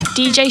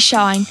DJ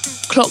Shine,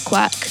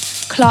 Clockwork,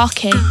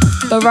 Clarky,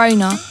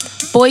 Barona,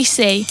 Boy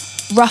C,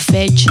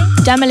 Roughage,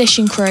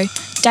 Demolition Crew,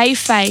 Dave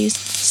Faze,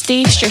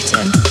 Steve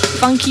Stritton,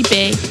 Funky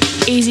B,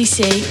 Easy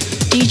C,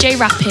 DJ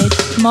Rapid,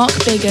 Mark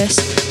Biggers,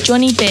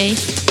 Johnny B,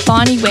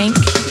 Barney Wink,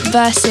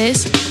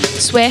 Versus,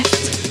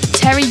 Swift,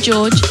 Terry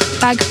George,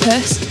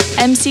 Bagpuss,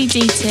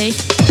 MCDT,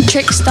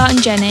 Trickstar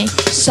and Jenny,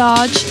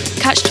 Sarge,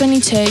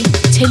 Catch22,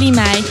 Tilly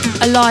May,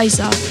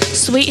 Eliza,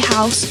 Sweet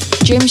House,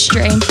 Jim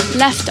Stream,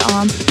 Left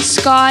Arm,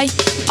 Sky,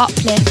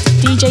 Uplift,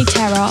 DJ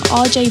Terror,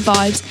 RJ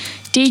Vibes,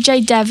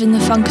 DJ Dev in the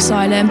Funk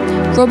Asylum,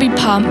 Robbie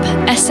Pump,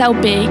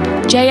 SLB,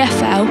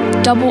 JFL,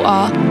 Double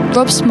R,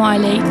 Rob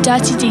Smiley,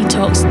 Dirty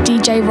Detox,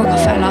 DJ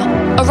Rockefeller.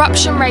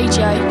 Eruption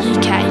Radio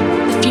UK.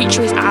 The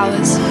future is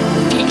ours.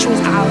 The future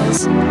is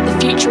ours. The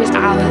future is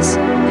ours.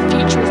 The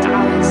future is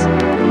ours. The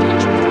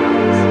future is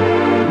ours.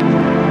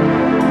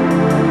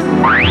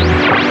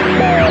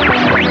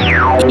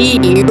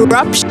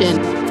 Eruption.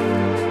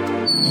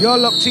 You're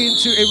locked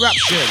into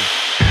Eruption.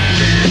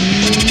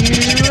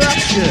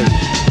 Eruption.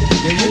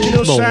 The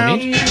original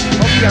sound of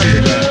the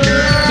underground.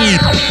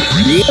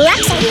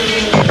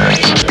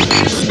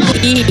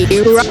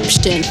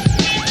 Eruption.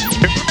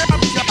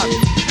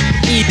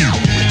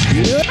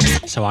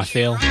 So I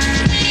feel.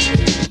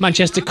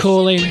 Manchester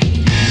calling.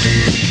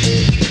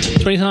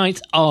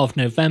 29th of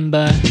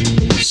November,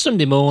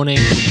 Sunday morning.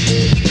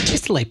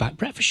 It's the Laidback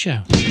Breakfast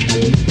Show.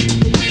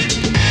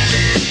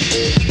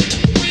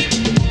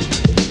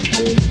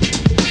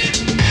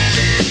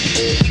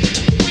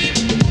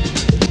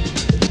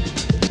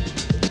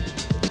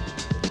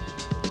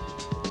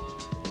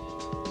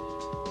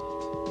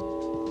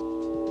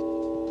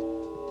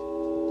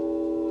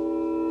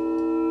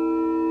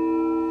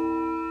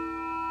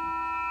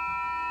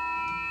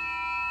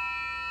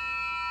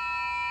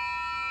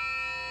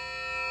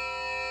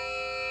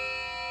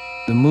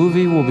 The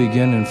movie will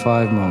begin in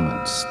 5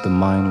 moments, the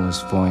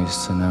mindless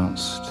voice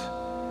announced.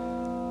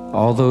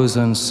 All those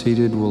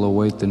unseated will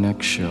await the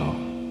next show.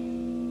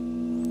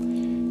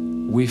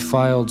 We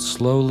filed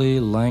slowly,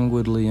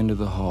 languidly into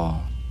the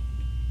hall.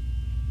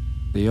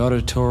 The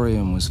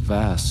auditorium was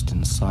vast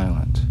and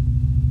silent.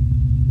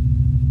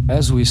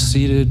 As we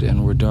seated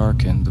and were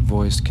darkened, the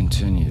voice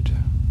continued.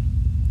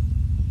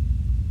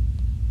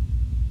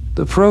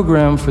 The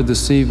program for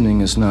this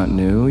evening is not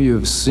new. You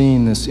have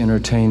seen this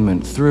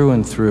entertainment through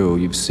and through.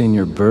 You've seen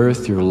your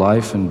birth, your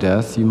life and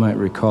death. You might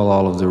recall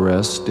all of the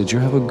rest. Did you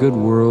have a good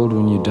world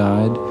when you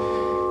died?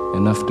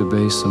 Enough to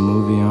base a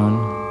movie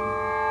on?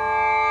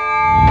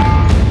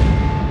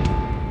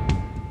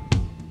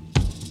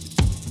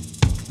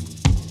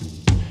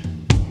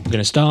 We're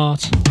going to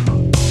start.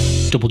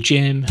 Double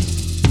Jim.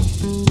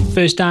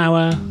 First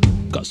hour,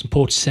 got some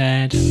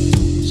Portishead,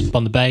 some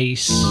on the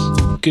bass,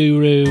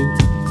 Guru,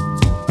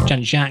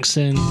 Janet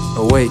Jackson.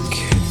 Awake.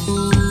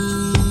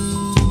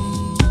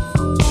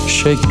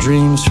 Shake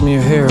dreams from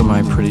your hair,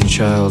 my pretty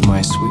child,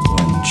 my sweet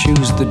one.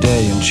 Choose the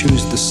day and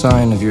choose the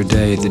sign of your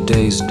day, the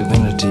day's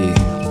divinity.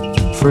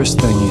 First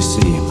thing you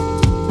see.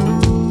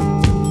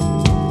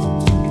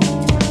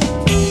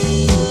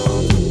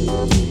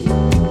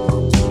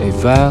 A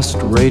vast,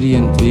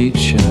 radiant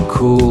beach and a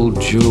cool,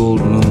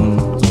 jeweled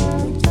moon.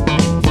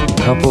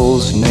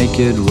 Couples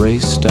naked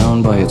race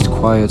down by its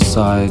quiet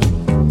side.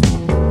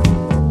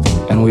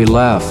 And we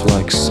laugh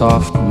like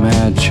soft,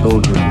 mad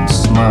children,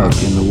 smug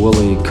in the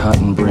woolly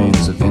cotton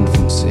brains of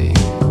infancy.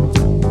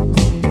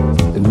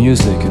 The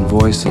music and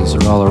voices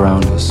are all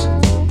around us.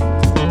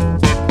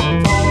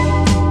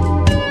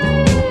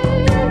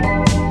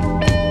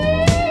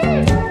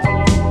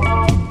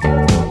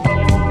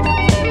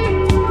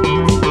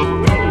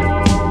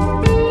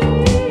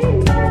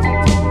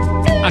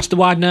 Out to the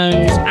Wide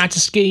Nose, out to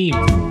Scheme,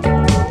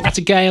 out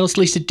to Gales,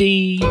 Lisa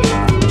D.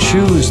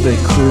 Choose, they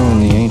croon,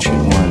 the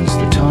ancient ones,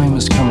 the time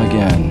has come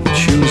again.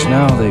 Choose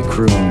now, they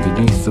croon,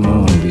 beneath the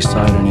moon,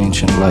 beside an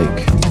ancient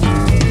lake.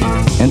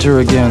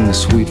 Enter again the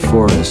sweet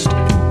forest,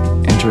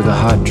 enter the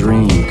hot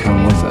dream,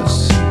 come with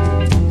us.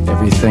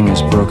 Everything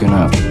is broken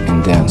up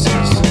in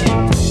dances.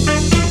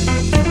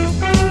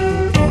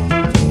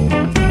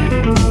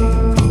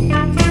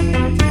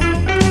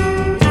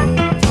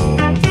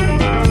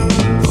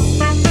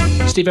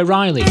 Steve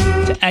O'Reilly,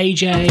 to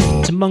AJ,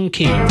 to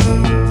Monkey,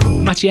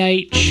 Matty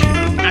H,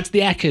 and to the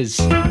Eckers.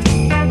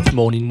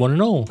 Morning one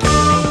and all.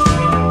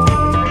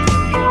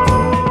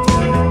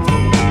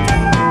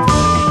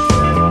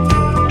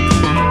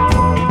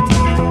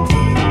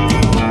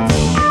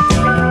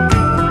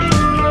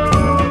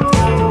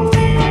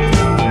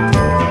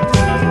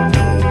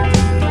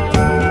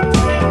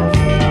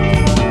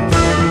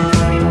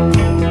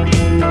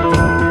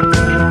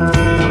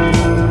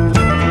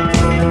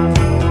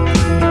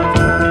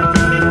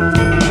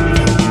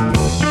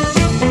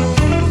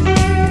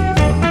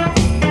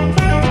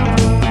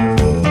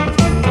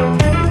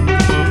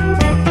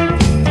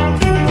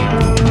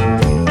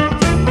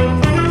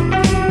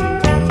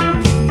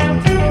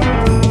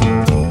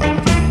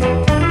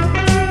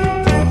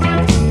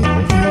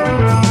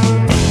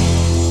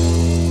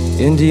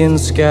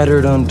 Indians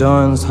scattered on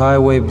dawn's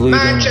highway bleeding.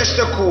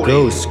 Manchester calling.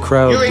 Ghosts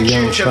crowd You're in the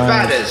young tune to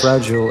child's Vadders.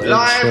 fragile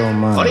eggshell Live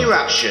mind. on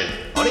Eruption.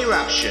 On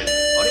Eruption.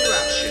 On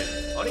Eruption.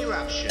 On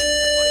Eruption.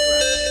 On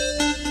Eruption.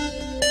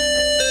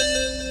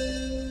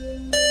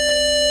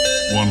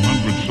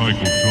 100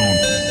 cycle tone.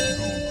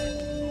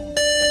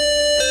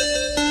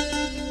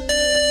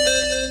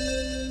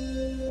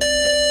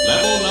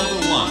 Level number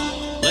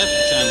 1, left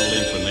channel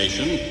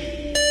information.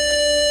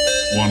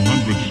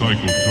 100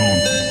 cycle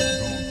tone.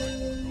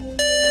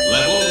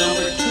 Level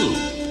number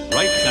 2,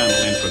 right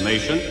channel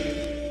information.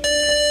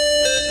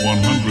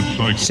 100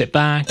 cycle. Sit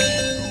back,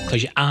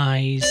 close your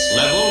eyes,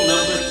 Level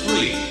number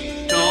 3,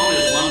 tone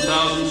is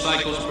 1000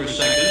 cycles per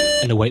second.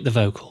 and await the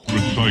vocal.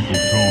 100 cycle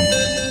tone.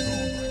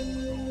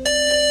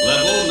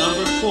 Level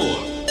number 4,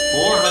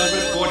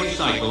 440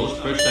 cycles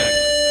per second.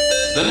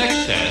 The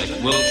next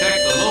test will check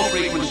the low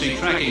frequency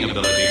tracking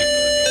ability.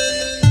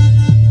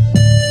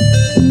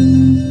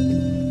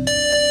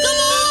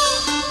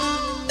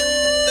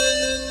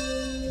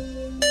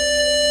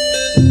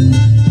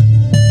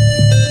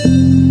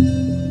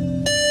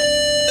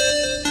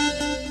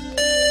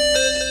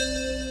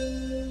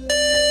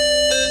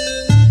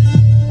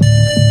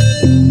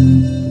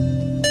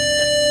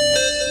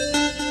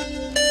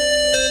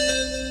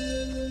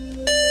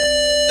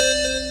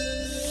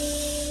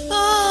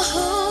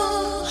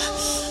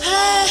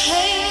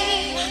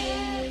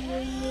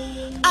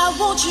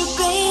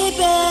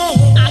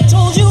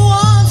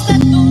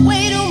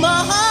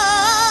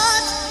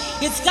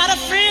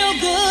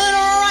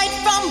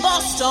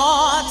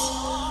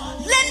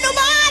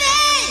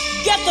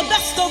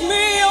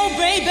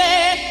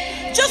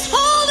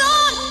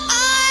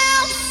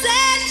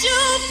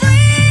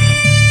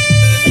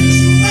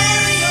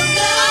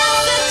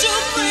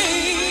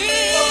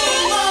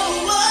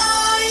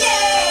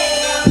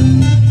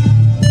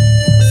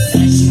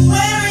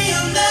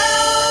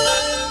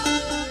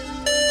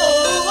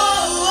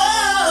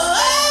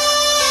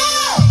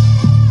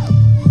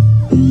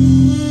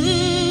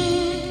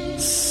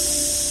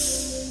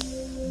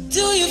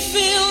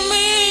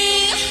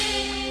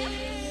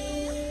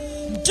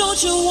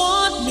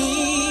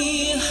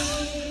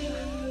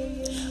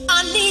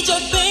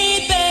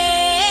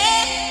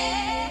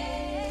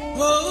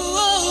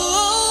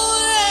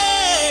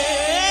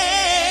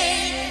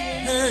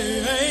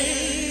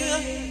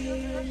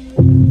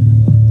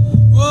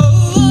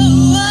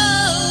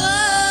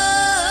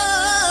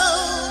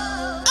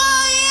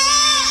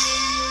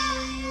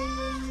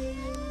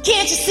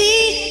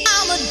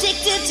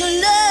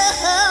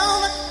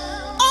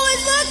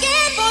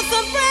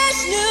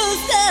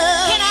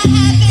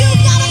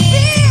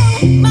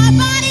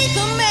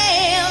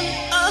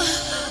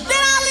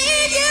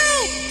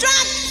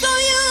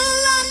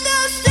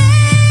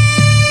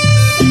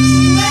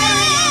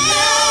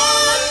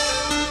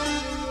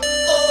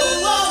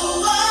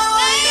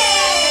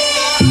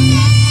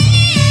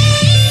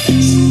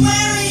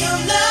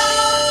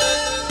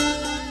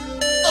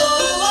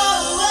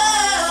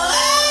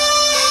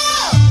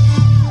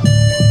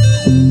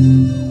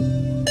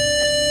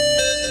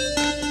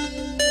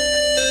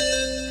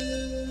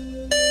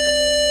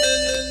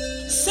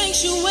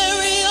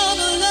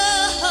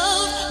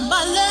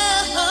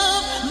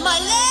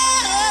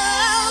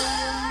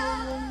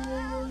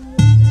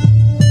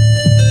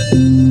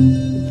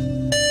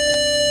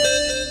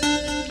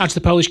 Out to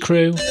the Polish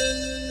crew,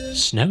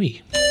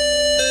 Snowy.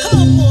 Come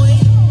on, boy.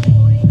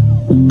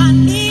 I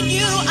need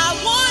you. I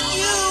want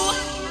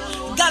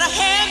you. Gotta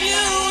have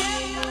you.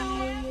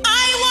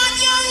 I want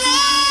your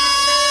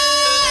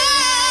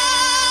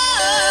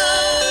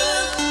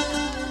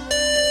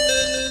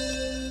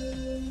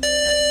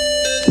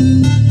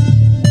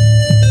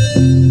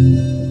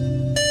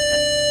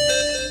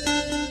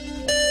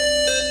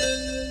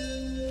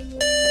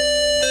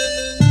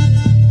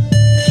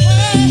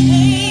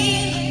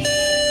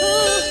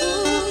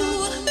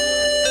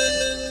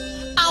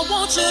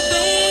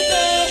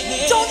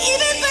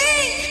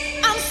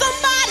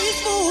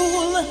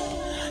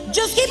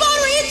just keep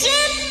on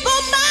reaching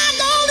for my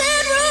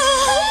golden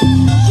rule.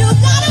 You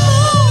gotta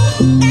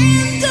move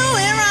and do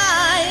it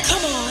right.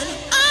 Come on.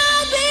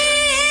 I'll be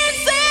in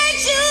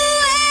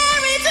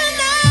sanctuary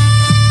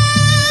tonight.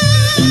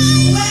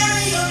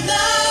 Sanctuary of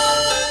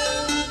love.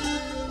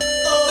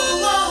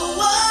 Oh,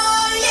 oh,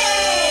 oh,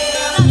 yeah.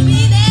 Gotta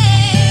be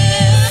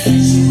there.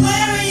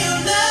 Sanctuary of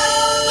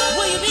love.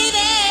 Will you be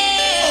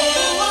there?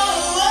 Oh,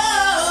 oh,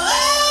 oh,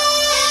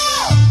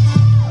 oh.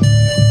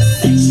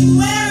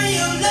 Sanctuary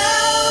of love.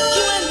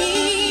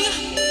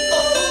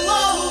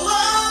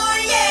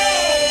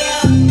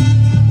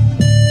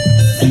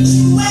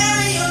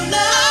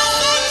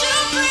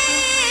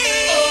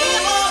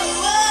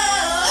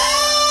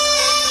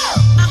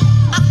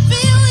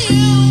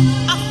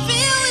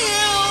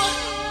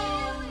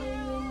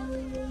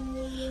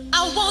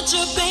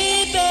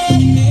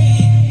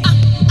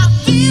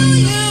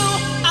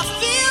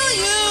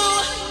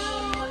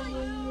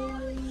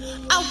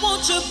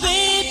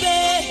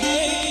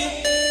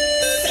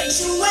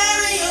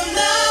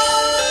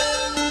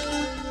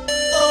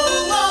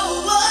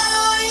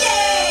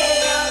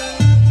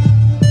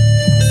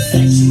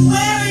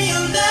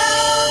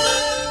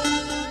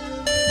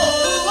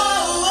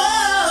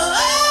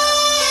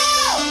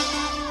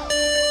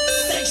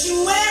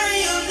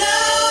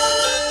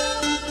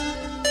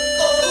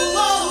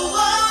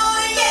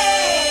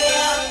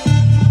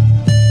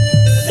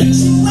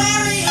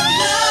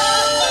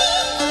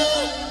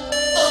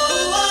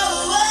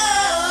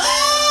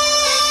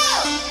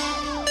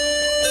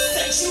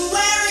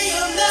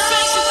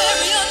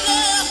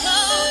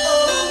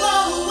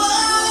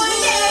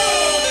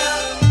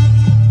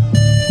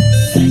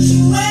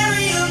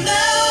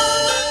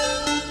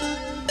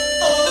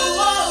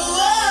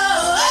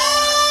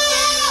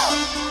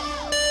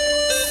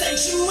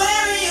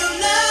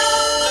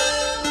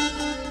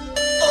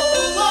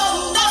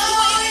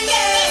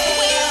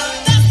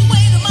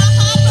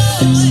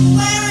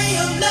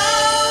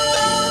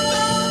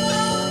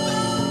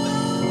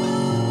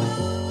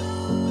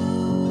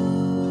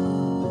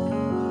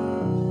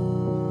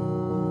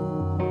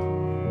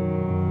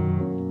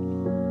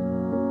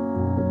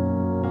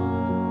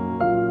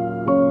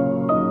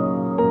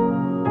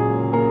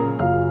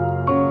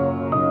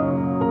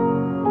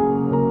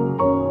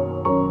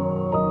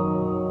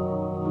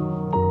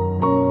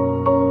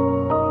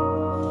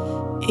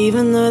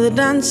 Even though the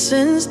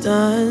dancing's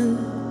done,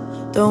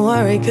 don't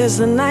worry, 'cause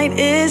the night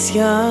is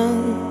young.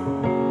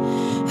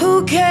 Who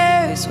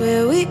cares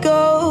where we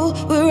go?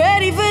 We're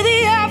ready for the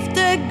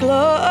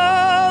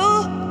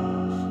afterglow.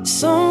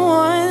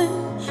 Someone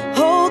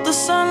hold the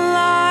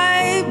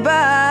sunlight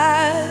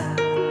back,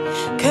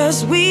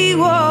 'cause we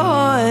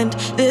want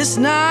this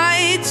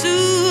night to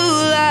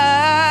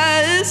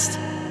last.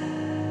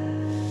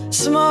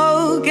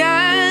 Smoke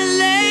and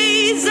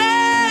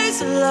lasers,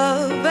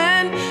 love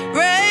and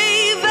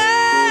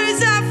ravers,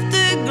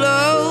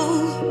 afterglow.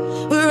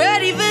 We're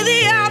ready for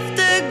the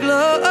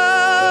afterglow.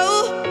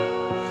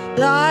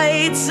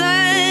 Lights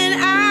and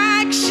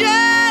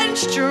action,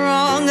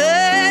 strong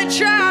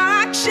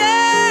attraction,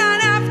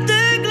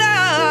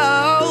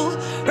 afterglow.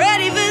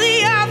 Ready for the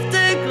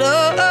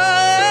afterglow.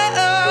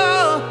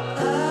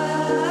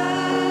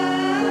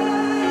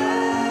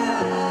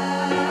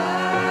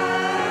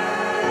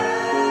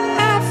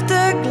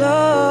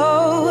 Afterglow.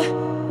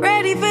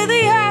 Ready for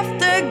the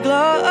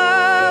afterglow.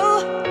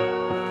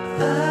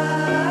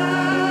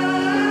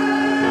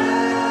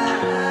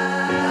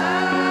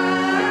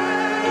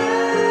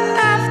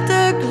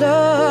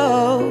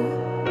 Afterglow.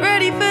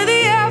 Ready for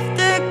the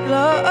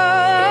afterglow.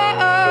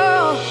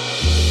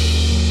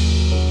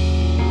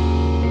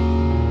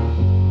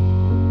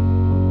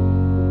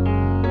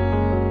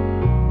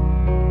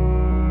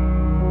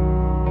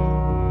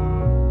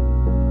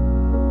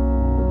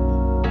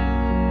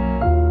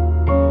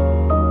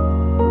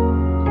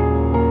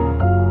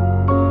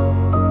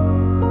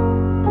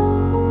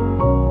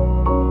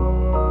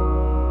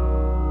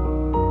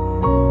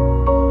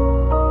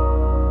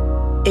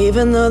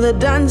 Even though the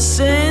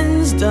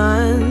dancing's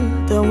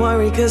done, don't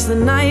worry, 'cause the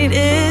night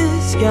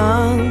is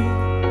young.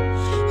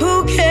 Who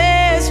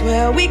cares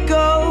where we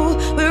go?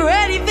 We're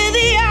ready for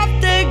the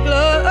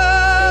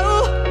afterglow.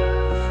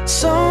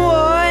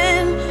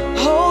 Someone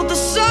hold the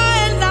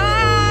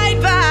sunlight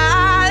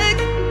back,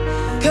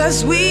 'cause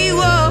we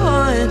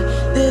want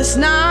this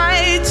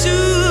night to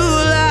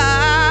last.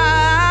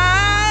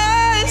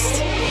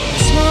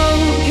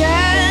 Smoke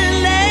and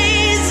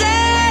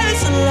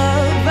lasers,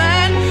 love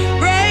and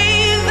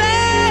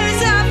ravers,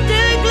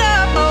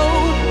 afterglow.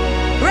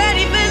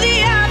 Ready for the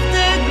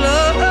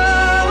afterglow.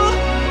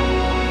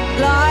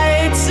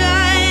 Lights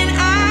and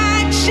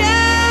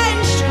action,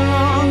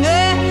 strong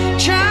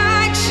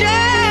attraction,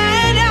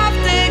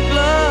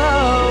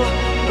 afterglow.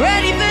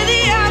 Ready for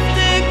the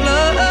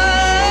afterglow.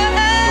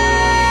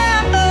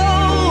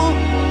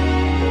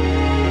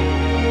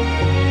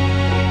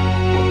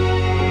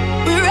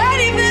 We're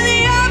ready for the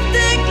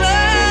afterglow.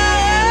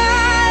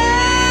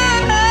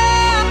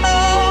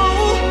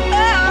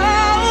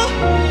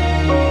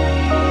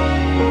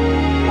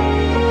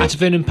 At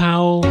Vernon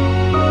Powell,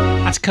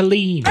 at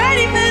Colleen.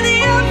 Ready for the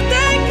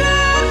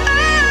afterglow.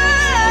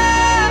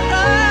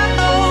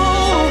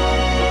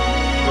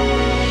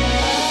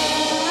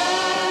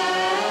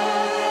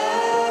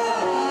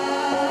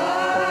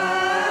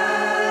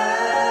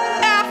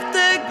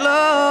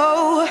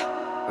 Afterglow.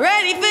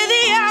 Ready for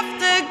the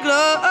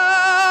afterglow.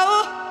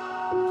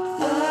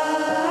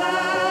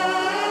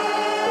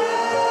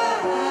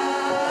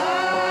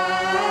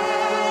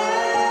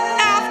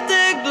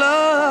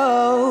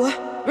 Afterglow.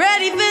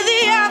 Ready for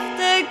the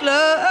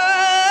afterglow.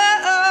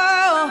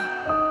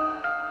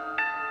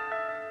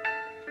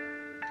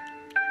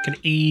 Can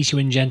ease you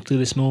in gently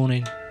this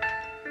morning.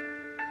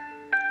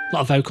 A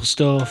lot of vocal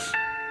stuff,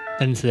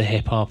 then into the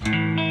hip hop.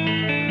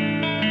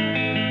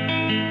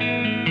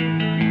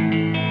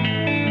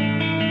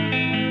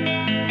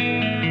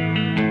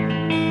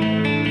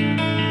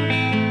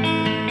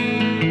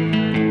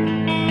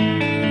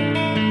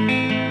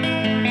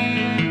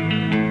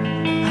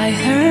 I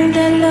heard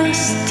I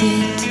lost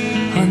it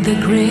on the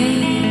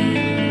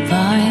grapevine.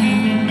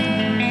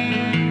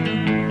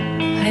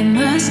 I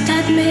must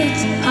admit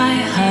I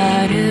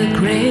had a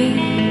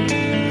great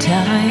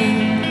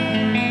time.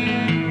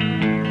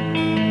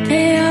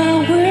 There are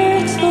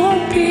words for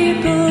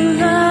people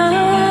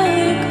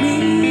like me,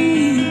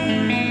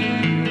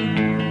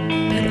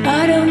 but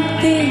I don't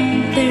think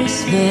there's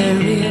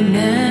very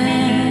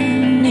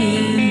many.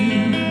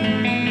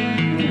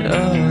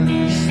 All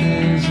these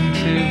things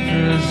into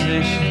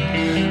position.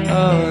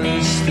 All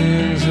these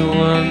things are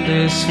one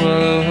day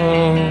swallow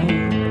whole.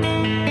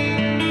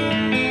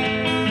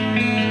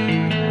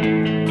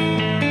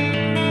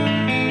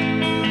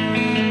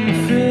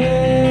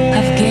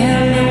 I've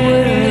gained the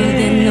world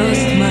and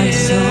lost my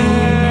soul.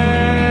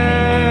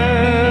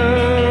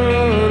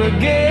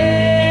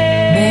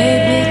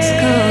 Maybe it's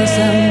 'cause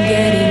I'm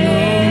getting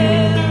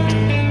old.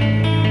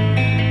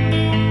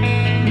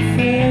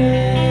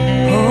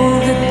 All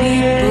the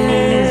people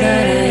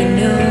that I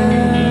know,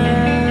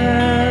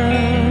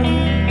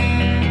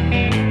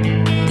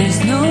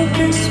 there's no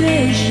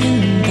persuasion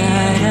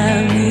that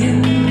I'm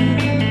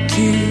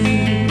into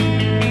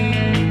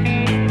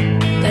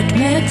that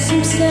makes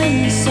some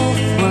sense of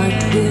what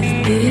we've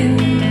been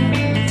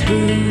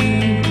through.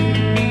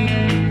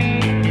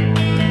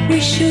 We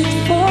should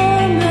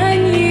form a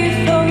new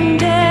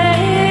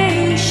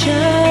foundation.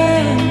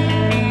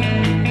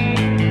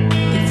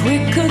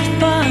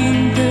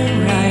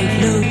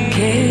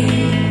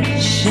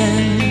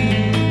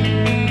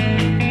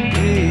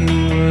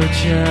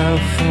 watch out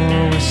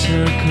for a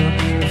circle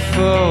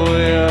before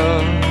we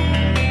all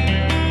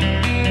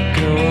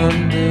go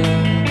under.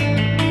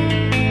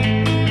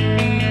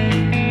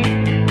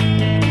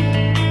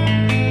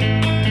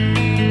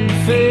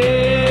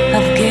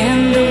 I've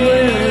gained the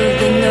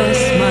world and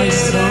lost my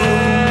soul.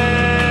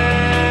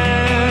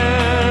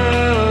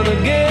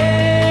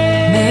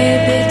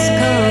 Maybe it's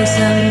 'cause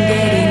I'm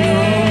getting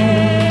old.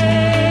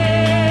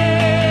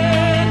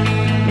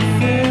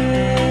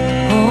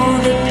 All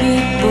the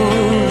people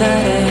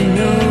that I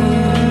know,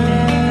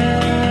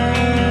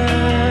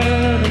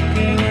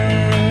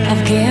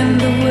 I've gained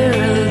the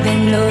world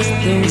and lost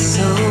their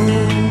soul.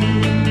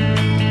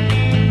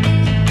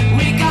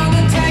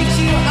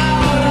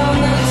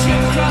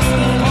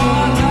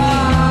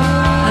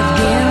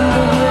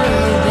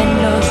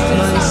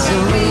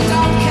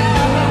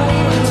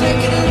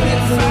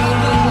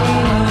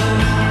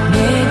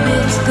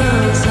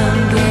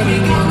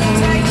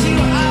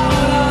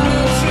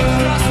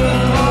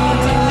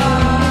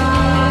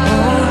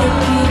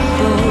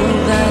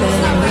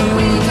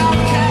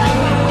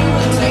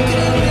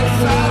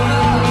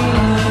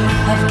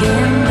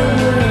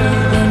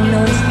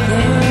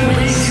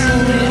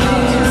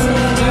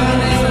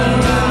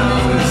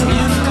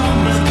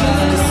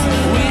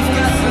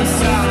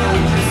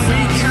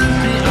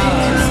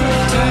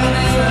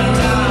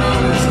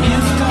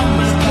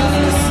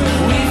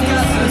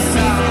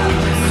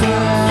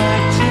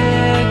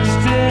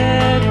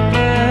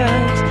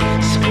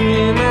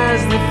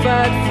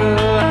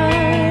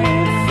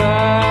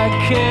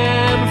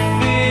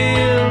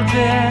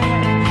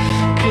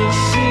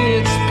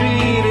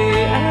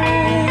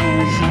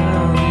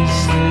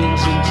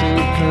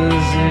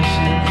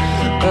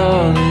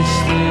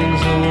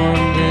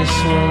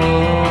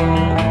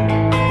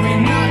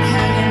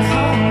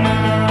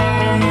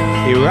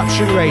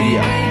 Eruption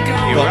Radio.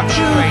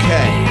 Eruption UK.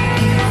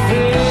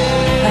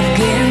 I've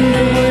gained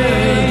the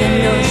world and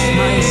lost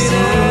my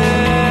soul.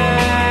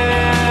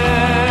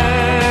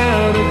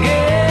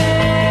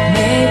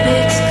 Maybe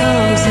it's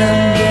 'cause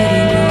I'm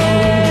getting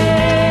old.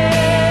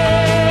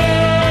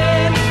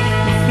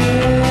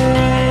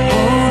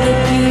 All the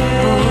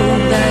people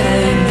that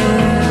I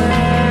know,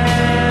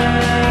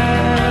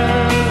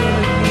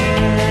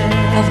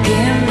 I've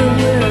gained the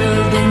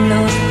world and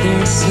lost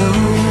their soul.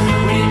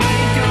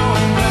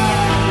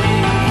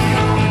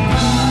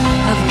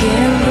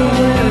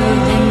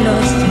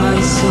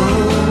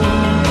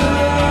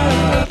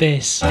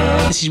 This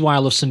is why I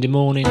love Sunday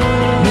morning.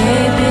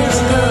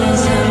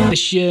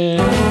 This year,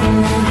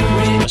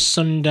 a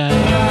Sunday,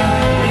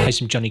 play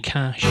some Johnny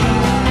Cash,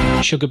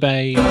 Sugar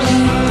Babes,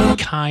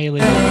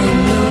 Kylie,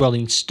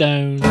 Rolling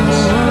Stones,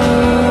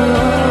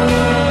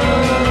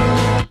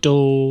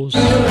 Doors,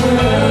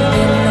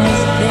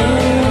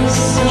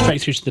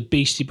 straight through to the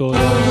Beastie Boys,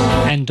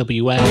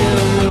 NWA,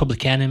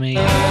 Public Enemy,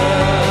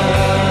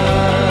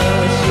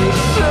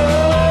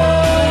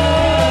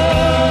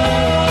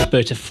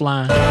 Roberta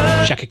Flack,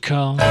 Chaka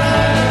Khan,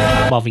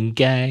 Marvin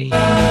Gaye.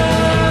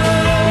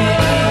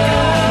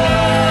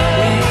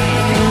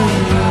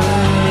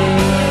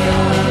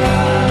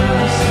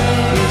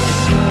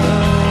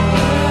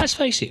 Let's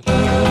face it,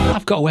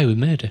 I've got away with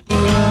murder.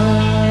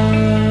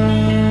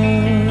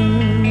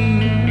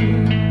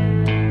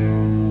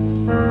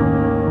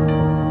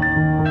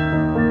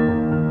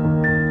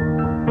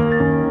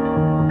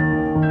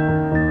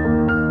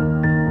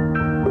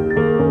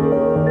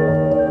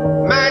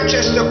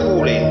 Manchester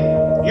calling.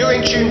 You're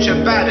in tune to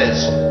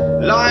Badders,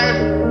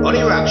 live on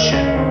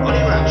Eruption, on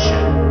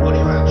Eruption, on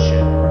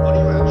Eruption, on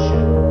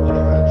Eruption, on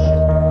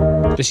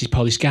Eruption. This is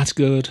Polly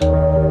Scattergood.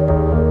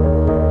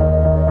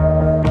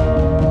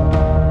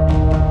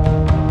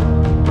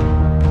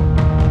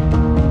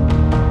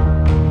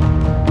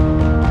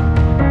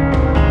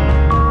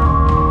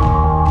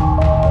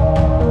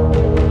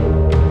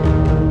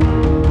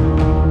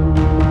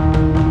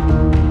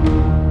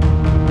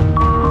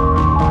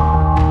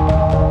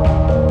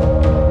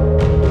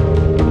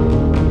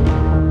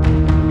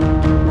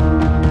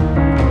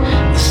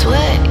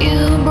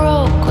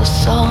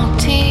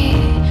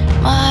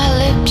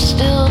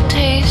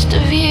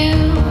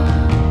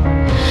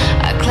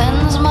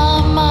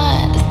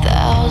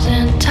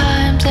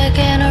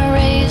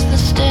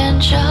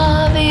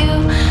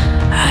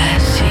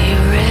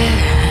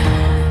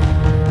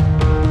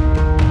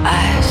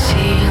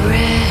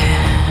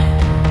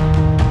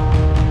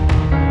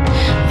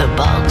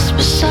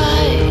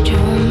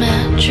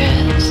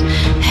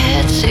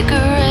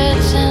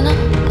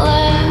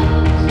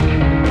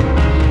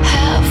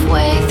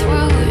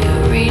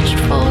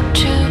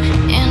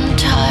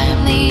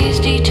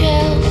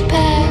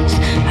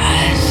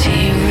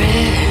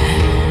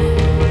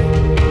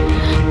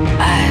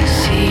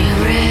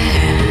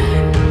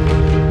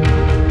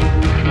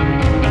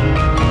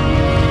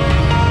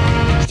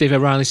 Steve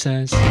O'Reilly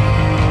says,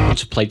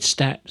 once I played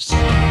Steps,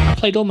 I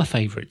played all my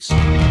favourites.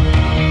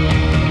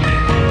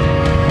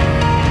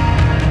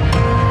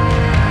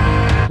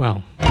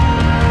 Well,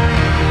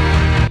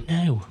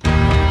 no.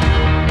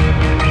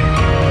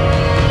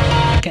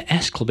 Get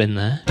S Club in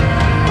there.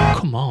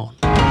 Come on.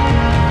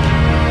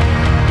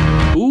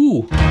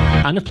 Ooh,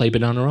 and I play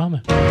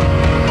Bananarama.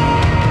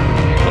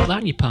 Put that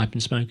in your pipe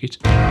and smoke it.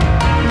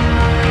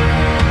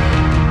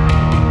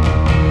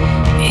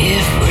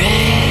 If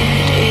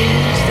red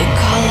is the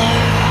color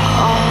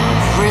of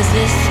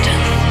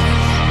resistance,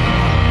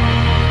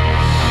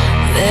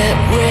 let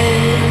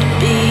red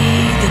be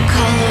the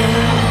color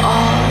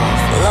of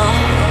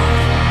love.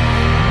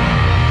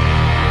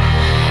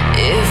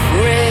 If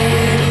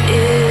red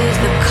is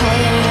the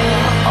color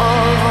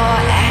of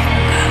our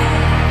anger,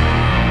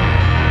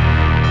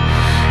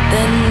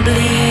 then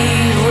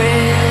bleed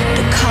red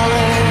the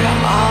color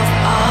of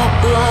our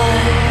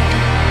blood.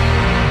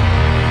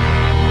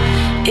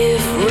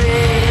 If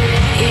red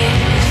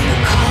is the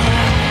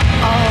color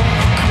of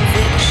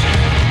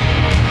conviction,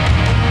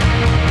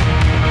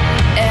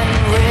 and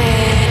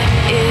red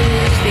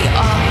is the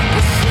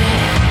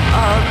opposite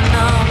of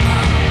numb.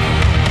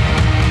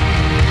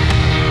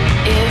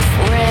 If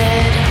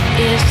red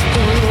is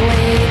the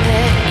way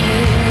that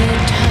you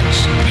touch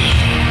me,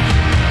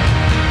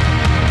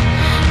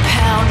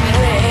 pound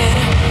red,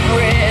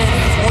 red,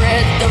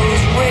 red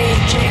those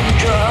raging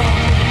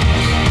drums.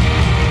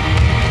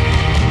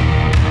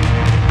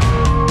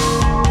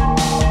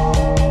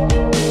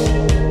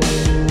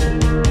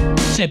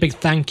 Say a big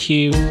thank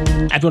you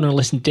everyone who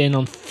listened in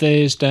on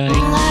Thursday.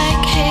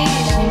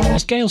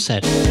 As Gail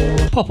said,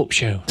 pop-up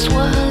show.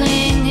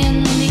 Swirling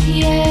in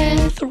the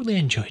air, thoroughly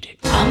enjoyed it.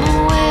 I'm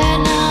aware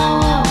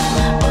now of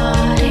my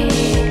body,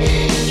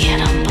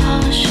 yet I'm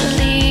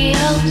partially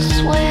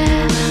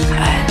elsewhere.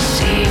 I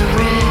see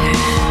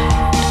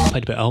red.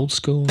 Played a bit old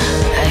school.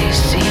 I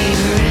see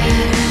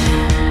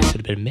red. Did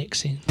a bit of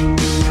mixing.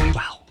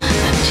 Wow.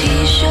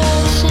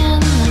 T-shirts in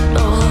the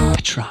door. I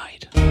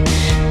tried.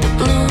 The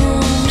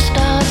bloom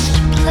starts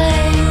to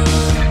play.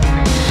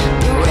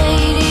 The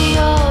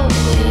radio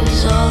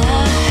is all I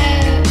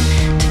have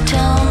to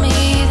tell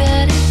me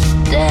that it's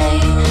day.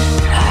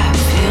 I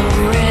feel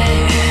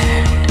red.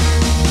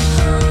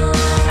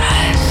 I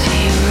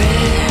see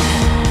red.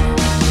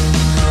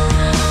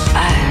 I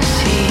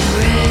see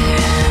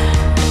red.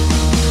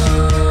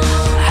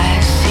 I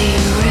see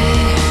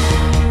red.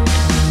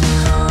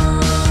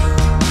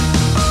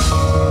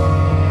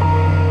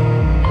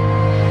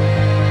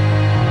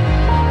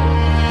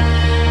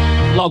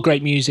 A lot of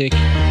great music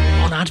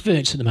on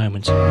adverts at the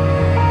moment.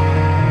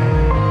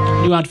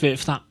 New advert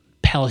for that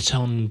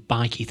Peloton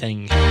bikey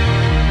thing.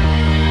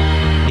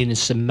 Needing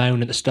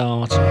Simone at the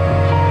start. It's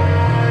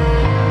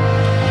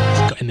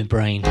got in my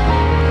brain.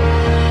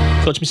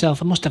 Thought to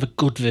myself, I must have a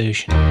good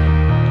version,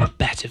 a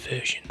better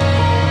version,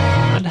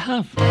 and I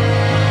have.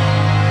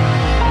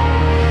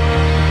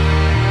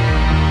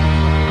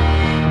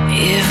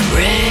 If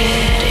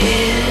red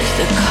is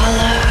the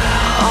color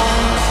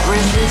of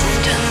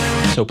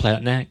resistance, So play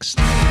it next.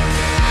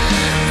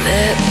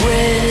 let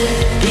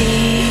red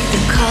be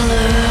the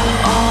color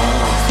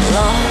of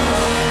love.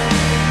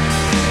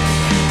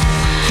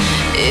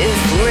 If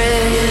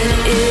red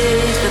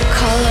is the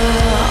color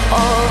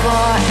of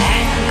our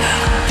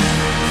anger,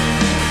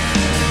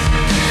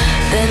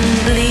 then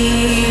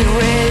bleed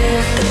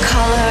red the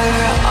color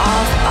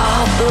of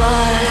our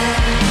blood.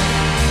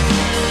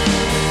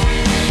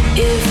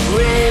 If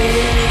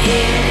red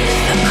is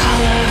the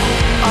color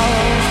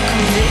of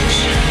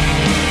conviction,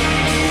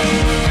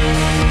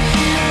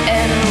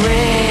 and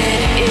red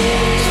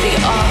is the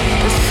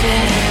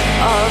opposite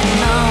of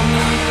numb.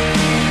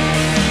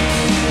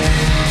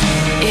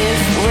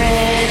 If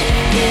red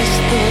is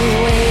the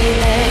way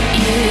that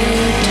you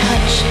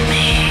touch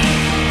me,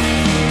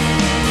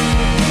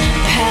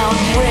 pound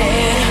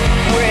red,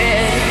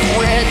 red,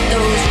 red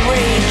those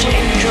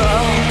raging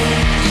drums.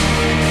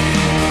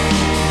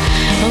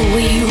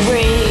 We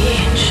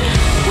rage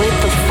with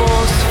the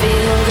force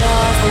field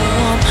of a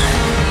woman.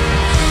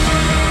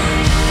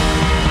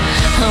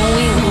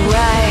 We will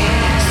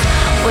rise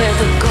where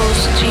the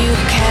ghost you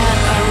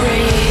can't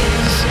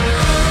erase.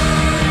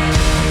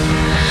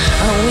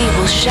 We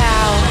will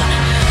shout,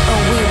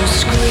 we will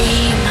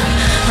scream,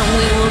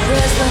 we will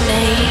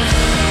resonate.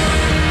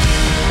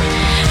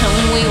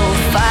 We will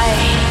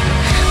fight,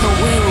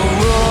 we will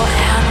roar,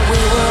 and we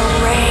will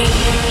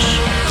rage.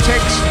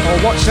 Text or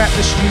WhatsApp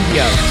the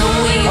studio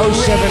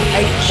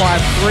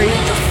 07853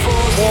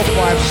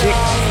 456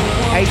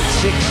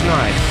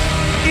 869.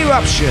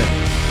 Eruption.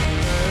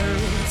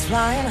 Birds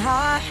flying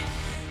high,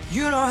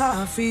 you know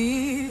how I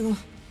feel.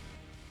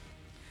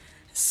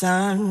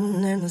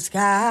 Sun in the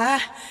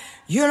sky,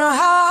 you know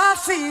how I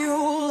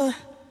feel.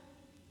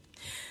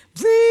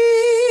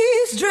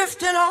 Breeze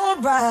drifting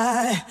on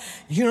by,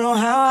 you know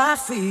how I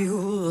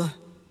feel.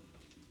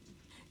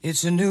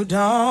 It's a new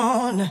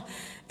dawn,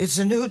 it's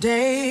a new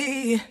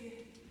day.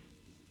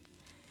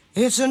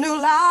 It's a new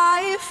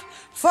life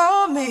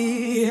for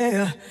me.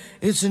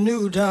 It's a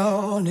new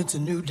dawn, it's a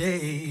new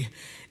day.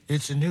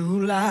 It's a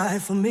new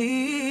life for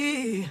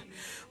me.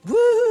 Woo,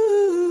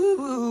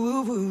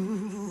 woo,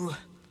 woo.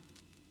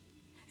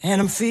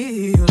 And I'm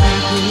feeling good.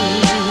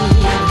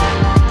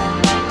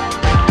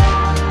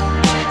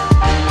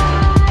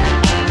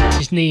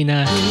 This is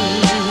Nina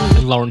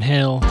and Lauryn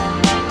Hill.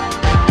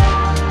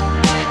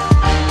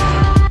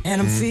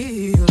 and I'm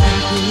feeling.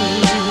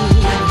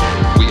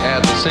 We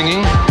add the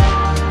singing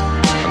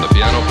and the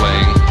piano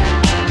playing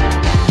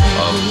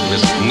of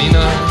Miss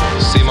Nina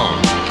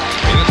Simone.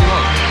 Nina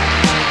Simone.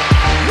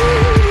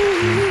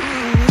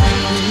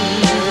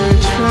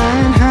 Birds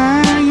flying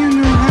high, you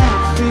know how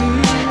I feel.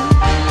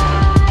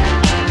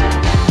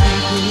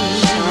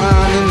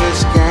 Sun in the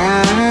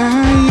sky,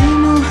 you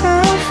know how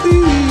I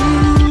feel.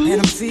 And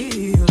I'm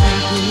feeling.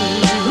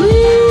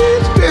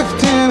 Breeze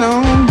drifting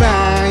on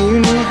by, you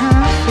know how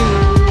I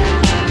feel.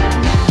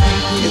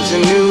 It's a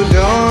new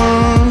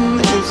dawn,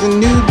 it's a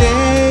new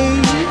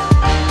day.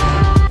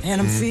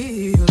 And I'm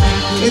feeling.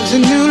 It's a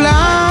new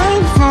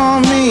life for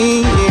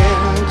me,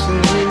 yeah. It's a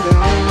new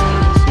dawn,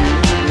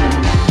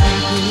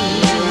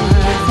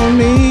 for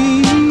me.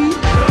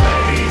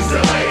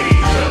 The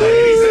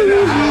ladies in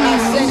the house. I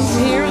said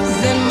tears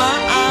in my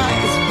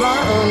eyes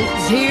burn,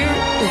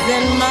 tears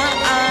in my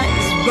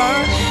eyes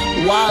burn.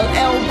 While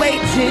Elle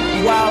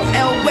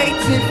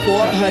waited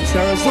for her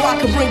turn, so I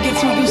could bring it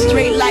to you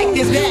straight like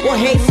this. Well,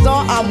 hey,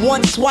 star, I'm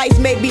once, twice,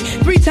 maybe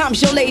 3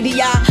 times your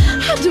lady. I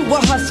do a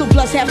hustle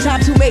plus have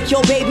time to make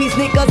your babies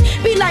niggas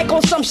be like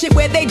on some shit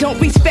where they don't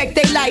respect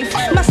their life.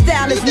 My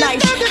style is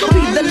nice, I'll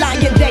be the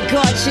lion that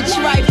God should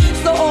tripe.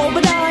 So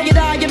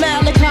Obadiah,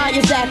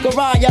 Malachi,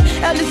 Zachariah,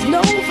 Elle is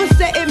known for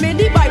setting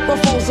many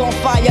microphones on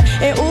fire.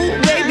 And ooh,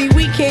 baby,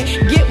 we can't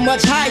get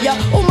much higher.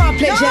 Oh, my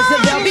place,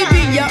 Jezebel, we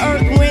be your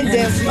earth, wind,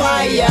 and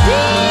fire.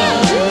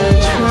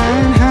 Birds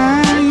flying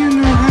high, you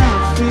know how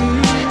I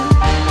feel.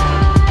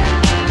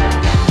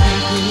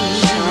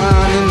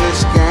 Sun in the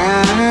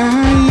sky,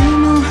 you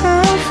know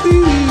how I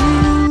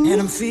feel. And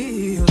I'm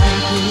feeling.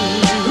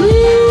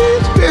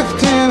 Breeze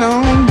drifting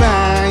on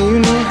by, you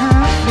know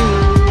how I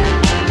feel.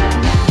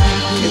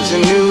 It's a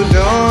new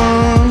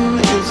dawn,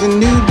 it's a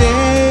new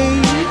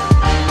day.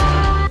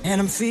 And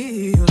I'm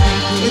feeling.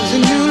 It's a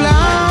new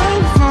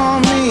life for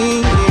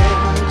me,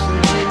 yeah. It's a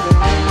new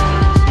dawn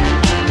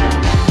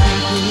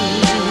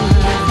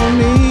for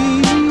me.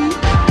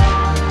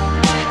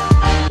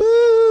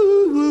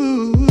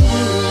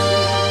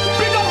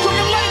 Big up to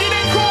the lady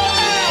they call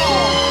Elle.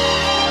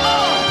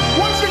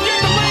 Once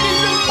again, the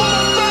ladies in full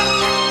effect.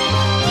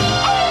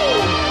 Oh!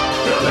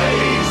 The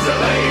ladies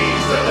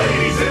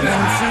in the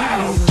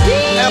house.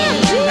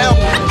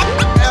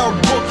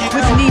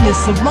 With Nina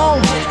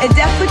Simone and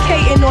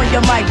defecating on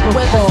your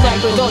microphone.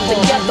 Whether separate or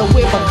together,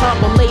 we're a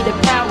compiled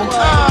power.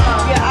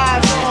 Your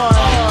eyes on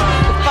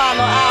the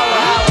final hour.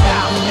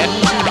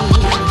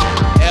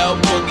 Elle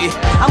Boogie.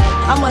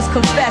 I must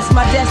confess,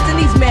 my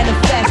destiny's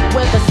manifest.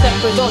 Whether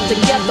separate or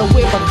together,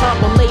 we're a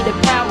compiled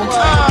power.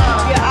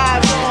 Your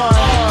eyes on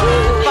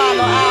the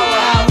final hour.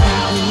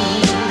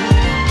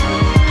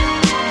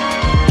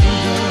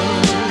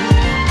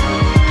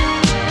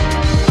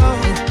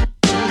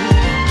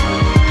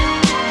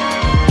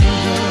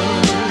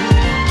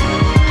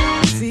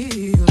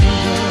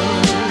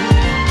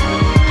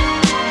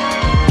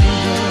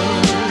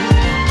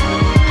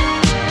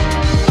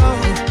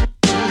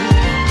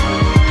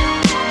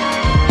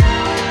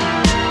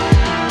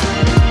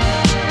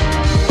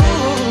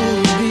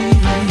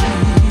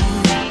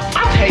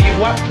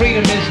 What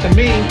freedom is to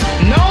me,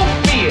 no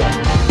fear.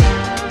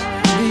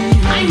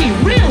 I mean,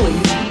 really,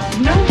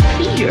 no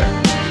fear.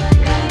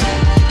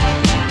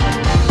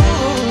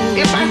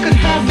 If I could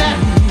have that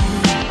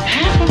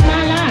half of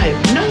my life,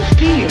 no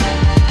fear.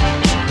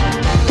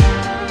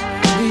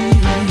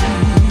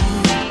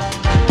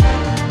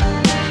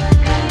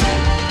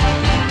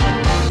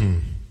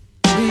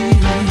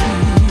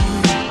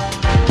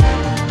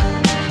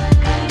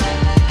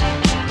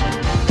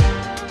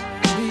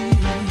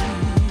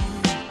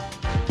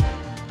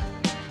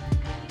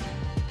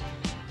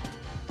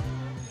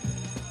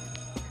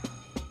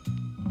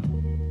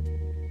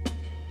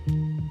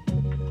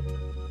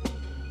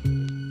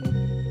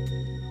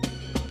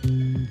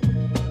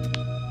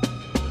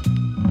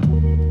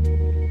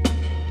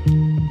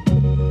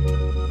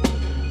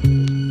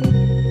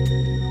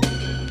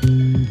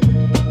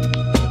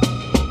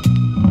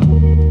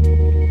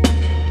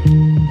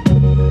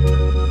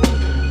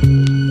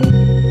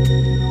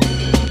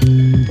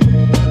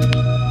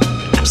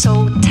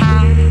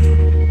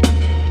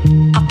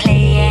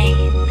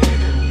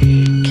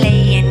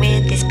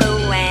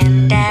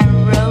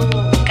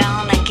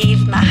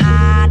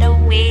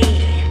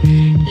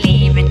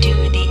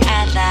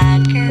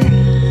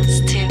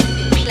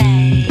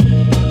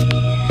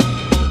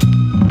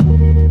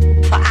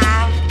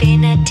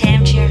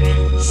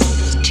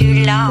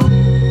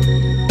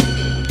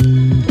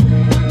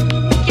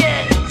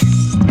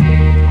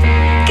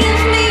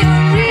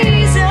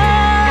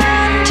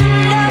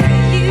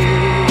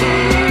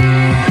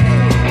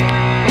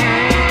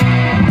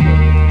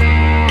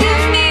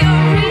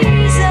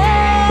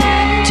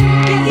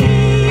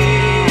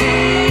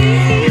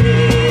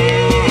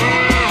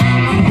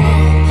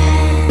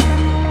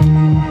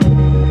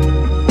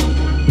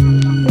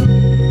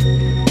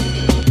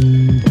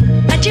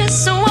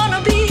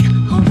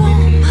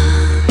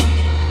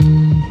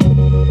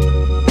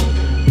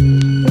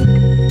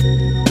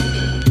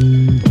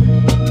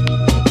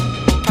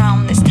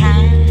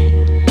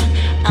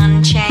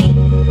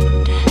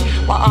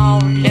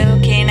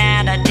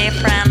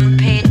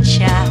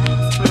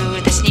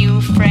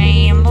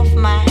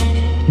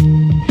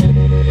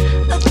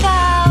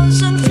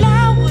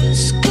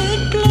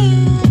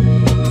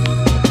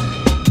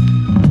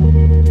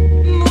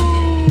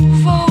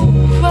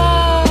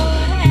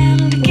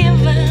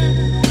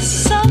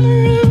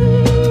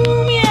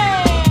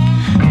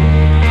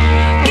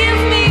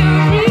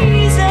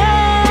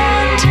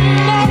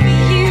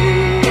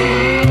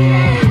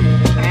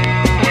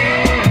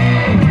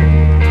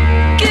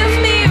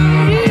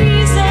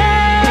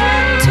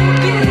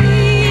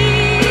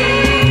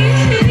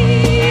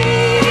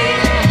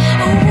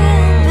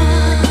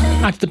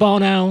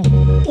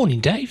 Morning,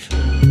 Dave.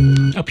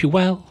 Hope you're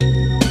well.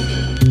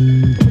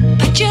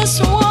 I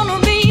just wanna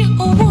be a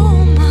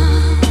woman.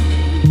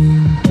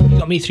 You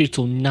got me through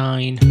till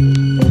 9.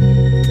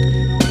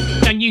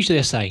 And usually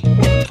I say,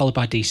 followed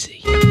by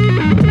DC.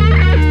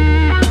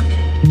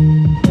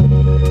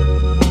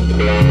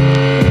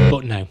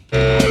 But no,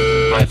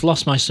 I've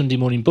lost my Sunday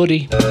morning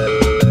buddy.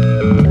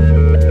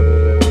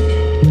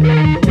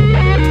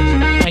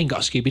 I ain't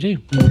got a Scooby-Doo.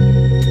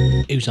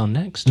 Who's on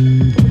next?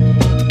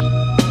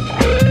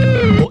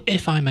 Or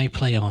if I may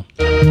play on.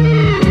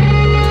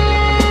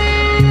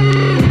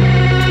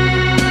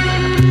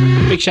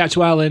 Big shout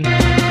to Alan,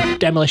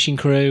 Demolition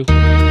Crew.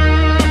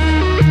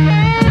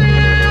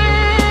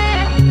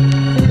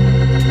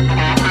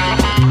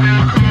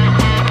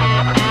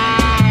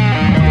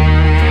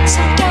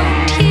 So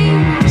don't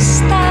you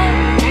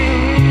stop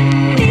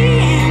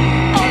being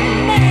a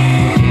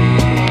man.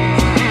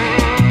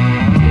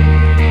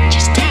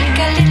 Just take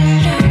a little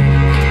look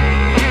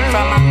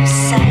from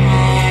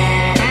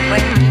outside where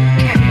you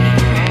can.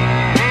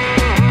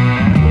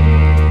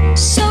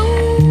 So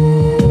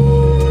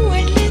a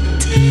little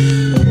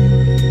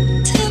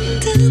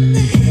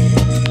tenderness.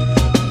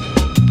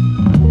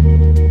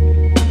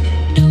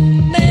 No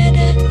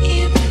matter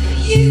if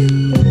you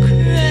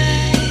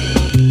cry.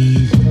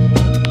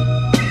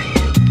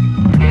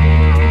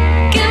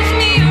 Give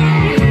me a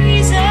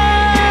reason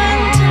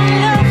to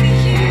love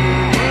you.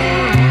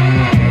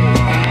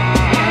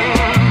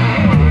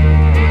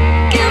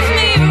 Give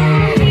me a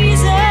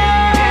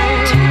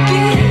reason to be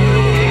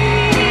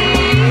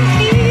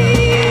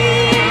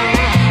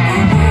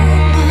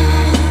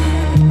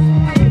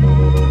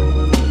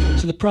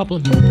So the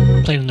problem,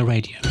 playing on the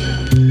radio.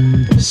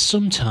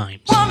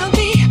 Sometimes, wanna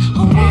be a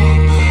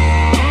woman.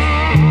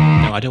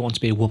 no, I don't want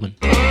to be a woman.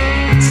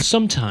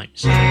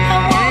 Sometimes,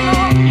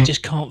 you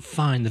just can't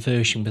find the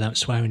version without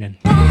swearing in.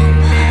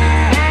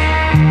 I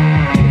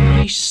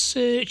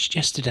searched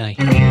yesterday.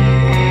 I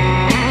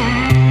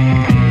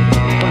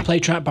want to play a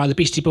track by the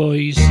Beastie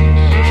Boys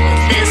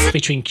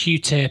featuring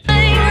Q-Tip.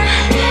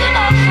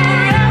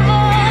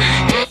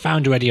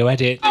 Found a radio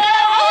edit.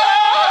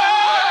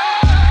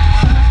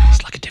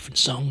 It's like a different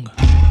song.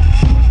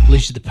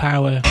 Loses the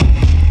power.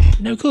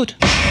 No good.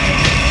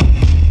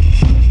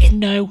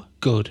 No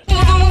good.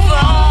 I'm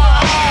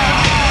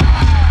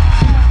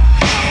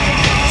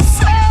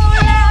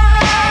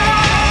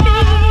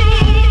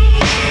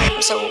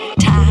so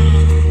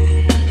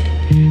tired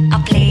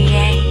of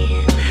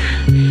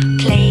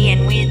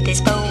playing with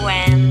this bow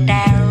and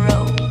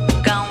arrow.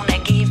 Gonna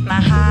give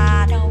my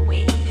heart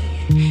away,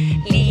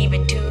 leave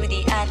it to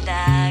the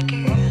other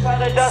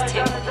girls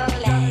to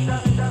play.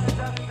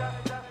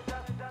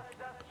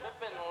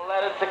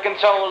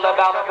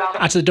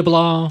 Add to the double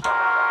R.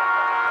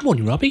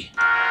 Morning, Robbie.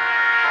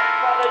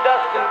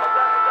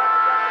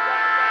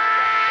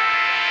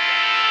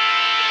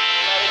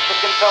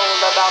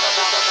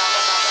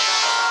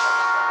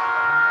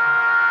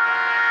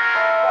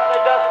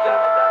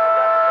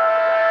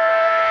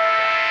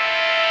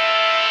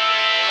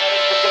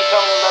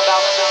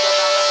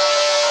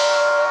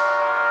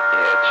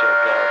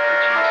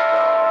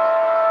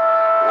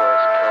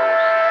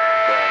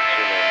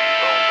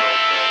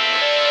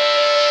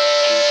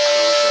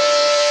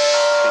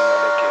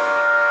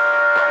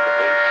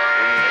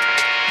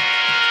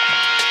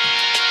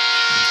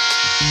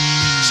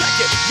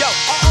 Yo,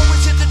 I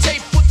always hit the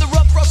tape with the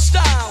rough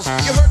styles.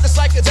 You heard the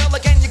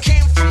psychedelic and you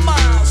came from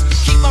miles.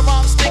 Keep my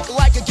rhymes thick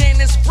like a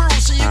Guinness brew,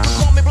 so you can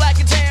call me Black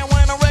and Tan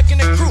when I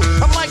reckon it crew.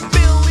 I'm like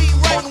Billy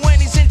writing when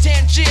he's in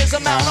Tangiers.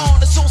 I'm out on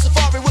the soul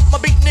safari with my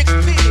beatnik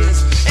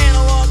peers.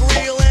 Analog,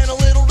 real, and a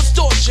little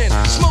distortion.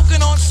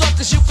 Smoking on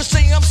suckers, you can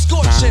say I'm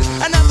scorching.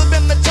 I never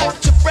been the type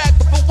to brag,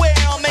 but beware,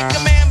 I'll make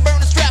a man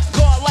burn a strap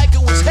car like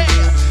it was hair.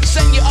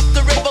 Send you up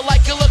the river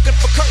like you're looking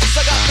for curse.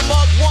 I got the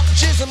mug, won't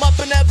jizz 'em up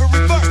in every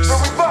verse.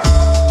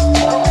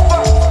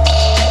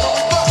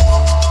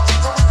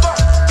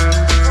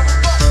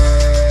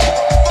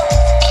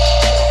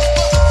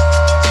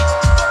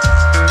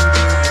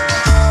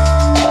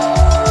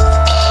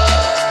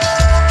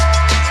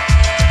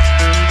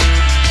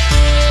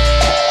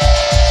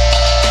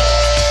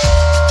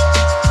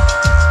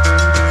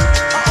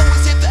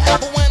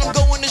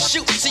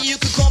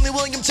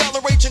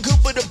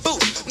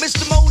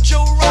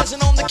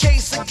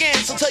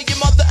 So tell your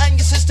mother and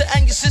your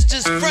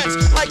sister's friends.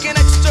 Like an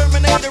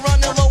exterminator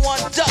running low on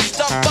dust.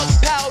 I'm bug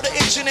powder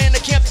itching and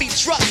it can't be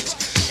trust.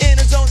 In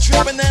a zone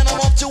trip and then I'm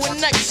off to a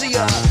next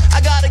year. I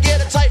gotta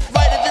get a type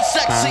right if it's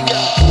sexier.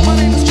 My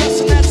name is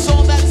Justin, that's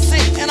all that's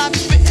it. And I'm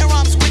spitting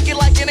rhymes wicked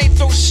like an ain't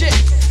throw shit.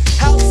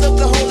 House of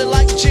the holy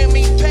like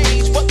Jimmy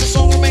Page. But the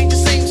song remained the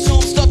same, so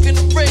I'm stuck in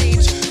a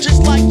rage.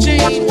 Just like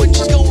Jane when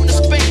she's going to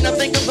Spain. I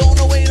think I'm going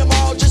away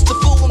tomorrow just to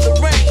fool in the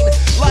rain.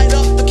 Light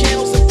up the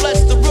candles and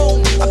bless the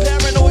room. I'm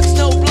paranoid,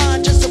 snow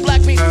blind, just a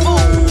black meat fool.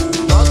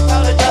 Bug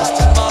powder dust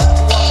and mud,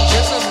 one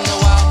jism. The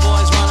wild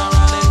boys run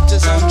around into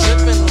some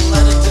tripping.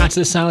 Let it Add to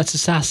the Silent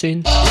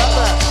Assassin.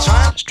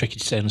 It's tricky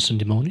to say on a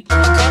Sunday morning.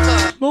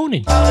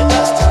 Morning.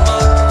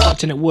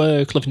 Locked in at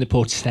work, loving the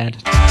Portishead.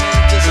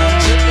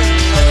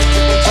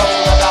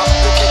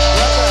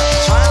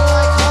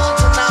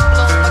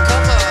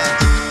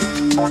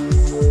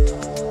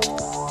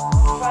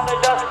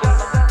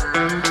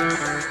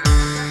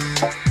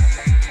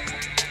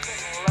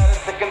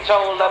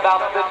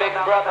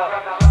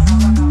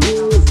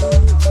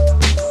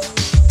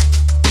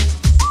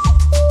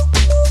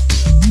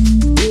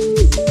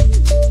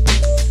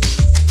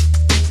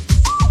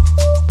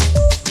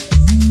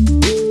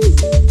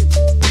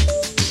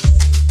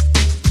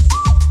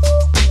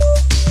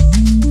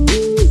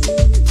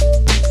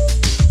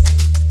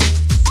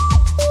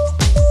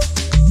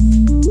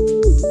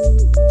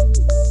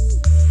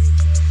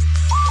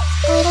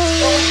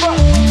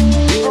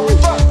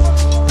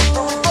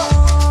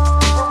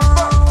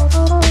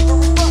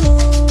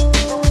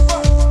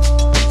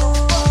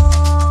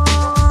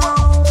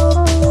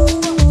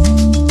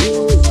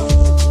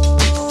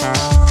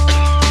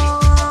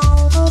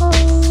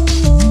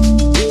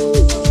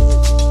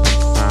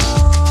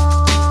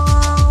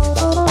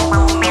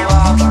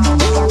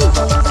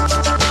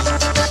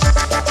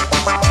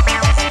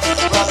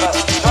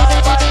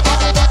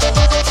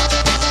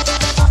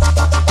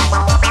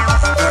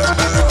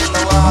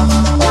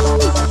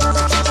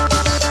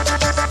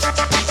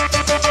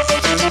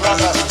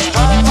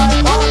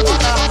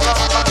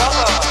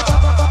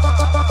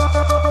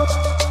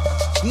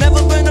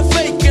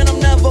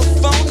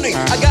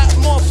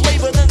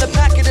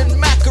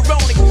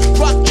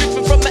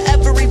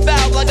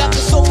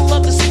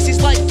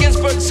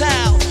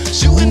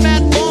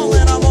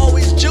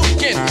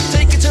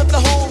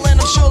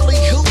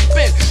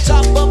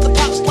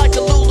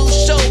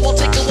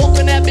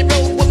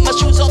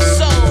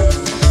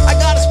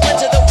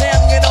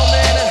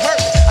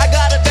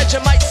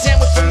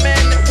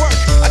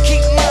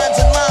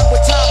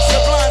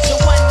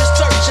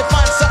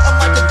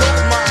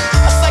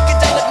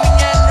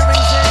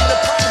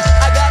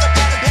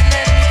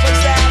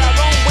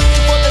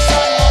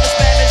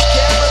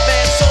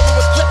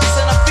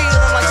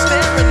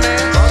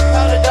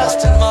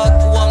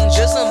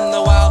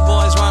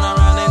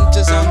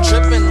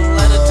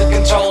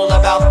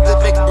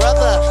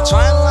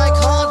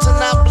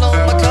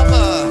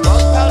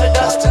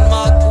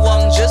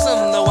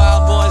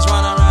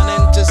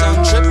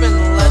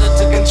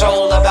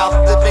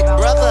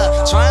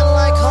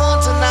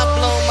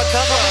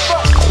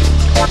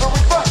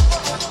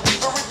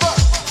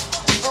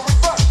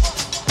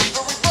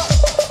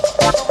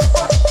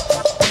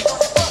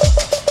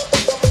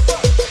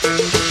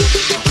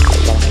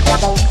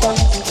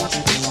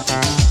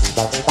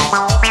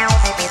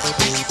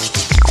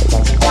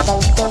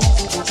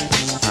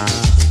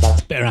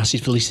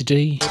 Acid for Lisa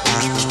D.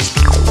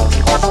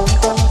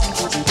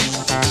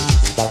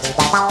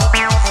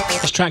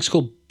 This track's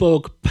called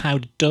Bug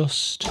Powder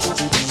Dust.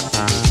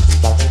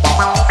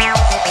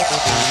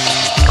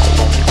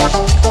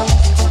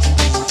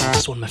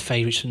 It's one of my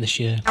favourites from this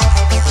year.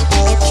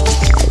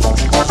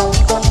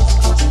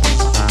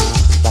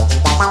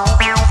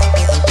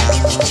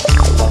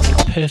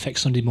 Perfect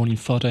Sunday morning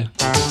fodder.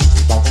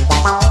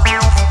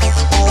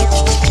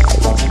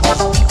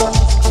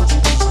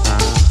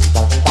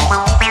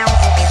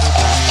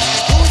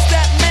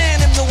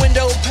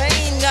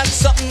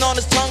 Something on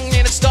his tongue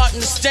and it's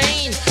starting to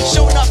stain.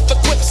 Showing up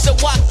equipped so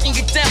I can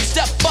get down.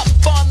 Step up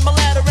on my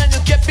ladder and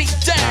you'll get beat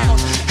down.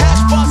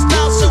 Hash bar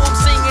style, so I'm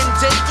singing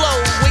day glow.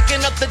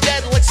 Waking up the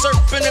dead like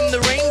surfing in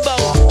the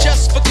rainbow.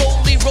 Just for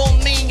Coley, roll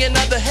me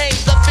another hay.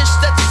 The fish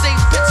that say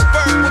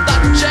Pittsburgh without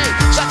a J.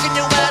 Shocking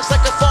your ass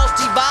like a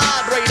faulty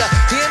vibrator.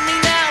 Hear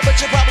me now, but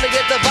you'll probably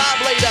get the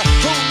vibe later.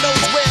 Who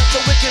knows where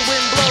the wicked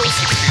wind blows?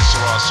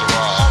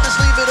 I'll just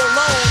leave it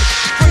alone.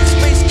 Free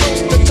space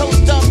coast, the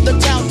toast of the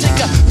town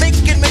tinker.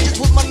 Making midgets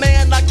with my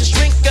man like the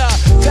shrinker.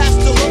 Pass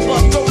the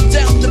hooper, throw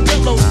down the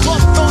pillows.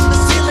 Cloth on the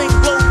ceiling,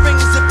 blow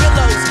rings and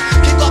pillows.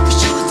 Kick off your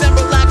shoes and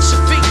relax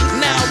your feet.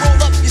 Now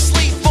roll up your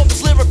sleeve for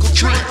this lyrical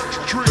treat.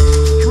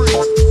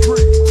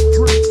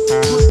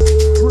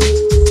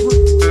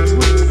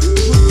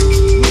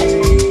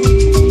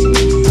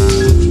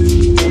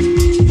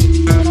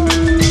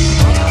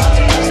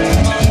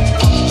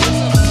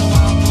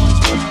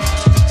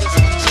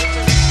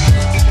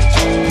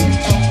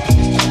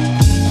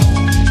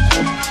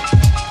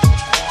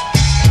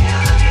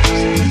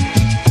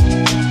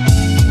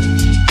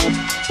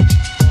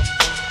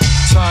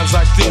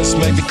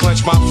 Make me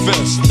clench my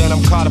fist. Then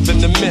I'm caught up in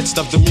the midst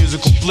of the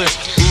musical bliss.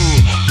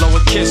 Blow a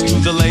kiss to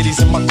the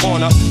ladies in my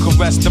corner.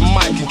 Caress the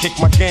mic and kick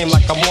my game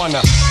like I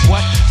wanna.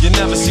 What? You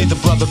never see the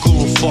brother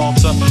guru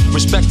falter.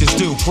 Respect is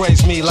due,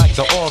 praise me like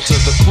the altar.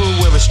 The crew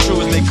where it's true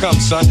as they come,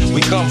 son.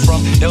 We come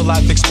from ill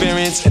life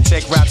experience and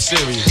take rap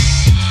serious.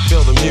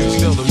 Feel the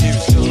music, feel the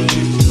music, feel the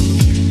music.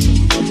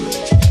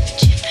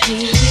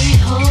 We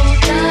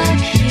hold the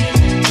key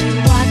to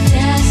our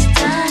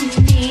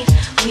destiny.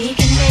 We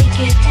can make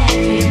it,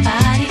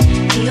 everybody.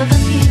 Feel the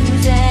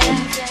music.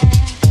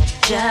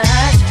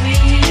 Just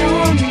free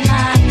your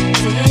mind.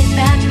 Sit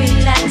back,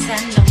 relax,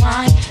 and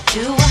unwind.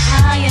 To a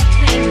higher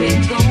plane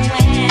we're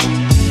going.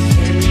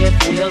 Can you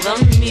feel the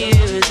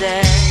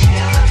music?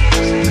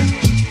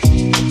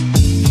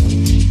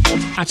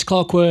 At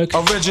Clockwork.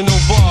 Original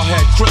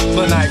ballhead,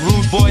 kryptonite,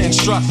 rude boy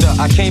instructor.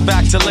 I came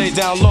back to lay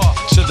down law.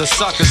 To the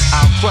suckers,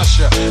 I'll crush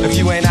ya. If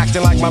you ain't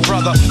acting like my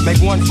brother,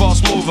 make one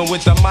false move and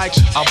with the mic,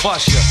 I'll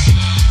bust ya.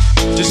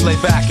 Just lay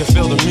back and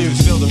feel the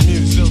muse, feel the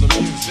muse, feel the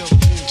muse, feel the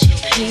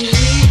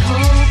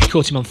muse.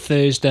 Caught him on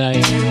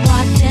Thursday.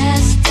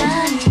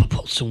 I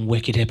pulled some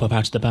wicked hip hop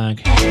out of the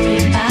bag.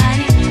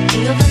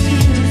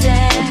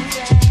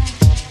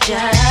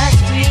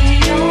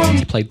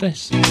 He played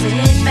this. Sit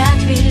back,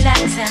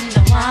 relax, and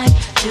unwind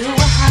to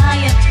a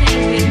higher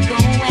plane we're going.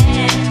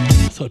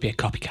 I thought it'd be a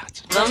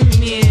copycat. The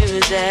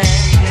music.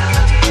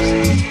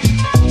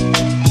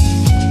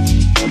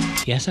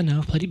 Yes, I know,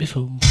 I've played it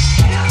before.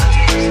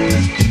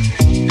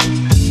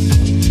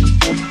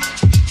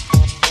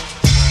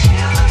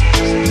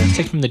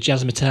 Take from the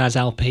Jazzmatazz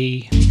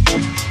LP.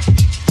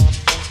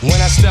 When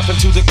I step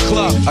into the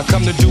club, I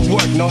come to do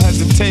work, no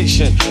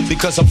hesitation,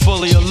 because I'm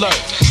fully alert.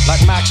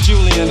 Like Max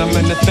Julian, I'm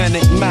an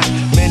authentic Mac.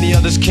 Many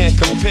others can't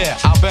compare,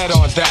 I'll bet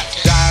on that.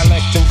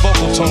 Dialect and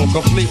vocal tone,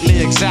 completely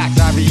exact.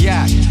 I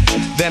react,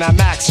 then I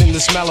max in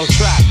this mellow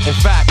track. In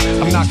fact,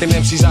 I'm knocking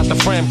MCs out the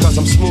frame, cause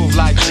I'm smooth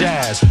like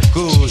jazz.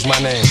 Guru's my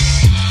name.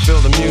 Feel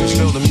the muse,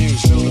 feel the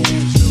muse, feel the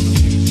muse, feel the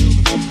muse, feel the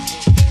muse.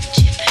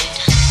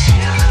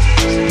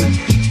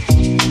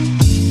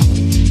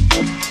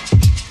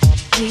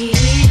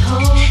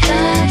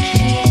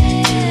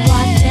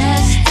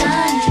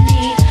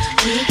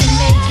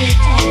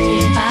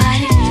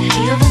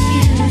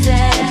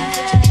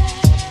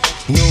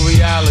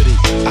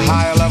 A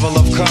higher level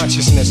of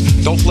consciousness.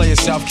 Don't play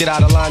yourself, get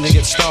out of line, you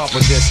get stomped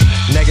with this.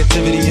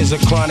 Negativity is a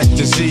chronic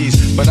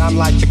disease, but I'm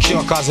like the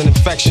cure, causing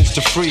infections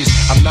to freeze.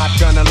 I'm not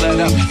gonna let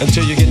up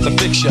until you get the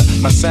picture.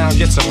 My sound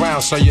gets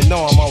around, so you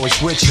know I'm always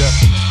with you.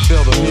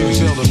 Feel the muse,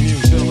 feel the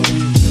muse, feel the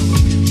muse.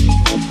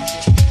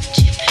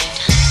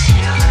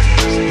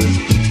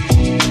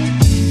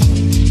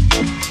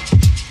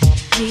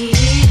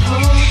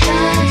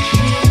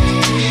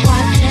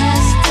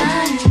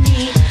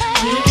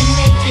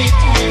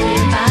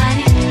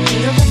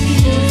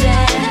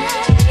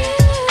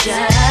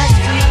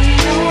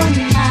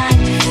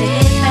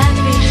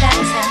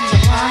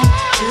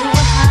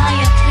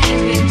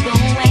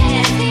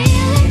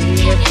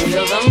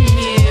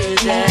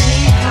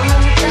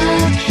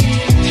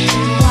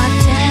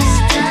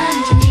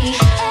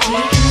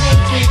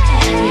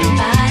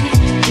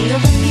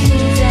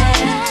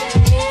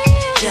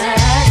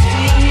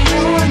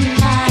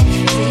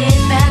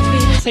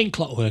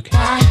 Clockwork.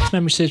 If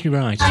memory serves me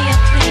right,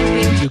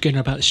 you're going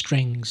about the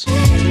strings.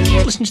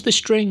 Listen to the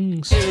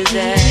strings.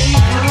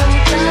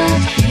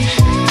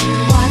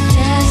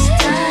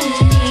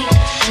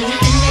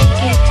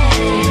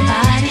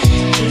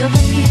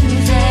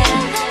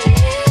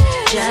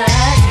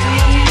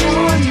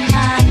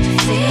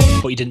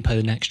 But you didn't play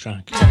the next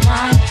track.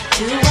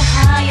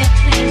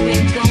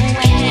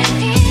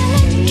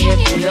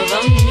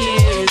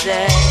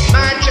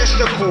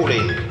 Manchester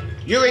calling.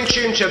 You're in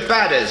tune to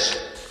Badders.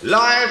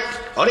 Live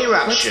on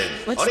Eruption.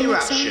 What's on the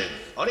Eruption. song?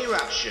 On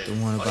Eruption. The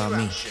one about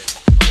me. Eruption.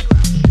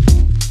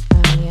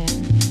 Oh yeah,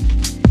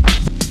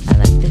 I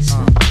like this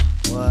one.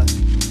 What?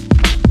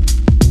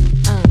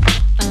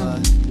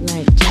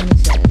 Like Johnny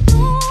said.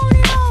 Don't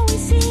it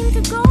always seem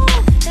to go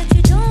that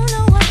you don't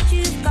know what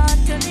you've got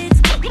till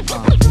it's gone?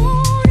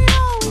 Don't it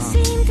always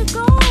seem to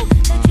go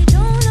that you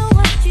don't know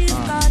what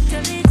you've got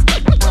till it's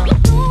gone?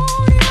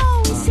 Don't it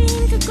always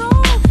seem to go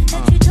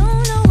that you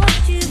don't know what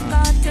you've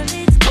got till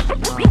it's gone?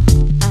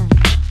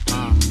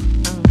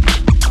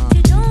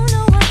 You don't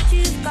know what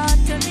you've got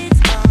till it's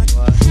gone.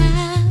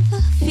 Have a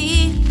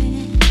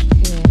feeling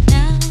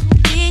now,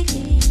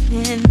 believing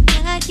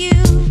that you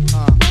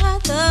are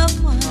the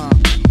one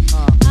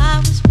I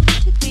was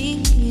meant to be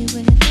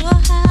with. Oh,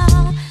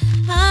 how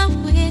I'm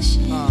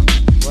wishing,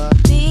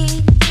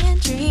 being and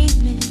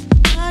dreaming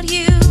about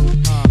you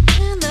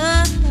and the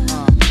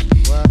love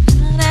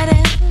that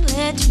ever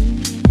let you in.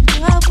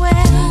 Oh,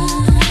 well,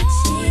 it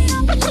seems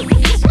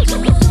it's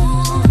gone.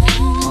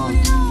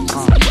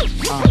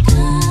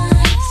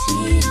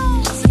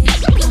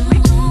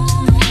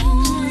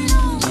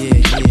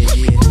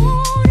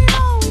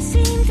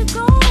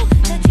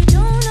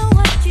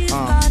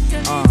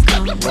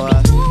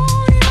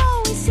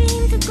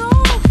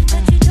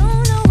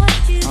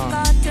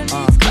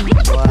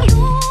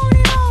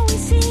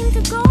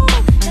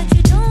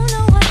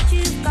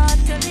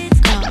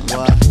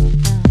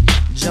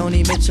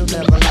 Joni Mitchell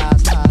never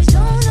lies. I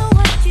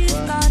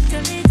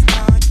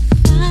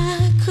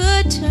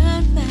could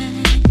turn back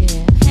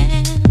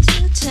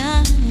into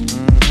time,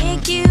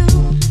 make you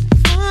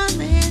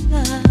fall in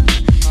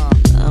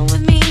love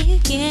with me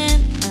again.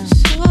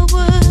 So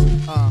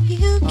would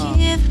you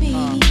give me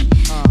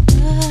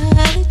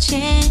another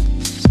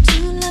chance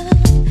to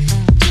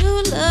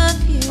love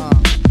you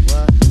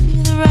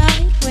the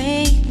right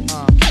way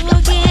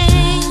again?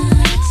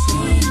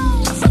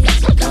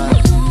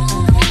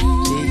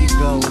 Here you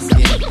go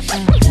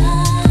again.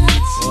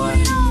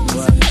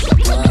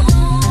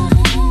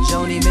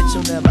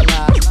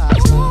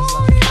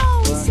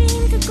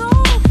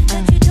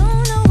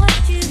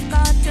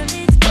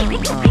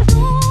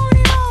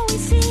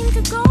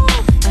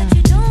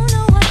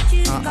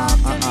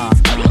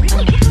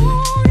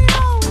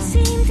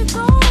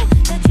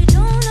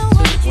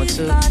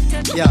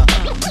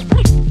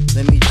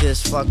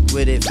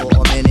 with it for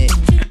a minute.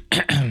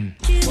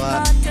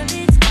 What?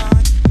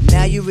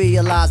 Now you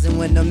realizing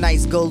when them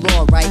nights go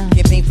long, right?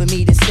 Can't pain for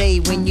me to say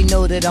when you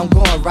know that I'm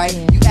gone, right?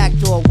 You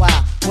act all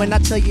wild when I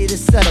tell you to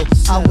settle.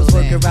 I was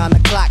working around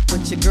the clock,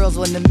 but your girls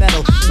on the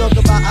metal. Talk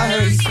about I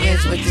heard he's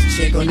friends with the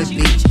chick on the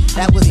beach.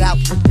 That was out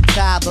with the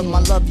tie, but my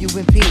love you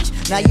impeach.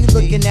 Now you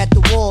looking at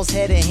the walls,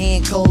 head in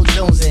hand, cold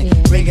jonesing.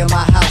 Rigging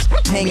my house,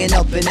 hanging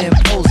up and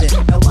imposing.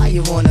 Now why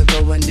you wanna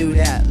go and do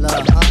that,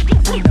 love, huh?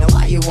 Now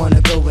why you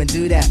wanna go and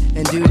do that,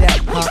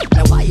 huh?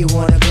 Now why you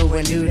wanna go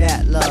and do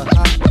that, love,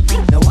 huh?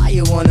 Now why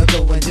you wanna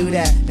go and do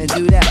that,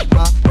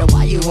 huh? Now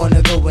why you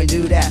wanna go and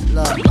do that,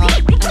 love,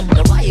 huh?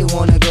 Now why you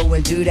wanna go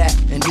and do that,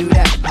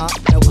 huh?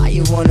 Now why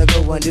you wanna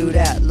go and do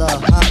that,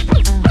 love, huh?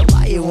 Now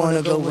why you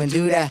wanna go and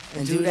do that,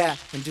 and do that,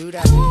 and do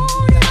that?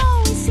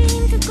 You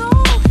seem to go,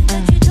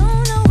 but you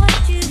don't know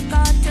what you've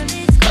got till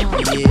it's gone.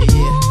 Yeah.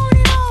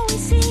 You always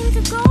seem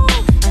to go,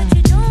 but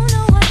you don't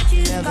know what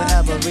you've Never got.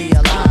 ever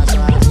realize,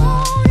 right?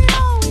 You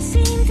always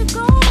seem to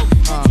go,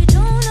 but you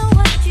don't know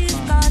what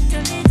you've got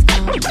till it's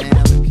gone. Man,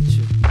 look at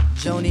you.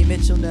 Joni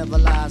Mitchell never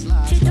lies.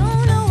 You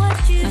don't know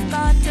what you've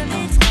got till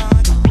it's gone.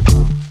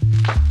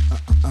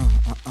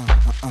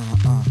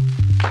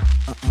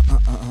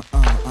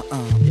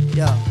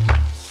 Yo,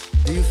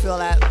 do you feel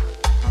that?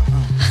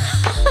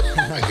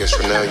 I guess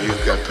for now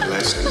you've got the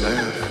last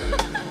laugh.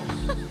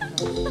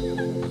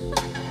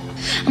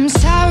 I'm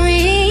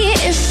sorry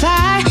if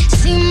I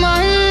seem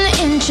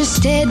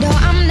uninterested or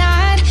I'm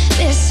not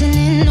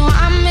listening or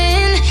I'm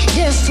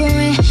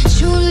indifferent.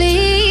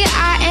 Truly,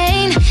 I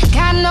ain't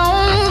got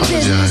no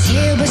business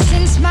here, but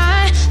since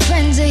my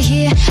friends are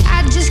here,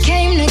 I just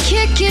came to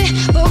kick it.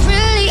 But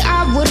really,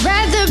 I would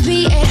rather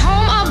be at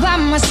home all by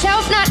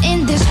myself, not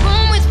in this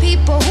room with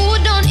people who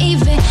don't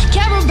even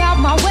care about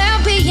my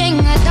well-being.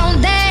 I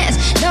don't dance,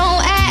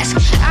 don't ask,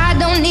 I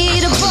don't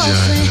need a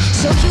boyfriend,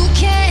 so you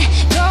can't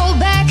go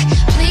back.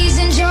 Please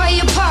enjoy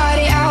your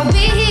party, I'll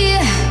be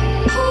here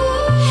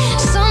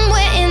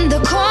somewhere in the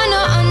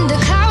corner under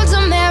clouds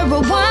of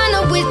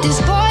marijuana with this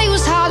boy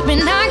who's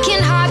hollering I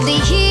can hardly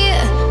hear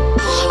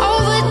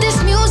over this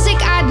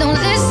music I don't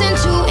listen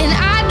to, and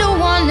I don't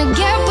wanna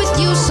get with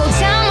you, so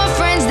tell my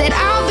friends that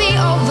I'll be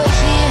over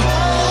here.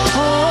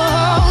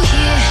 Oh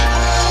here,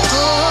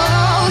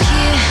 oh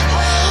here,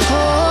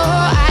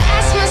 oh I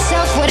ask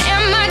myself what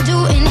am I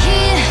doing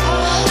here?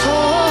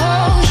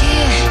 Oh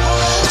here,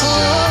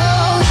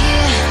 oh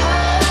here,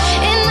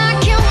 and I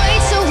can't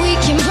wait till we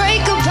can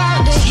break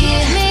about it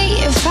here.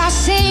 Me if I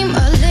seem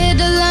a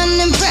little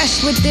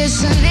unimpressed with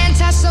this, an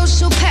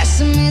antisocial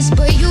pessimist,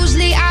 but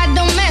usually I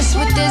don't mess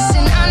with this,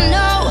 and I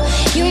know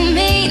you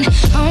mean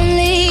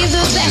only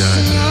the best,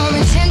 and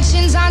your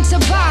intentions aren't to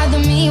bother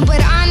me,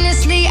 but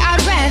honestly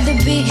I'd rather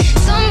be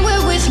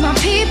somewhere with my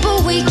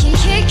people. We can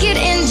kick it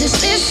and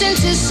just listen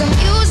to some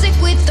music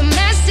with the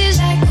message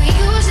like we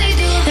usually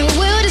do, and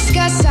we'll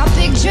discuss our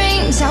big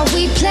dreams, how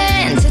we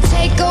plan to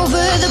take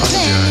over the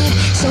planet.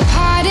 So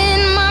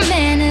pardon my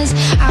manners,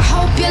 I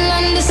hope you'll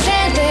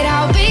understand that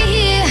I'll be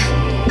here,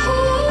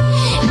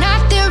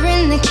 not there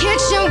in the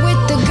kitchen with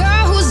the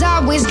girl who's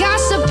always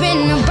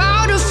gossiping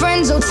about her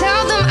friends. Oh,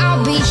 tell them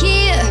I'll be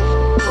here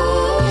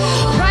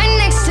right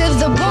next to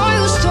the boy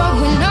who's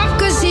throwing up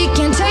cause he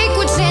can't take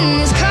what's in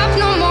his cup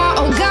no more.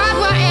 Oh God,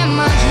 why am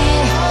I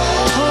here?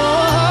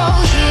 Oh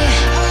here,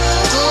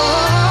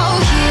 oh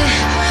here,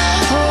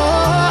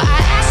 oh I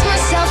ask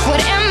myself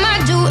what am I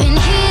doing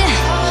here?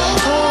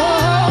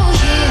 Oh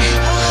here,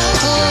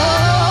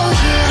 oh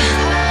here,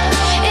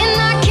 and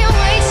I can't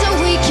wait till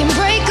we can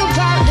break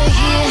about the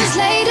years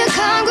later,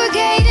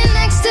 congregating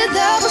next to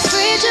the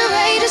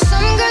refrigerator.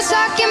 Some girls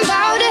talking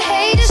about a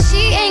hater,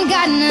 she ain't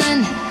got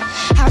none.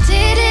 How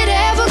did it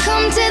ever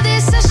come to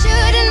this? I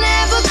should've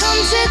never come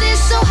to this.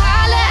 So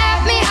holla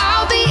at me,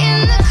 I'll be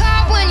in the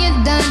car when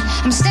you're done.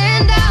 I'm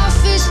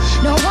standoffish,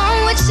 no one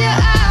what you're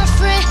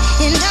offering,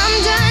 and I'm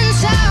done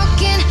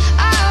talking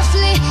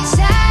awfully.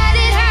 Sad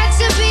it had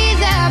to be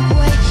that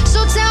way,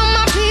 so tell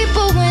my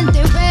people when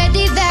they're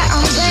ready that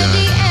I'm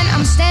ready, and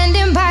I'm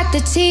standing by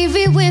the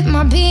TV with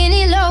my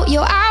beanie low.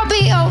 Yo, I'll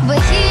be over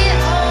here.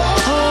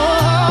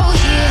 Oh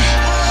here,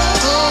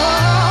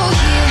 oh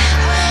here,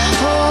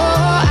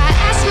 oh I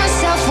ask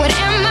myself what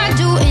am I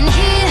doing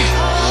here?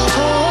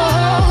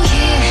 Oh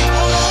here,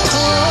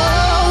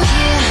 oh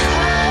here,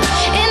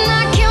 and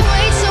I can't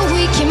wait till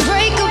we can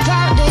break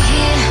about the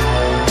here.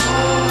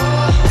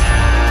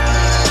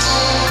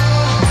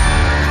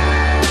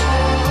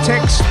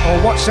 Text or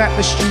WhatsApp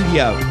the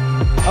studio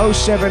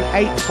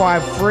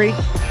 07853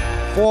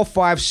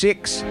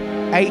 456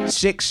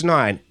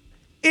 869.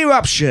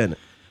 Eruption.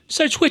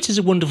 So Twitter's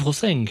a wonderful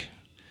thing,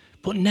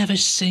 but never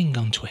sing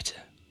on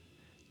Twitter.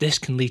 This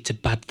can lead to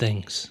bad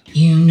things.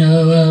 You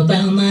know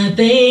about my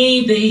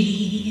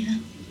baby.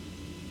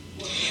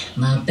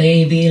 My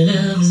baby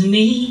loves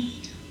me.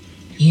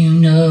 You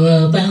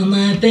know about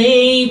my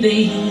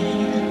baby.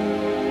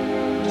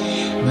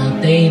 My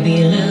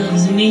baby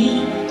loves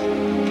me.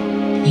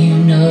 You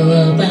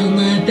know about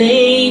my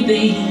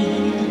baby.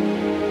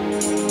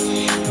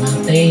 My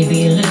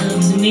baby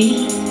loves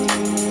me.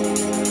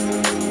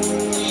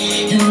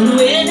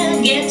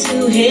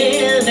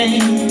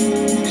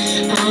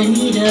 heaven. I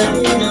need a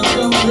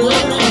little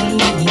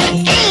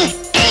company.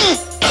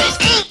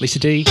 Lisa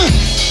D.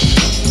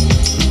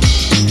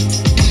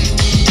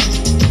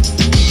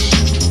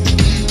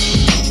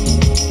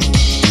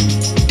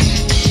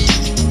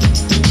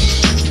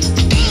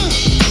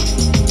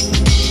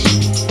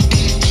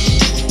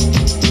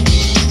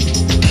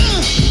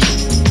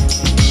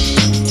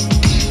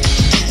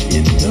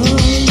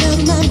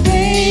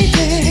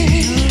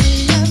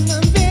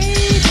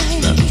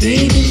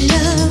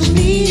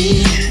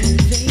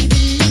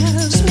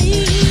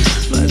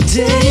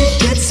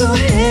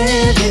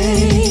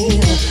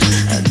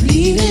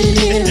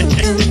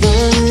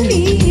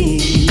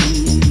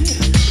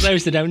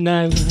 Those that don't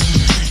know,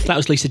 that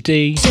was Lisa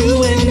D.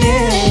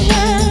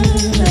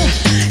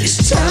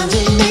 It's time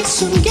to make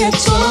some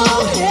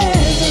ghetto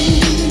heaven.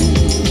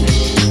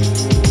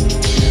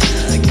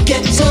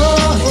 Ghetto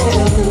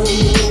heaven.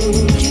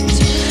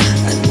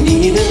 I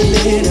need a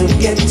little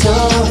ghetto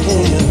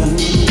heaven.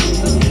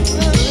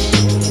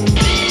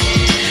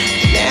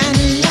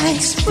 Nana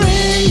likes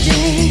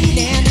brandy.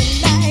 Nana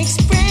likes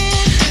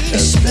brandy.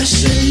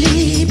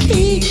 Especially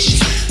peach.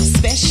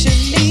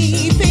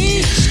 Especially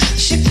peach.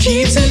 She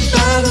keeps it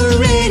by the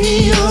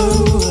radio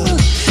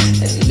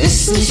and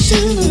listens to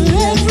the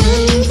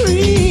Reverend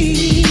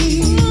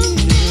Green.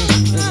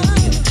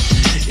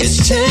 It's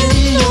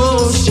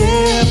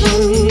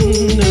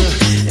 10:07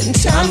 and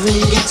time to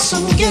get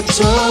some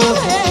ghetto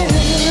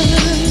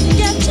heaven.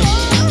 Ghetto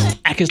heaven.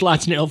 Acker's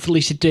lighting it up for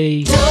Lisa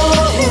D.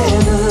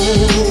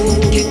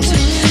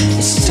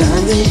 It's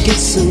time to get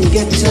some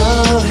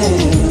ghetto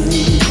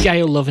heaven.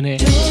 Gail loving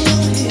it.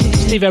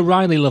 Steve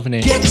O'Reilly loving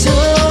it. Ghetto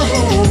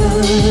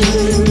heaven.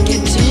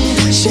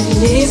 She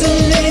needs a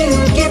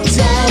little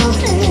ghetto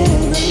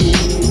heaven.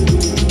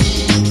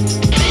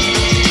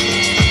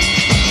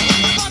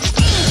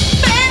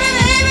 Baby,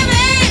 baby,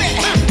 baby,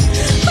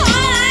 all I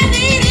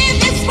need in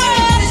this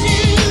world is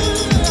you.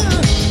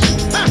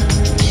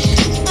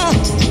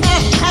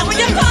 And when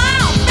you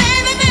call,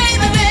 baby,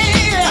 baby,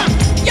 baby,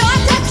 your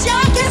touch,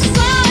 your kiss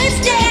always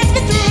gets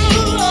me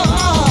through.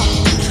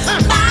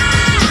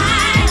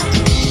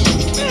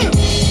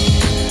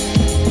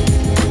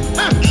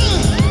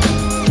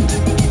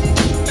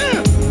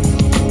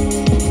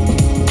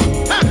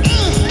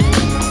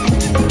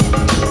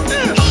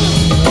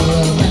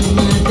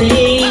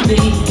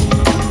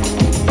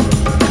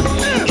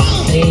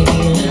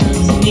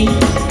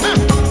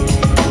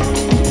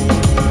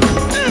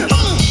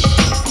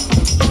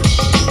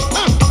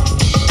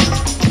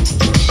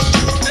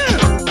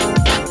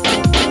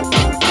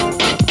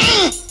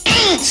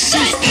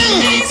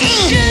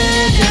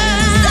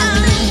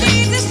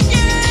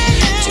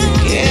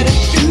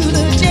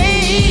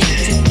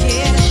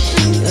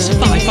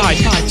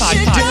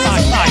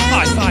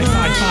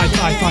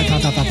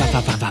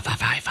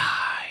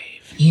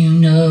 You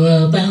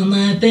know about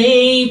my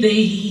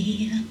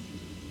baby.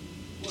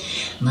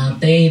 My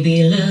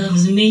baby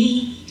loves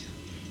me.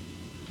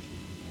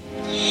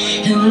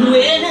 And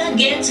when I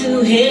get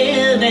to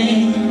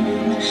heaven,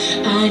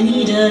 I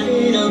need a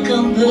little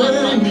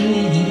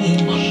company.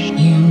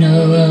 You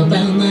know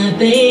about my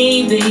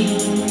baby.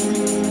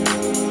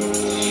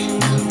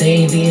 My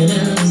baby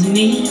loves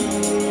me.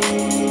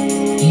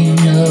 You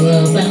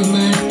know about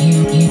my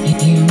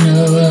you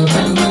know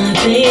about my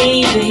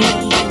baby.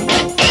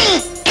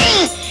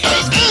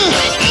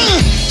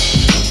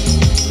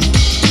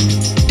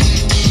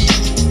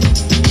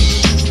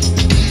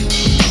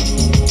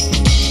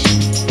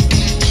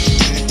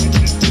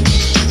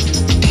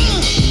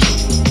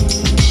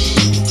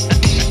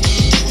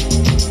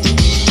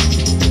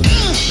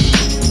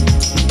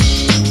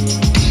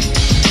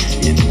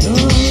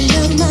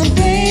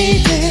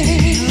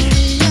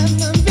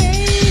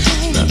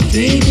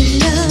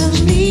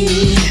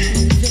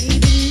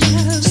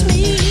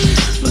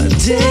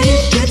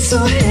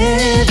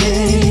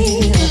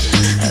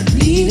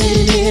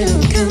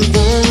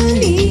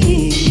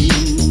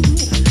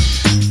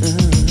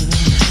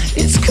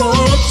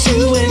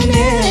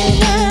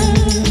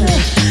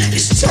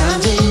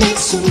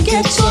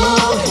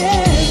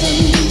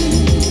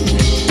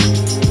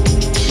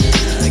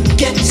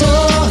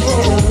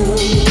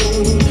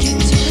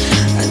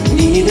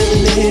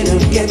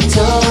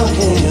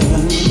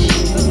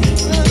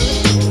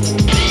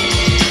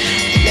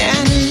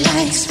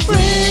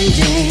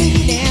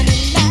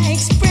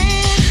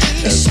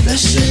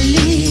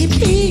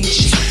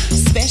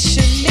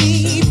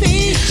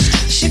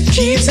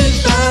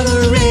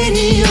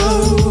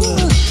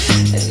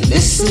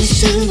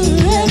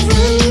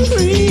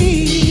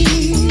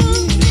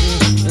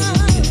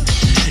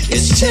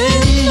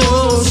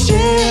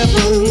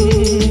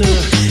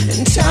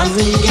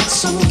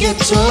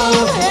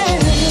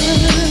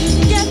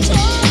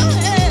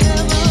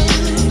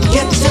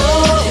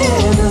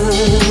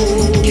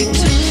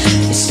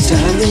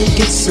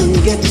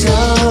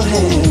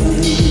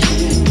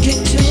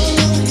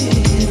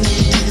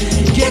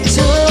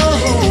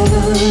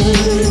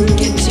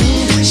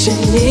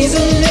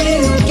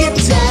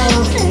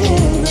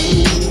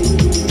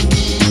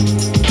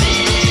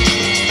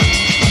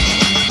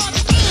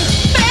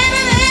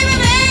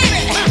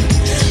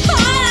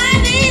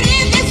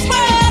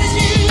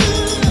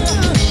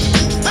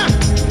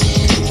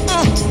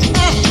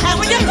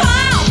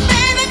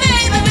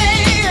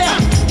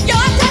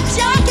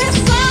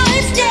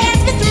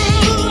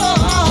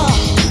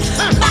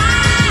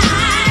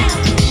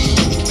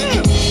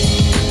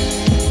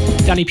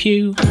 Danny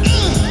Pugh.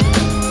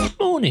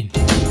 Morning.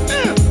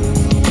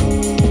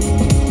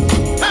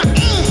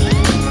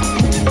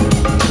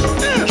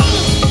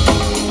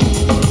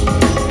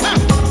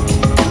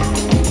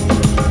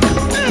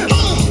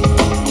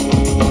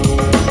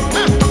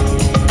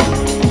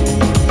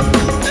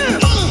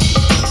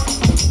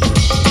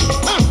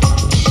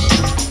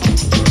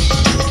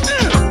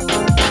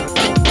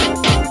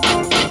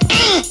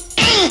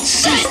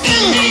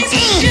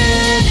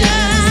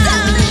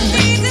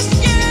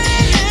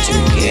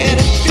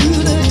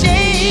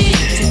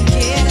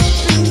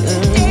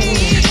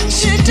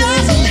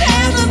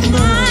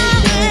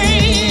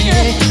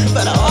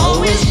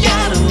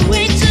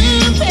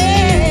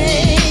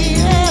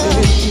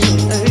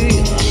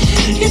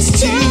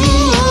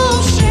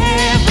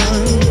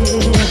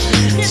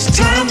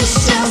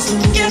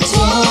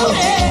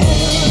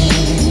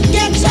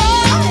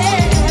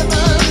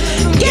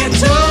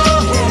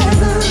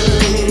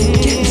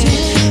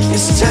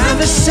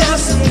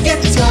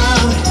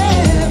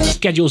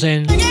 Schedules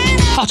in,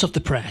 hot off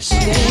the press.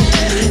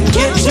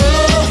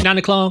 9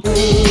 o'clock,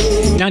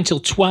 9 till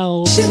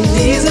 12.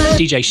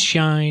 DJ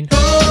Shine.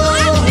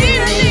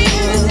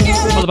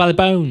 Followed by the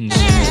Bones.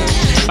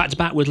 Back to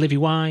back with Livy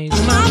Wise.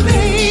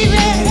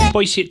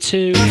 Boise at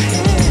 2.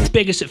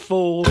 Biggest at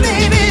 4.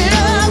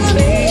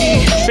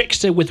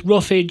 Trickster with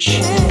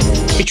Roughage.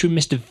 Featuring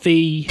Mr.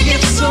 V.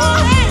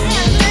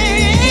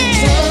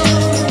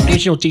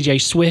 Original DJ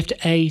Swift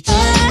at 8.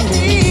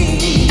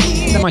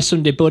 Then my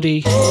Sunday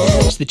buddy,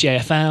 it's the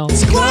JFL.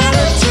 It's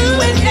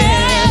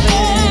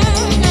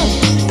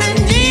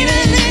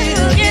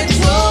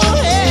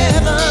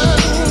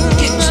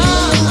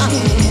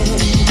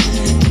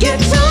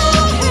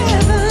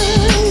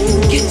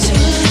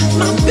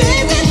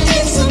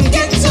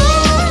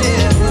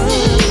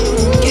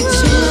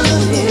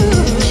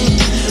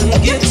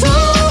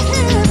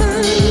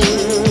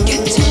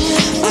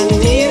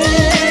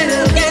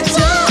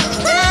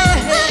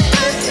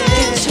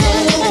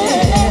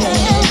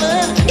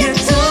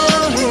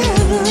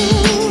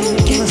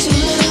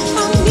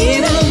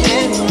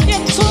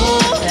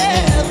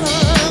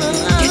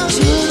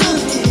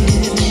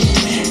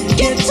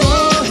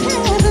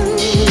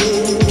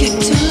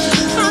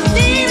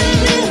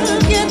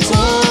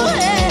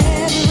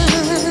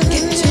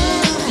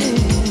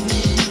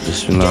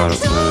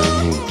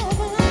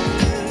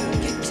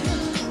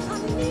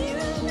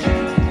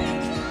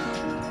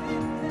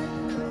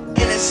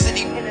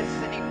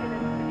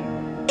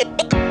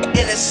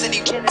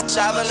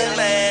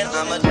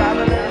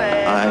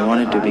I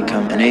wanted to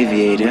become an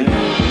aviator,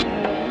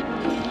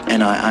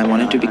 and I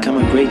wanted to become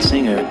a great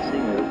singer.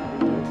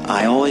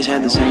 I always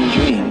had the same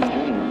dream.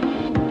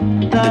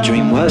 The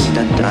dream was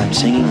that I'm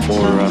singing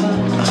for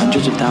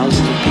hundreds of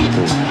thousands of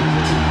people.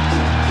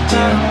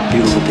 They're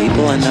beautiful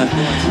people, and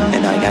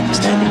I got the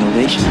standing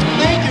ovation.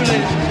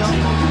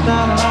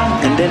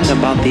 And then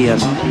about the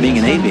being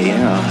an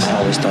aviator, I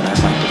always thought I'd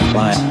like to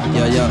fly.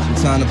 Yo,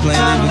 time to play,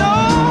 nigga.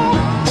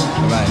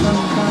 All right,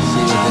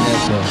 see what the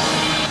hell's for.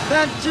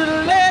 That you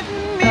let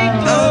me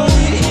go.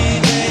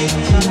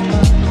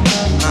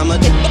 I'm a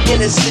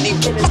inner city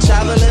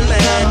traveling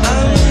man.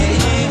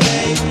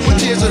 With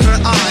tears in her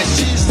eyes,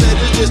 she said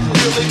it's just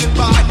really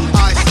goodbye.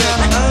 I said,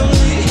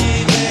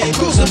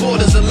 across the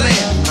borders of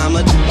land. I'm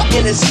a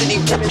inner city.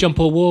 Jump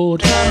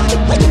Award.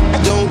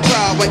 Don't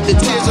cry, wipe the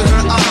tears in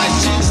her eyes.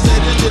 She said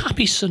it's just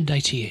happy Sunday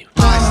to you.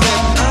 I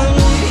said,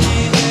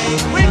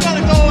 we're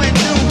gonna go and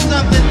do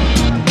something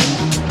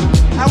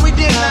how we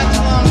did not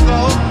too long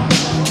ago.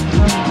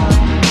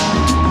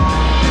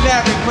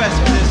 That request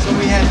for this, so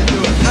we had to do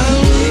it.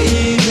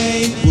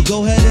 We'll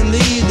go ahead and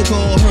leave the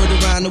call heard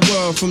around the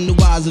world from the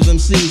wise of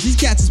MCs. These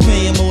cats is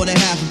paying more than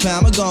 £50.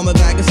 I got my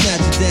back and snatch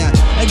it down.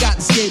 I got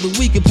the skate, but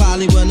we could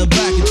probably run them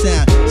back in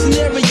town.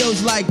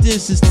 Scenarios like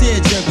this is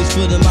tear jerkers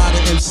for the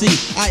modern MC.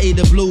 I eat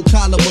a blue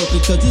collar worker,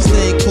 cause this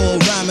thing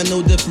called rhyming,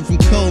 no different from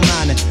coal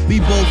mining. We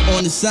both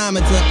on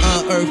assignment to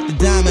unearth the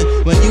diamond.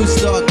 When you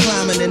start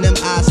climbing and them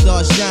eyes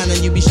start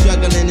shining, you be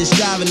struggling and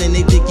striving, and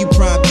they think you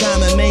prime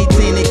time and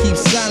maintain it, keep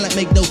silent,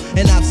 make no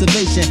an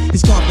observation.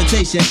 It's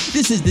confrontation.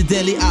 This is the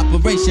daily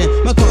operation.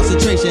 My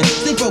concentration,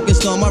 stay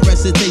focused on my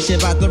recitation.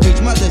 About to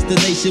reach my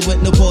destination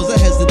with no pause or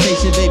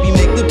hesitation. Baby,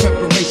 make the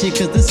preparation,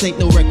 cause this ain't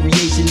no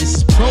recreation.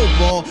 This is pro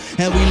ball,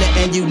 and we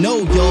letting you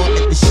know, y'all,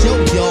 at the show,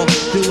 y'all.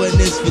 Doing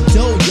this for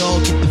dough, y'all.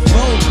 Get the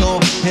phone call,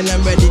 and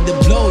I'm ready to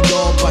blow,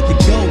 y'all. About to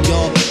go,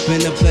 y'all.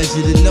 Been a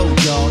pleasure to know,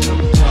 y'all.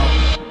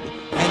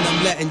 And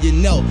I'm letting you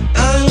know,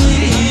 I'm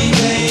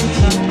leaving.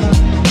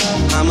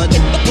 I'm a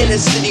inner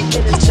city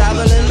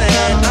traveling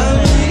man. I'm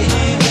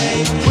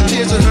leaving. With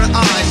tears in her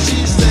eyes,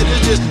 she said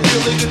it's just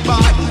really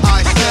goodbye.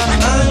 I said,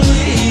 I'm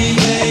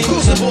leaving.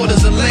 Across the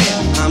borders of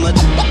land. I'm a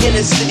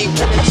inner city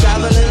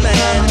traveling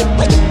man.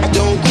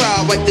 Don't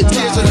cry, wipe the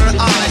tears in her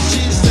eyes.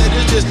 She said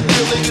it's just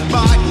really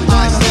goodbye.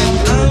 I said,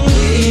 I'm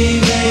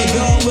leaving.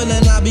 God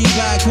willing, I'll be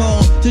back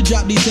home to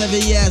drop these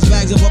heavy ass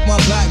bags up my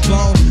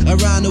backbone.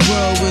 Around the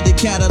world with a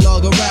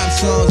catalog of rap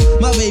songs.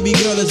 My baby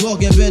girl is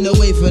walking, been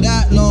away for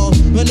that long.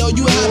 But no,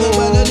 you haven't,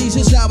 but at least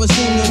it's how it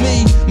seemed to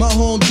me. My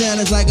hometown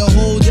is like a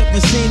whole different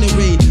different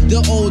scenery.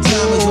 The old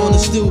timers on the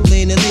stoop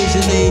leaning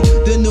leisurely.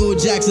 The new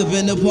jacks up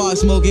in the park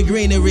smoking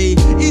greenery.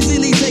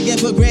 Easily taken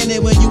for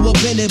granted when you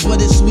offended,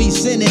 but it's sweet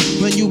sinning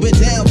when you been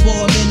down for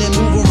a minute.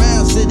 Move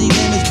around city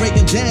limits,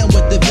 breaking down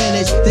with the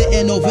vintage, the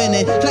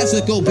innovative,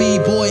 classical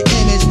b-boy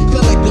image.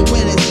 Collect the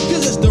winners,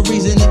 cause it's the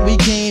reason that we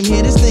came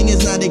here. This thing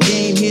is not a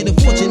game here, the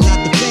fortune, not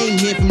the fame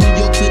here. From New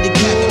York to the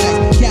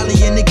Cadillacs, Cali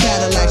in the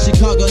Cadillac,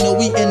 Chicago, know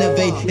we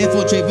innovate,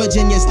 infiltrate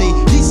Virginia State,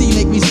 DC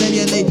make me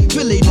stimulate,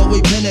 Philly know we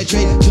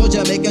penetrate,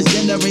 Georgia make us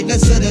generate,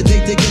 let's set a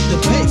date to get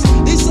the pace.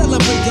 They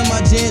celebrate to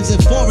my jams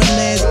in foreign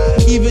lands,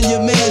 even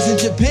your mans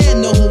in Japan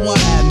know who I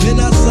am.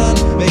 In our son,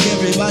 make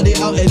everybody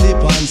out in the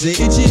pan, say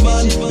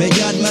Ichiban, make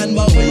God man,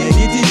 but where you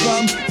get it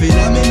from?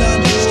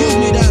 Phenomenon, excuse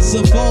me, that's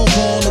a phone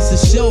call, it's a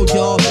show,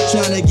 y'all,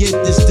 trying to get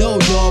this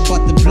dough, y'all,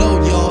 about to blow,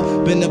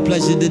 y'all, been a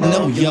pleasure to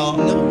know y'all.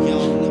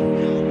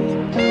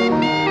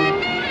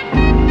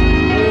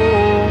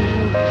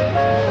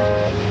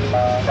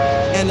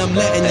 And I'm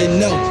letting you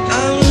know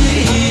I'm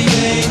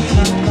leaving.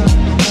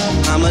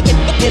 I'm a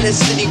inner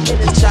city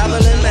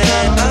traveling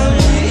man. I'm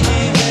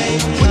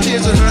leaving. With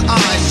tears in her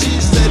eyes, she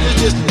said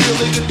it's just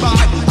really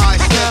goodbye. I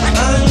said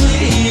I'm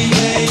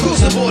leaving. Across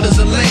the borders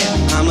of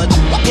land. I'm a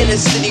inner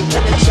city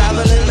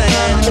traveling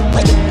man.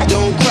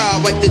 Don't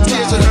cry, wipe the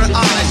tears in her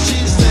eyes.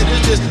 She said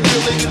it's just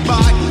really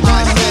goodbye.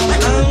 I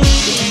said I'm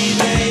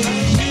leaving.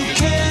 You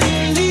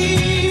can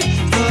leave,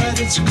 but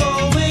it's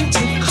going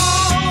to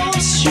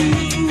cost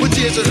you. With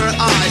tears in her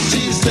eyes,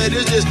 she said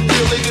it's just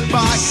really goodbye.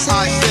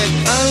 I said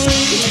I'm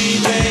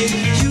leaving.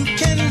 You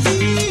can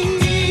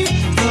leave,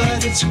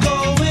 but it's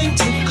going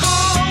to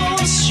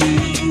cost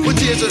you. with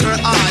tears in her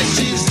eyes,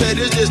 she said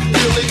it's just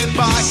really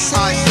goodbye.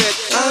 I said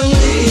I'm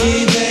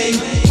leaving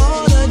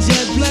on a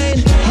jet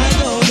plane. I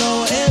don't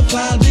know if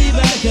I'll be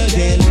back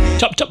again.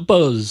 Top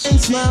buzz. And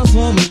smile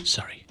for me.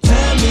 Sorry.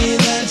 Tell me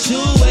that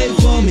you'll wait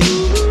for me.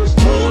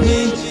 Hold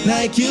me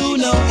like you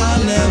know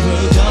I'll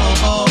never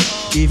go.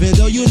 Even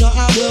though you know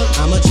I will,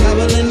 I'm a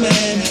traveling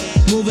man,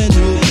 moving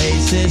through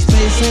places,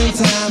 space and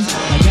time.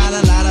 I got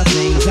a lot of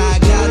things I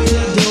got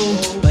to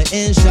do, but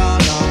inshallah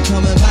I'm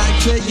coming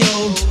back to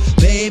you,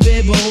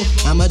 baby boo.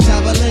 I'm a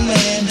traveling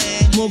man,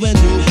 moving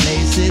through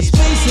places,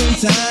 space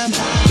and time.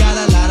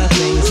 Got a lot of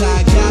things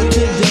I got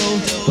to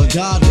do, but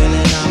God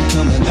willing I'm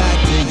coming back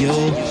to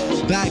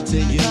you, back to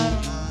you.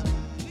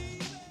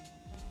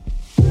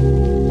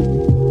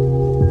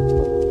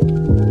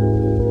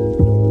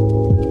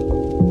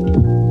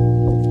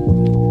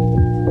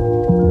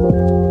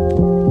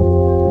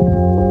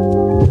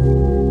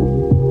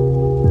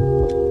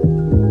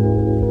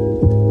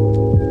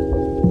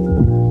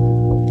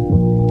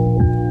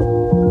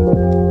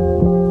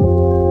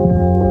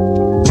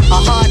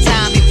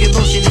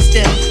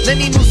 Let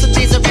me move some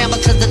things around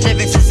because the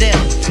lyrics is ill.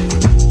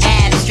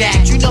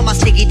 Abstract, you know my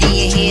sticky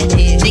D in here.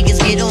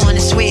 Niggas get on and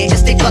swear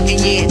it's they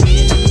fucking yeah.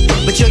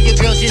 But yo, your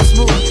girl just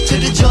moved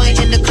to the joint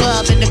in the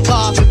club in the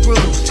car for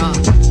grooves.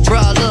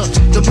 Bruh, look,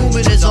 the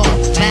movement is on.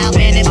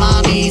 Malman and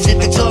mommies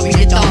and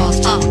Victoria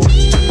dolls.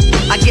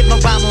 I get my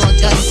rhyme on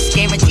dust,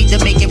 guaranteed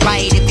to make it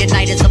right if your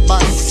night is a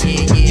bust.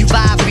 You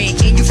vibrant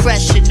and you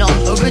fresh and all.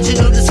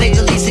 Original to say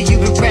the least, and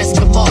you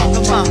impressed. Come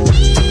on.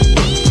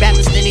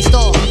 Rappers then they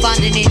stall,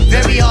 finding it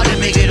very hard to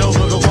make it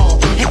over the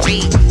wall.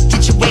 Hey,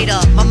 get your weight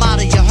up, my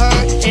motto you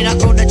heard, and I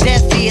grow to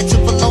death ear to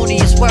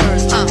felonious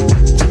words.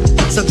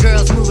 So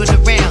girls moving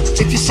around,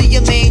 if you see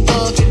your main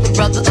dog, give the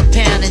brother a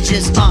pound and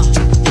just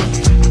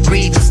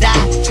breathe and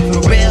stop for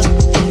real,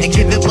 and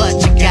give it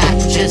what you got.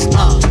 Just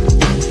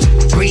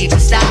breathe and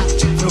stop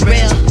for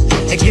real,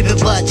 and give it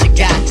what you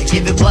got. And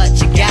give it what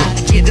you got.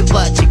 And give it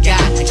what you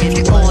got. And give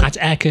it on. At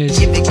Eckers,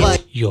 give it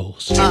what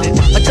yours. A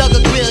thug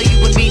will grill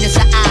you with meanness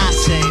of eyes.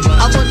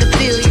 I want to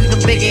feel you, the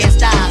big ass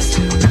thighs.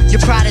 Your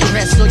Prada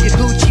dress or your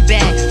Gucci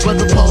bag,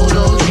 whether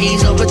polo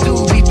jeans or a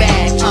doobie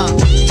bag.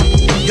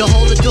 You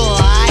hold the door,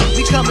 alright?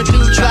 We coming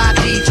through, drive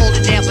deep, hold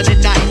it down for the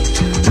night.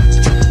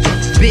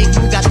 Big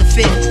Boo got the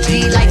fit,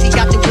 D like he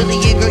got the Willie,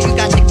 and girl you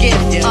got the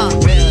gift.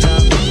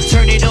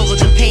 Turn it over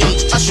the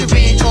page, usher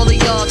in all of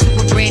y'all to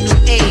a brand new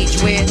age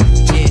where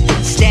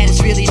status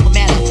really don't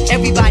matter.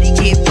 Everybody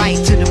get right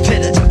to the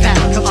pit of the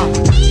paddle. Come on.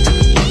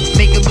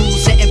 Make a move,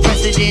 setting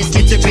precedence,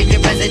 entering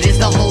your residence.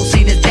 The whole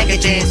scene is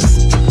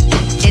decadence,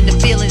 and the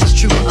feeling is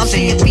true. I'm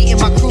seeing beat in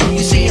my crew,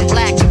 you see it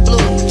black and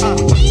blue.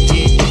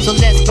 So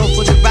let's go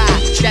for the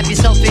ride. Strap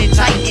yourself in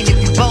tight, and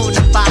if you bone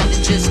the fight,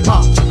 then just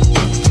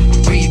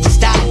breathe and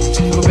stop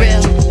for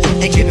real,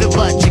 and give it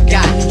what you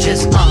got.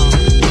 Just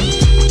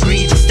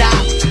breathe and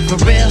stop for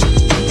real,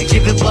 and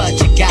give it what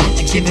you got.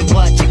 And give it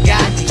what you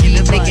got. And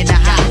give it making it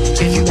hot.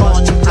 If you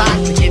on the block,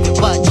 give it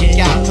what you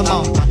got. Come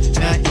on.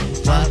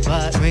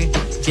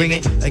 Bring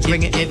it,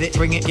 bring it, give it,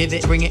 bring it, give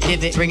it, bring it,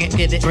 give it, bring it,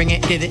 give it, bring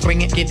it, give it,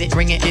 bring it, give it,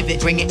 bring it, give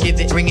it, bring it, give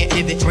it, bring it,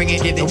 give it, bring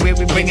it, give it. Where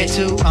we bring it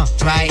to?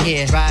 Right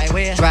here, right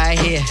where, right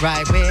here,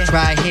 right where,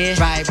 right here,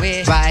 right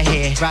where, right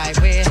here, right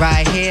where,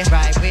 right here,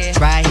 right where,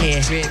 right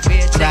here,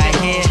 right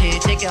here,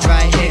 take it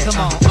right here.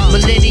 Come on,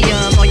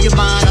 Millennium on your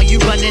mind? Are you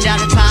running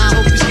out of time?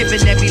 Hope you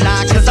skipping every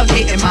line, 'cause I'm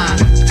getting mine.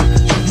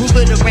 move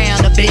it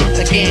around a bit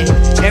again.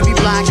 Every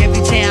block,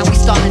 every town, we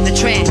starting the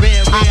trend.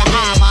 Eye to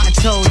eye, mountain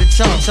toe to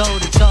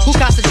toe. Who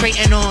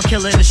concentrating on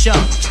killing the show?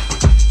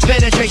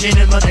 Penetration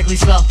is radically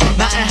slow.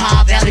 Mountain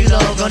high, valley low,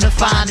 gonna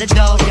find the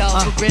dough.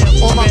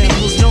 All my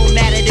peoples, no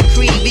matter the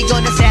creed, we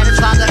gonna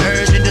satisfy the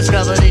urge and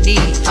discover the need.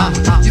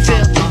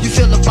 You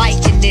feel the bite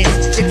in this.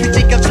 If you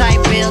think I'm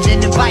tight, real,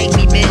 then invite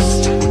me,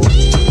 miss.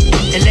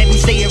 And let me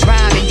say a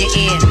rhyme in your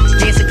ear.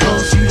 Dancing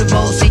close, you the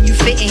most, and you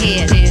fitting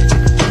here.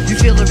 You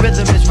feel the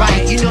rhythm is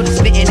right. You know the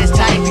spitting is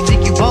tight. You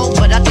think you won't,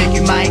 but I think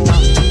you might.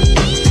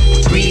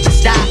 Breathe and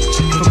stop,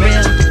 for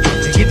real.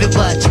 And give it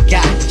what you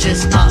got.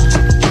 Just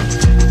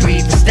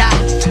breathe and stop,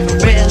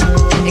 for real.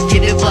 And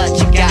give it what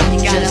you got.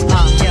 You gotta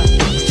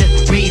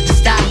just breathe and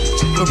stop,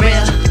 for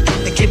real.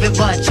 And give it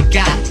what you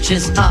got.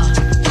 Just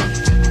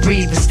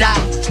breathe and stop,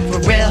 for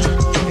real.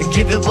 And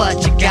give it what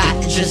you got.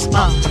 Just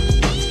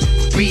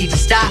breathe and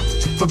stop,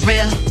 for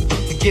real.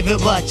 And give it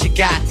what you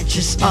got.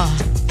 Just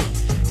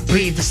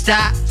breathe and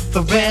stop,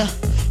 for real.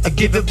 And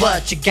give it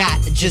what you got.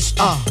 Just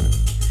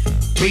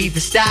breathe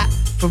and stop,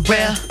 for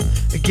real.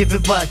 And give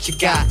it what you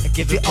got. And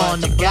give it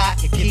on the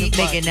got. And keep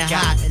making it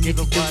hot. And if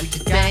you do what you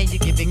thing, you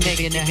give it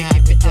making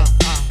it hot.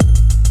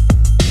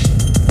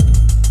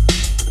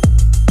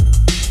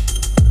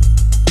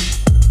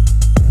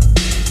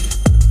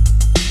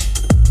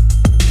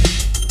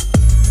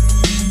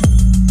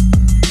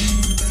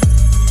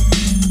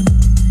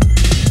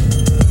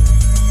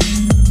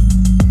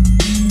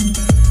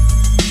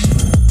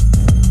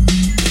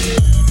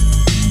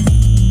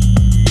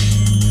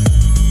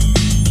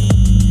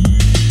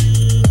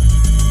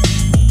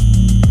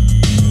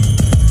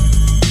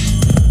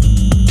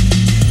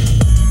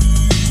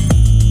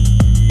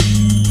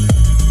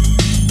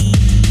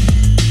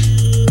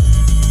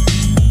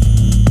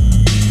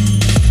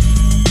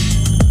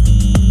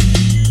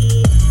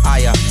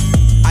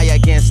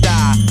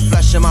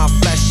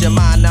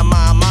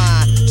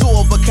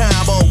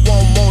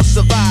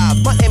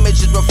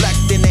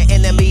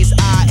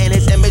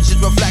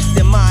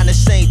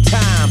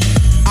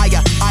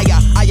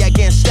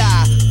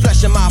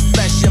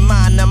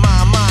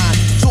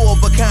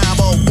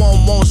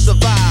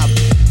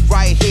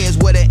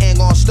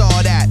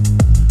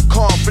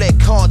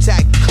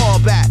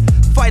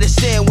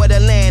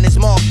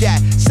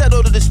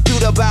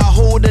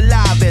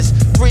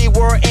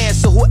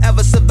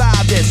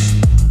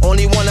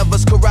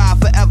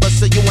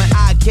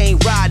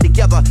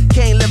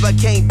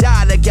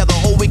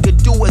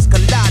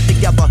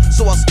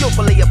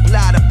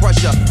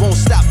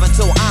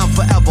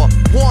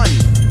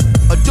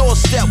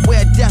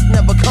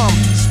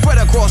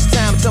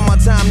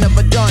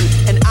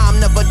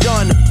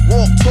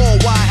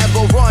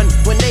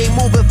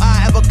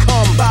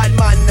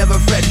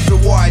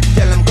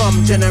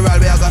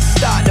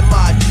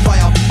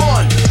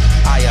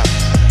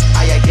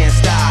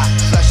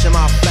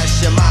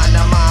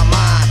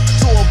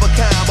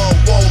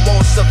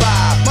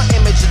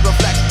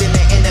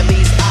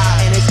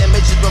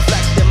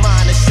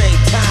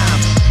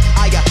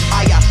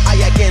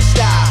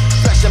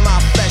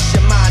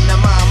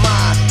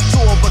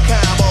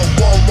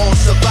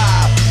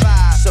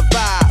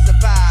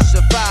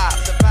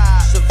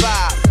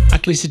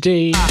 Lisa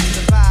D.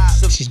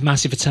 This is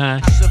Massive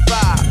Attack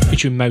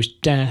featuring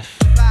Most Def.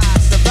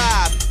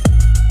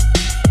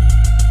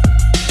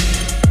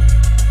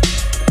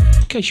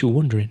 In case you were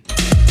wondering.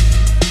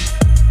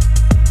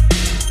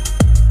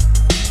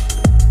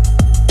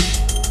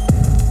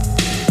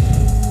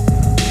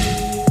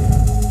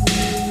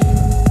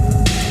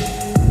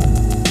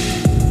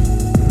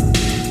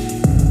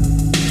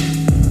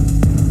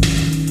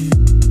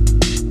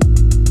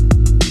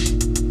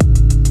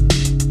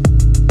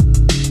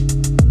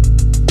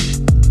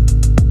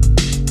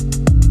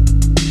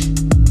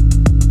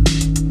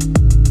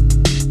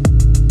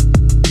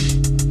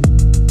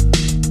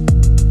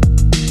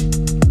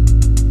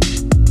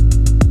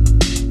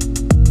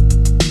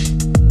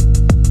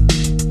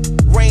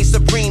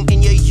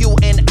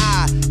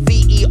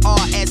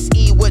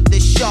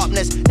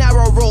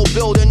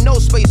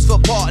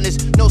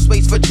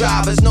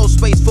 No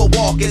space for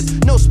walkers,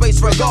 no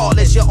space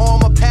regardless. You're on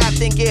my path,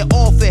 then get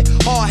off it.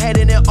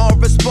 Hard-headed and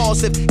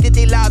unresponsive. Get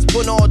their lives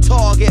put on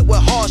target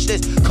with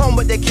harshness. Come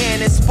with the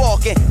cannon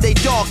sparking, they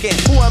darken.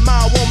 Who am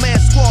I? One-man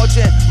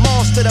squadron.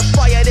 Monster the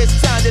fire this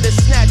time to the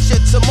snatch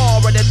it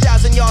tomorrow. The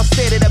 1,000-yard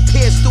stare that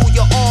appears through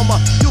your armor.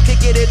 You can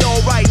get it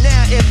all right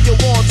now if you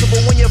want to,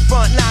 but when your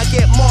front line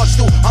get marched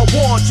through, I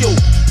warned you.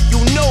 You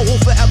know who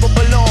forever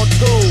belong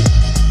to.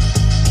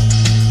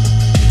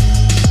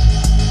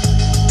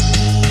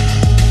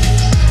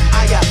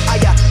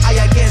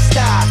 I can't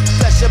stop.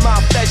 Flesh of my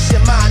flesh,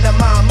 your mind of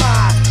my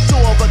mind. Two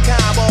of a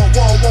kind, but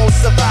one won't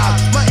survive.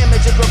 My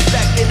image is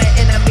reflecting the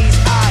enemy's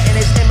eye, and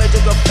his image is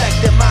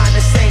reflecting mine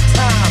at the same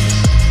time.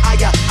 I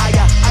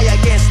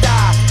can't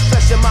stop.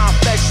 Flesh of my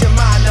flesh, your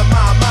mind of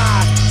my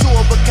mind. Two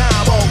of a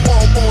kind, but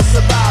one won't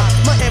survive.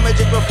 My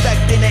image is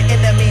reflecting the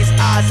enemy's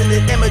eyes, and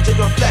his image is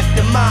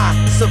reflecting mine.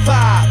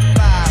 Survive,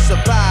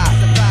 survive,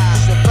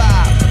 survive,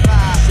 survive,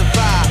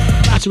 survive.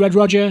 That's Red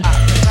Roger.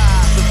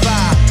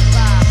 Survive.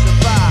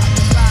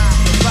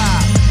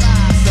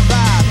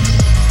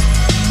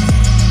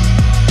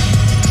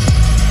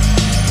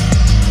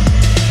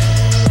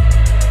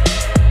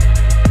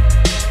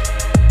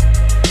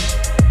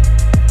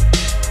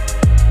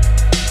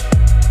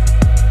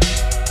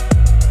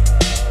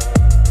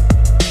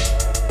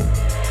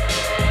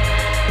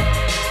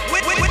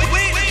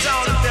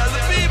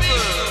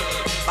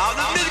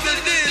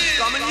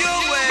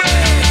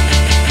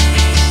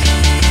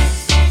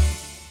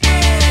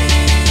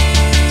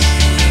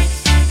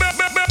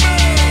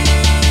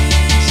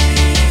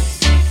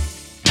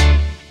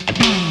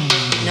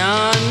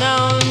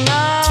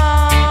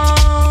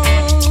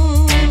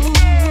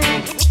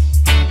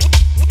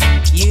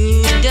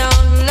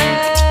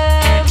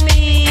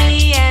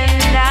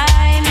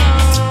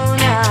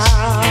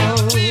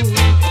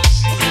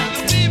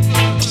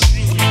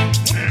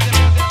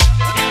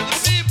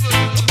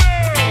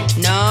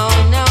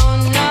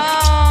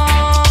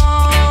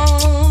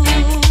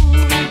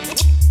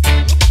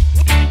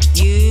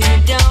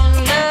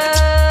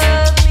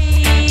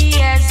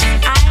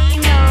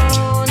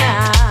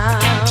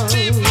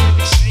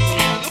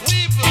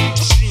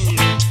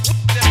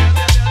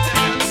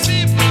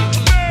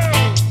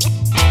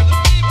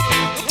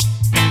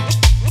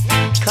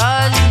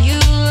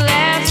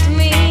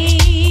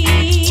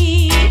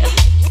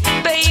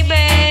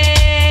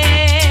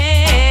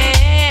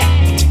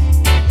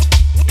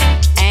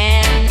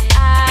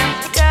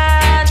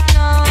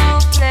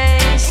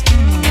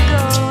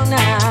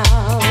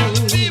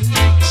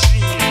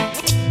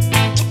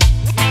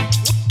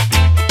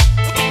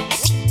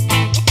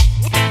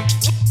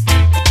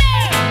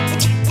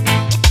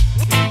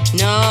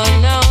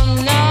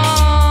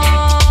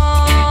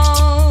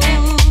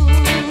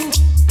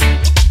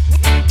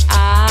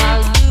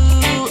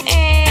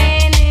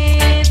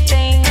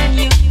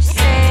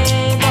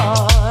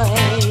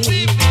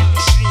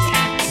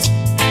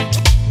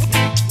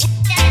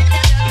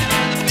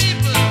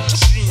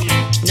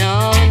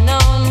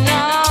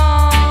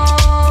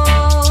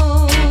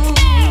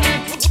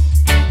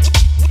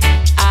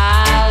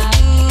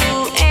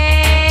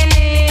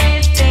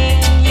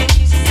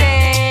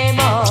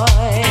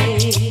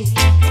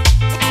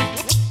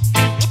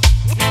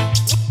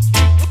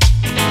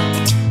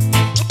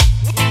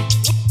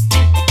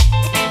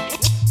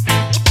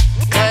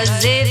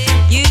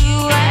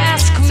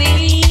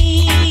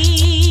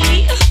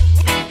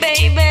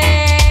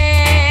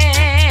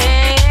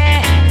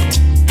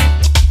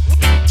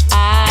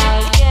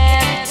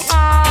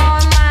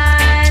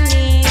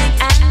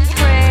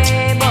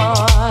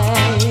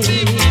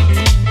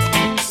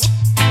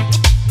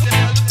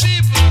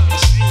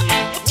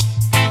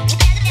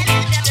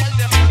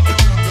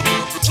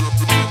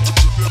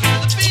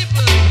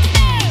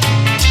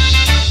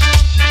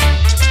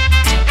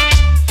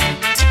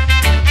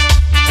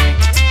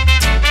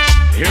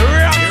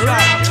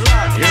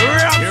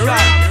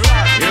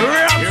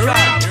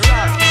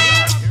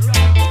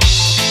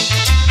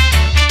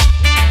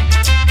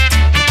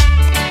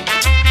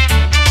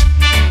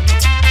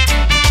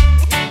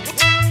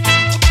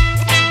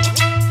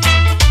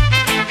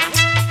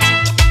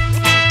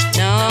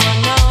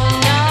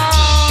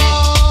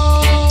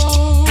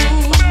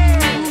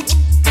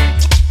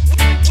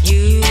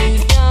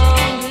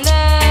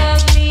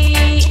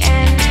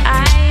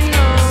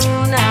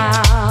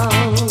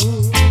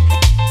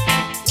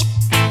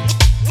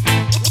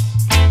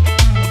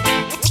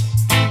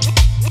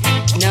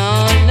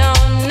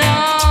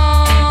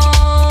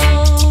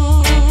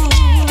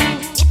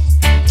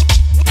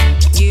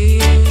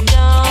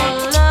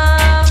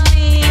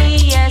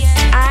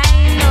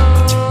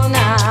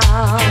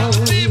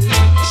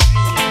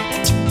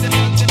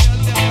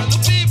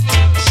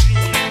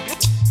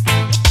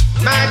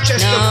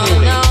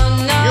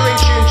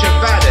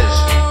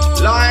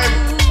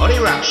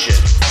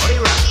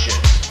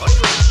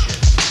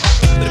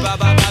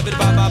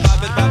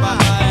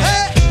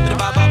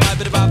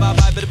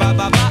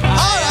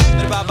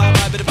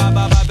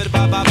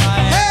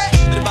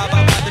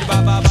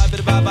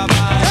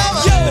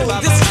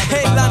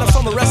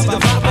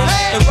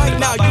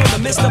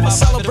 of a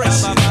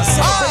celebration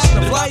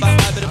of life,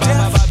 death,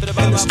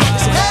 and the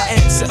struggles of our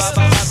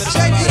ancestors.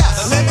 Check it out.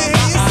 Let me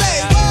hear you say,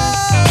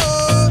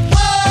 whoa,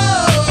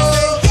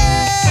 whoa,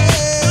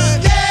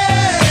 yeah, yeah,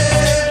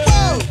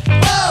 whoa,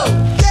 whoa,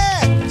 yeah,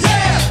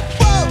 yeah,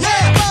 whoa,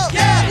 yeah, whoa,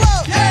 yeah, whoa,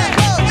 yeah,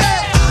 whoa,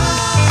 yeah.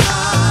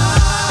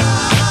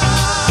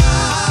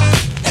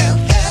 I am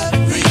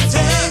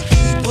everyday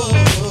people.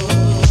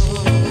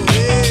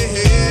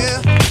 Yeah,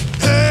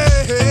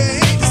 hey,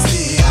 hey.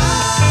 See, I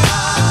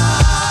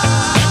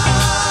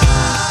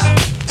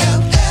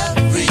am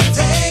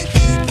everyday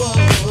people.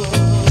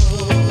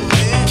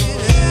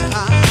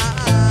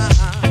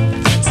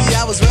 See,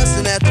 I was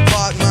resting at the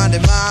park,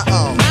 minding my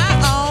own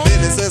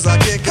business as I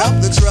kick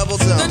up the treble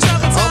tone.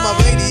 On my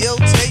radio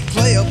tape,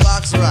 play a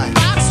box right,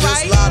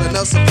 just loud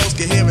enough so folks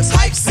can hear us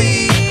hype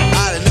scene.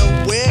 Out of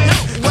nowhere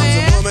comes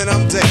a woman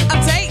I'm dating.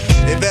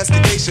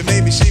 Investigation,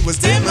 maybe she was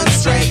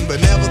demonstrating,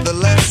 but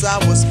nevertheless I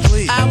was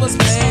pleased.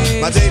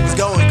 My day was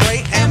going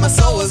great and my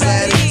soul was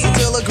at ease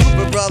until a group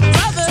of brothers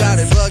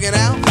started bugging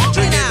out,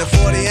 drinking the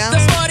 40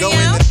 ounce, going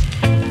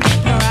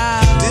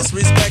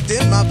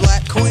disrespecting my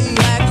black queen,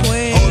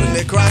 holding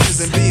their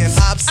crotches and being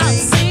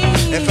obscene.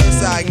 At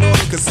first I ignored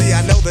them, cause see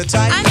I know the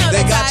type.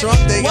 They got drunk,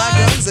 they got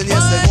guns, and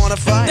yes they wanna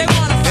fight.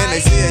 And they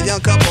see a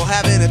young couple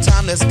having a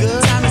time that's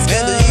good, and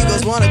the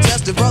egos wanna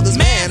test the brother's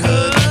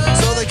manhood.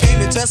 So they came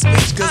to test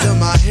speech cause of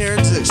my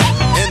heritage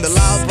and the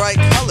loud bright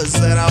colors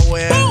that I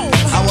wear.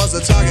 I was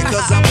a target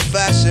cause I'm a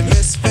fashion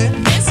misfit,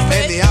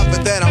 and the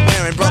outfit that I'm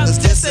wearing, brothers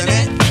dissing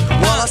it.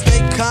 While I stay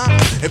calm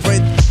and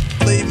pray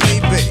leave me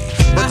be,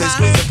 but they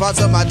squeeze the parts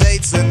of my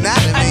date's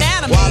anatomy.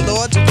 Why,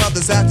 Lord, you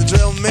brothers have to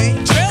drill me?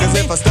 Cause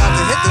if I stop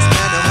to hit this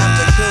man, they'll have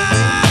to kill me.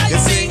 You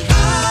see, I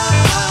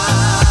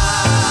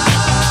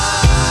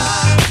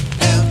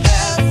am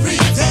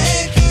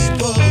everyday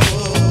people.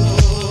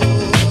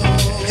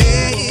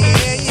 Yeah,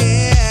 yeah,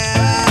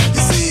 yeah.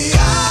 You see,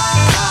 I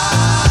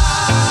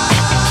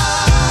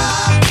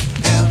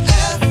am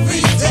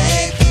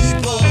everyday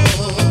people.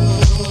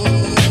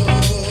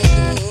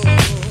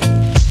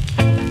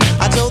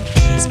 I told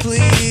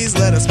please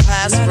let us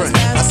pass friends.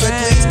 I said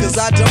please cause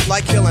I don't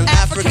like killing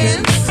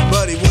Africans.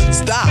 But he wouldn't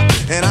stop,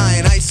 and I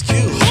ain't Ice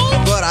Cube.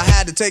 But I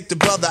had to take the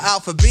brother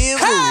out for being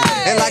rude.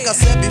 And like I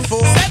said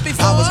before,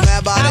 I was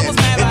mad by then.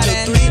 It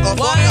took 3 or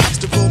 4 cops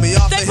to pull me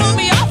off of him.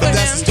 But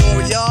that's the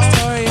story, y'all,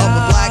 of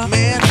a black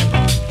man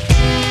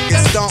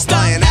gets stomped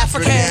by an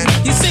African.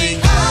 You see,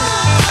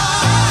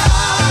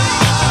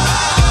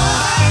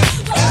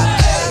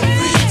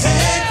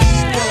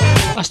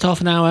 Last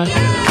half an hour.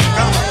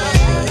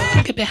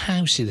 Look a bit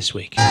housey this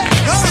week. Got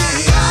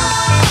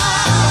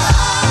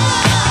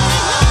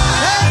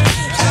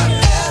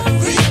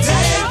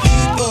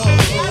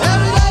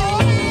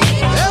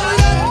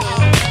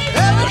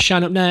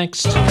Shine up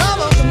next. The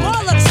moral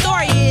of the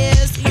story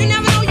is, you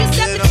never know your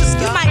step into.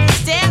 You might be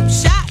stabbed,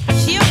 shot,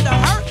 killed, or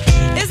hurt.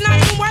 It's not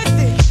even worth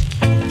it.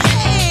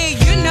 Hey,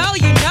 you know,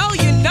 hit it.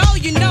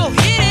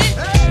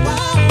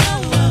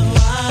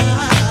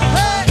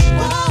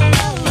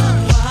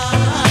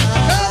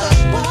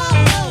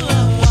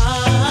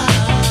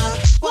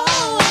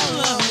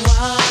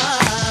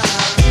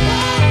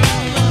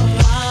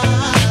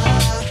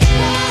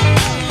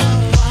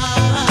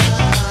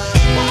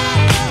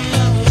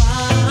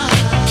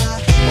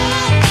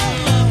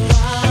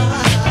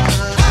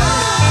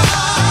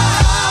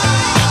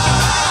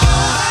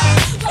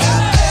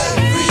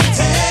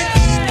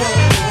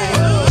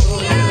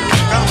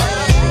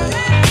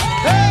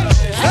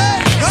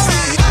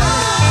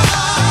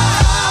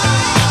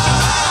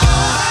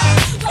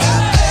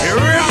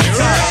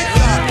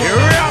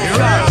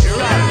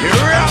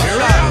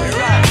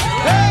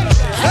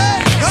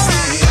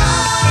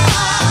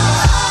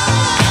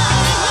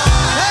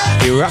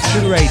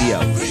 Eruption Radio.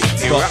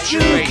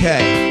 Eruption UK.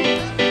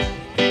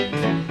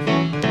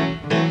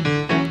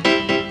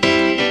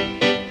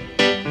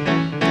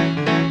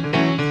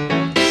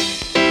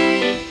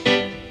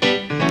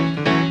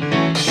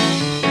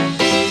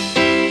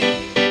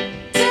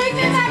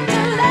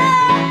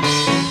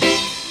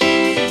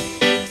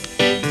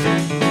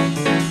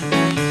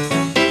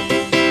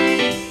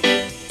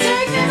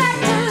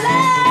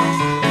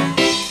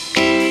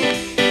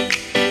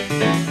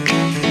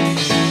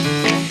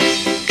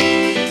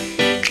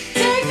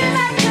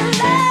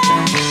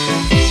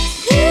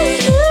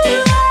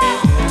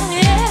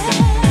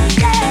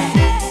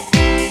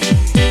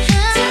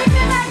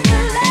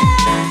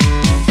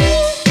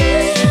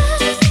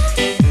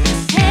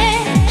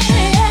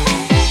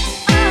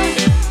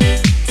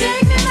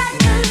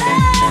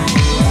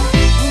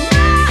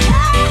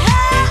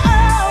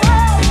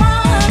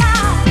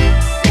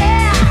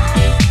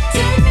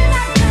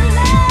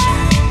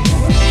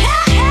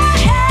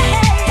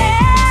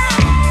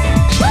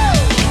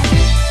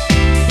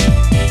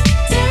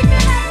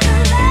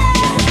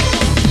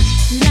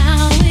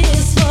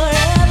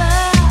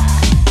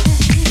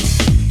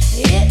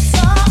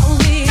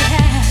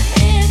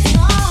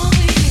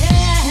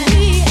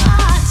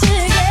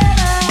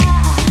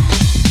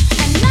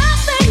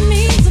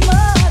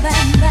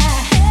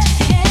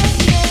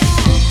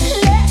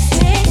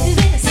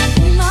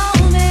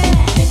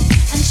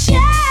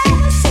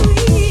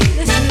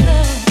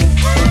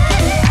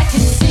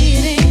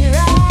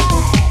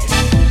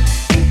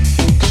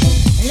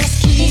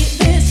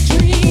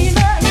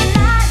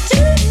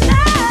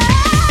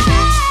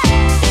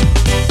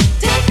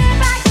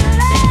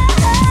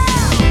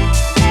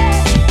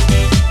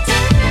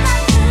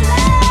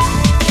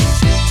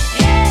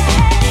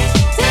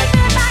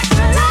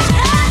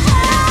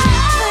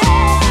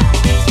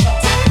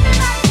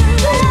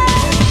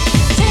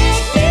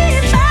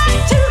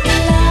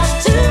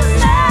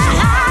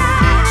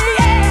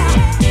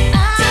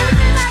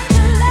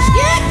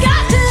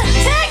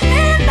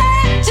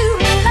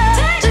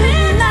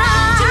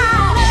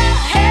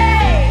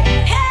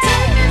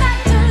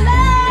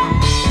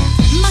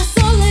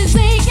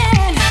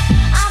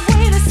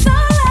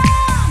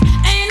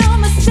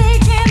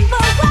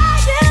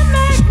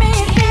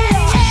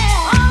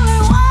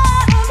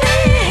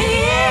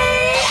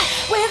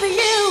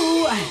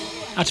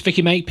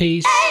 Vicky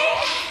Makepeace.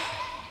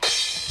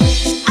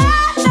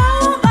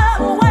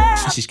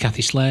 This is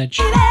Kathy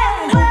Sledge.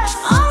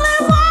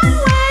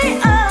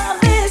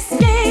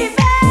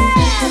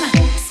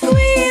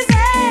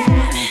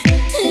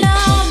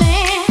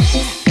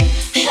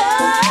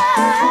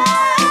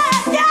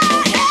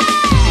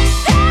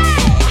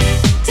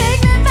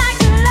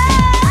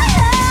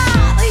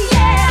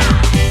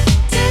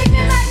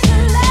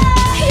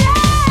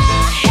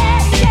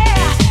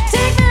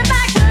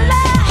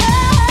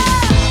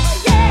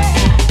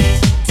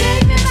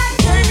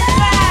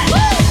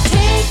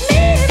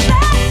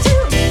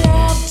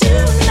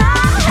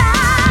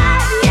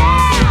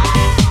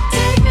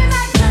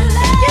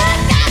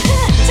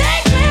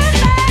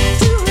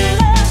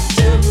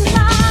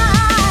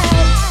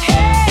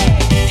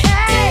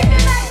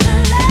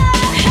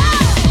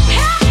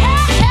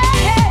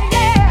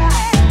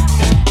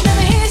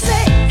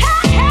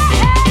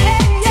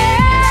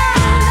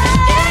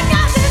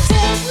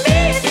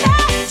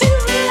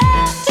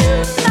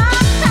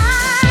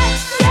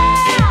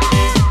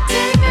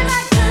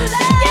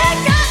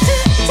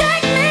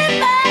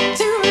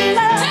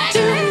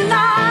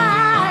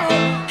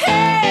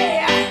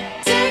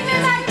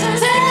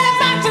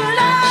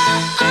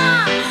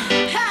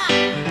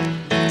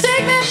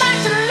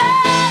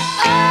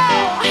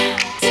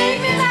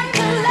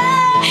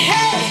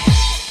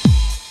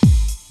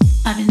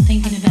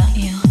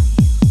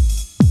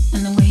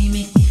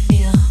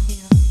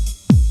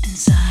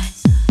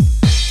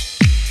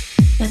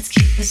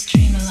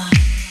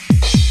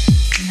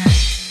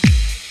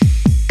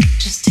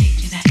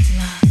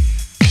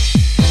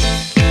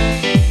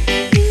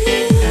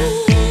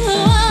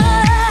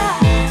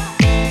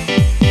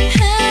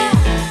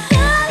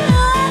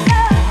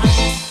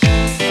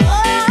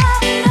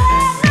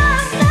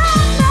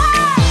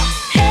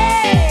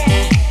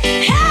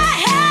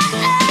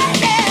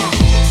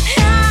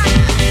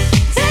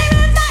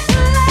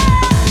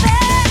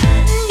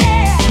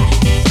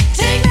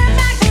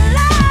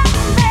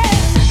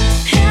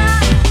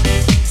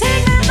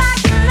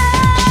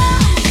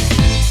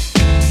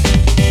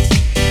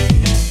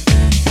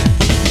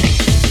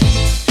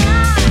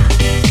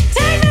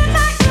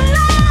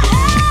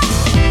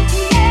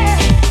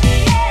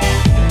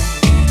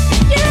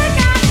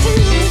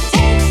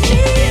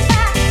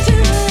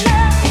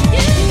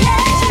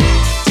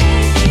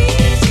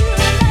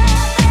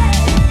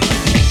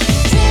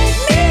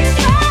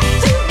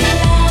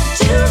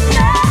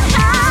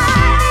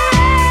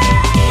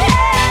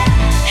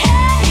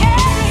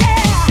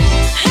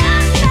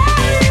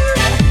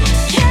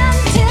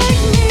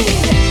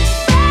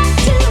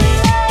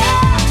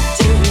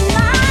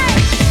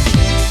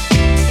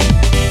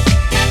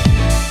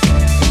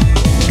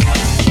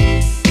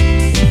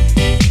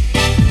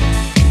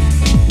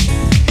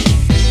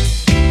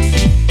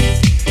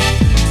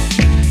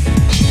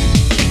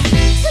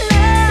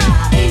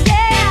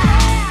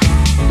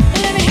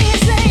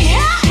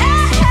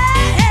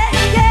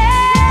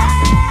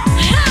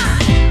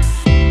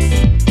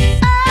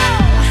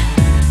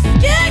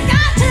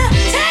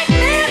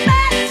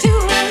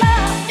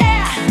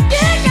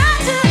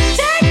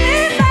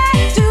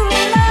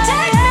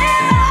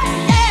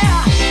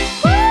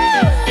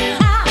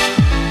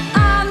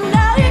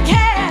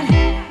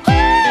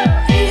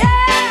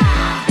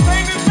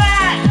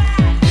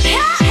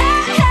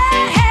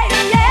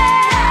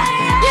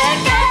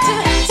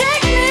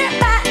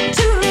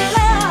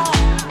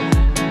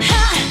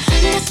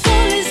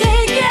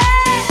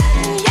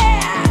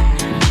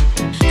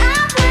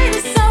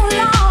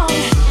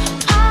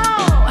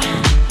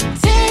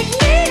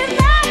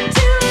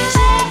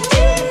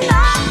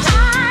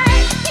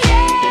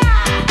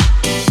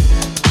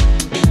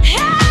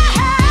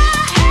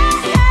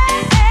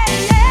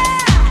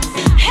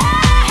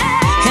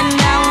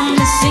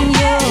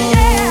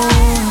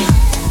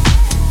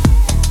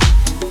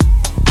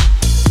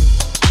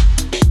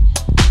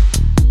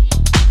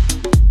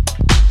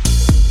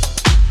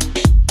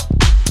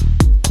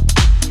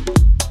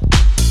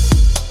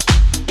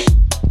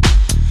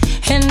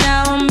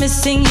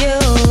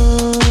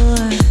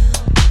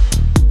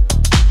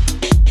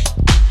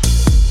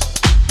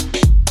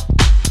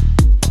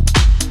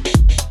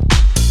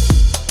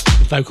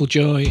 Vocal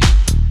joy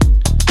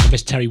of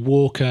Miss Terry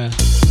Walker.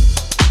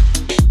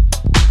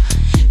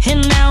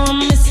 And now I'm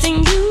missing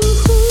you.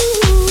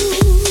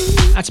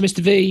 That's Mr.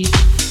 V.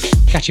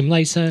 Catch him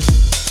later.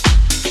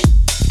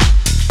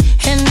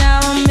 And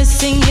now I'm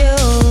missing you.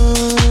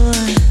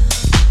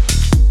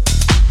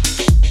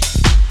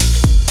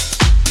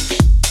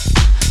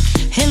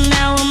 And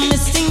now I'm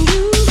missing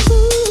you.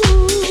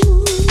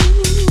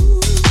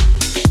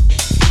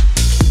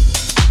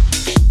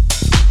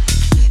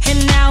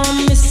 And now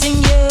I'm missing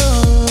you.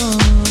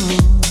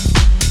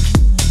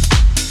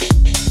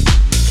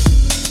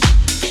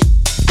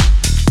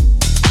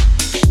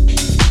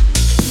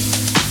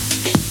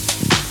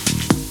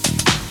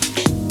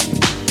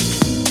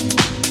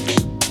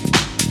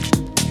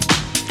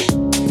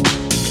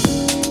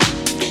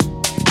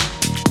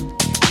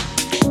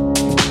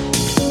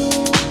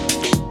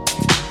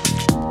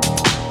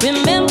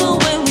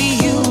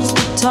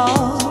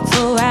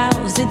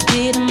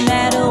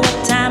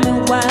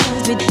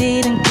 we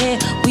didn't care.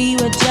 We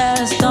were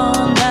just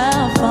on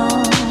the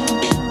phone.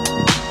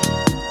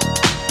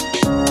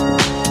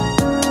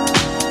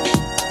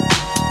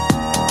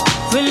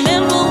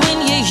 Remember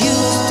when you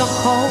used to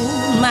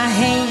hold my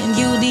hand?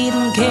 You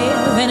didn't care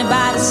if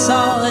anybody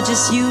saw,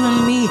 just you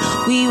and me.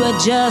 We were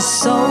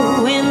just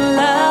so in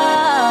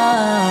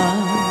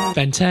love.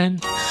 Ben 10.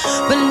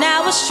 But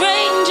now we're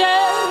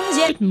strangers.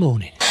 Yeah. Good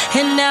morning.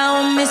 And now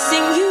I'm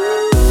missing you.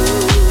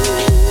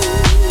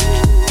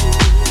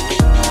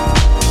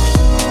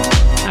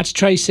 That's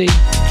Tracy.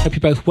 Hope you're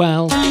both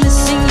well. I'm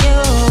missing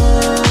you.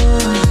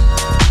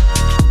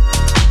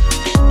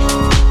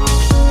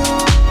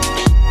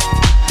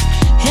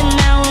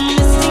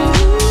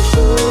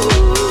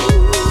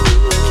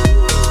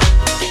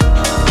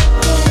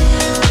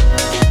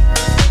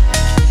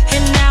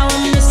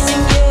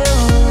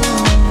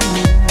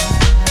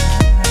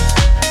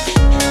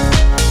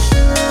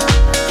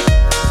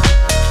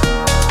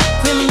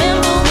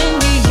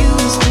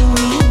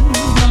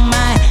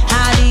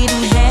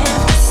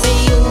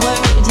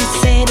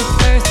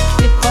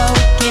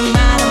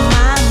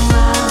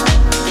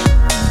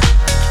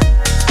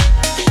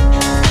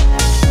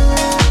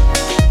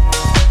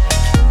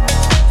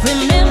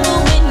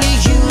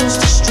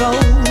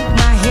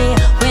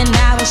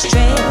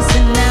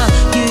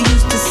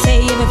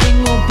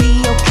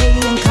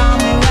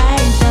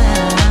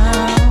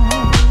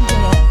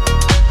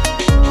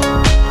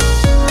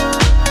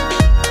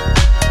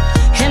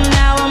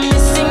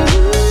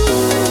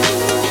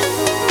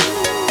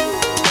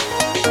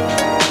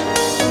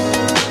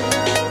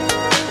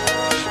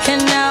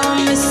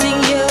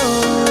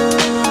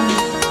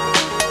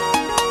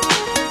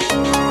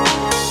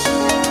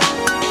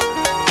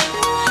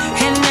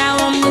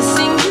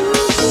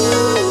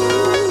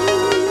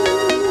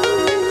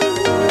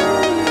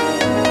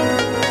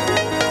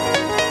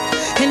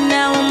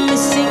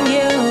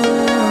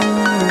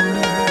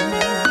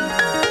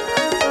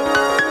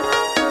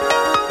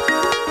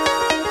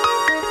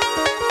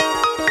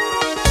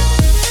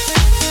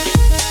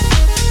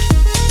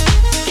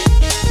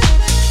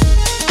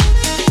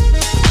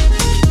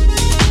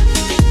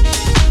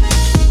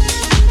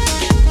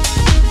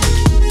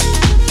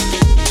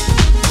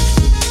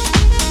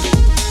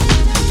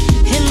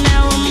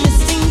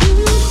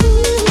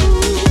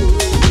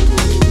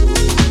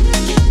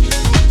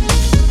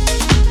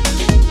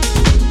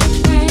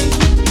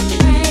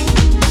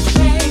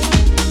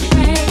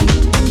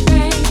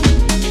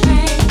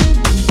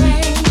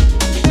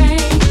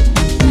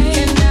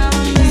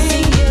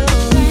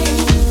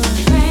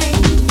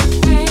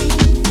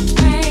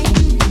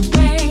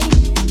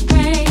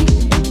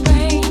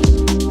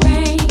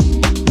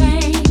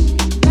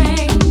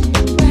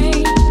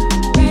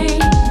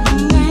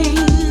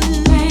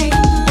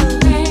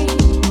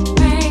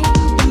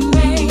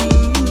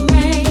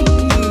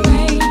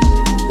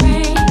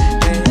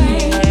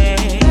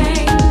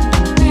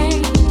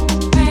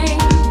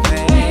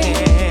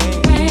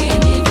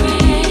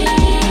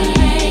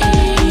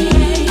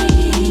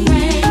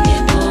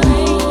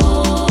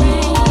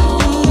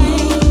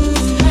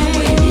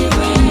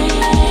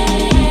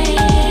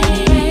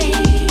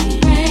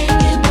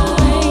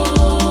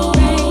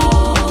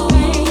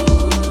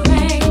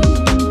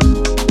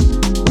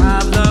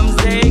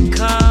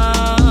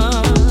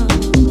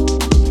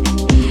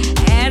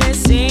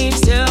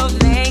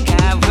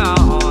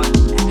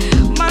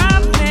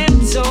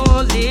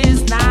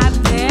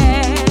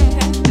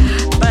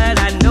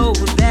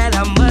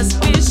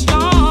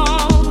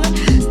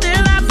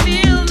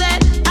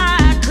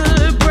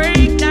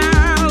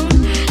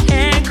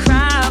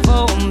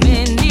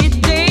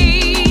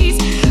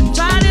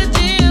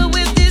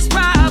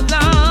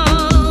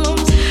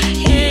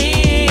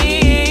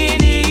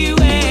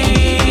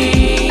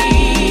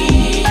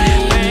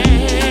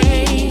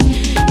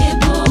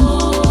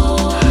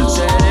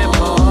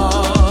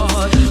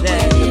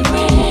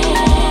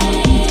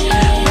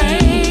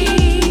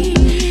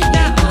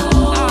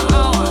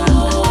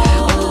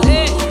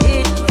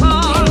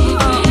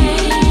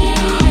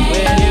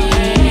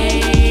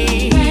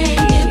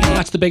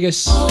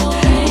 Biggest,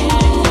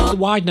 the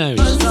Wide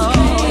Nose,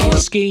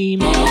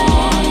 Scheme,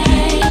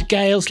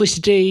 Gales, Lisa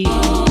D,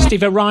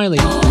 Steve O'Reilly,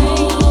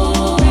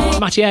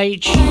 Matty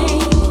H.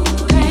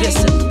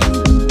 Listen,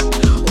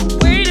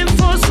 waiting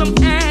for some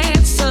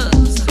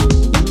answers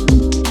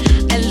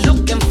and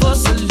looking for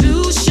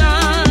solutions.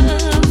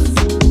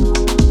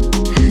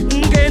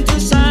 Can't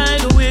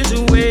decide which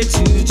way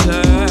to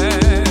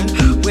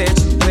turn,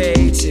 which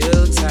way to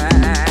turn.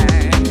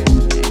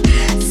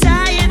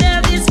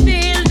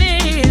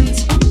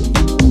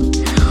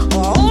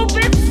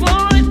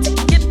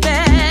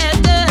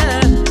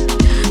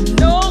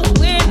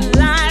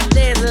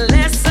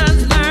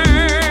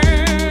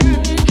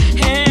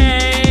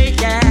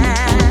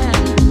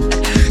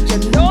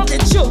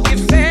 That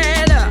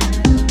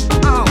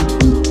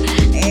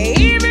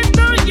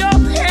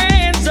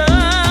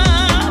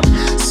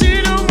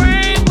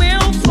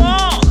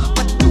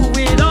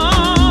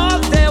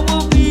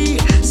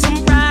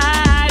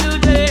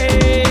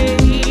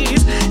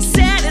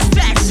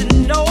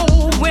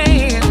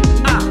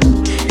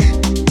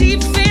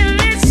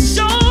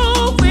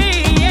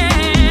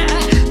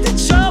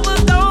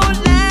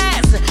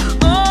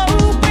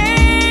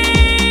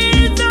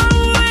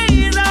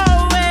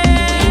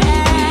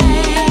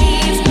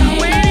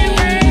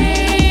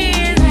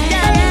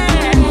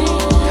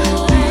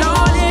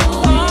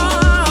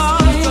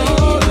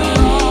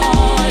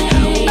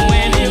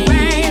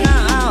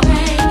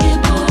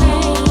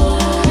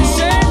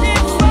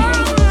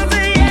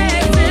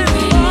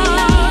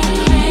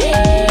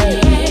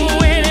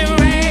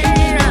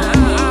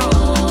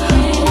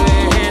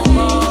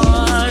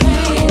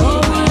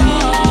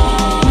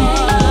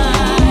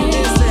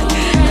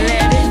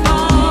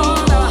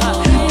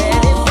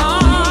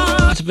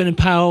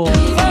Powell,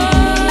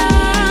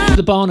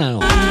 The Bono,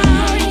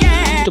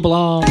 Double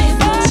R,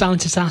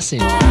 Silent Assassin,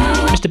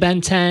 Mr. Ben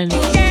 10,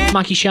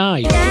 Mikey Shy,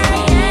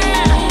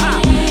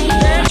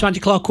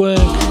 Atlantic Clockwork,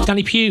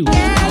 Danny Pugh,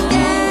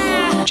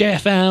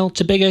 JFL,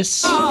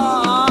 Tobigas,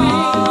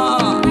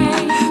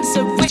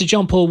 Mr.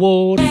 John Paul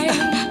Ward.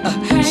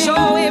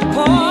 Show it,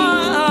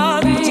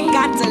 boy, but you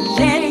got to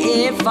let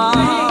it fall.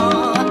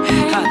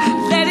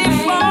 Let it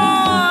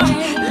fall,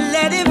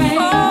 let it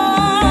fall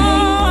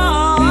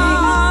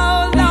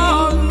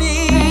on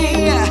me.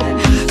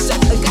 So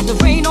got the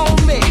rain on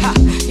me,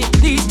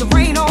 it needs to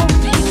rain on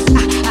me.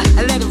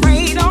 Let it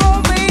rain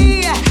on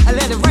me,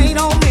 let it rain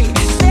on me.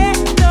 Let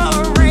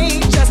the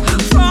rain just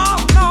fall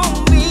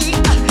on me.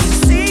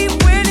 See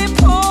when it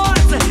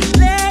pours,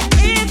 let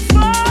it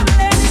fall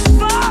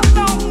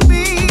on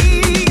me.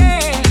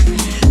 Yeah,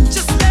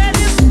 just let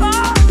it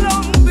fall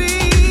on me.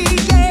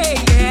 Yeah.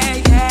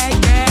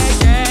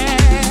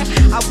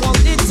 I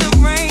want it to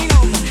rain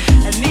on me.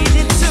 I need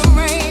it to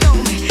rain on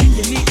me.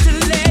 You need to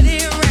let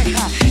it rain.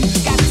 You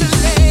got to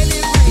let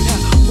it rain.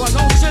 Why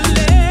don't you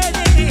let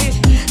it?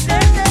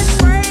 Let that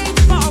rain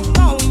fall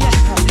on you.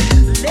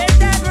 Let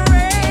that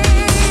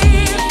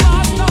rain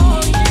fall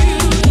on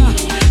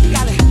you.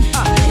 Got it.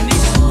 You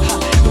need it.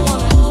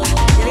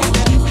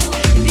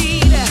 You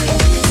need it.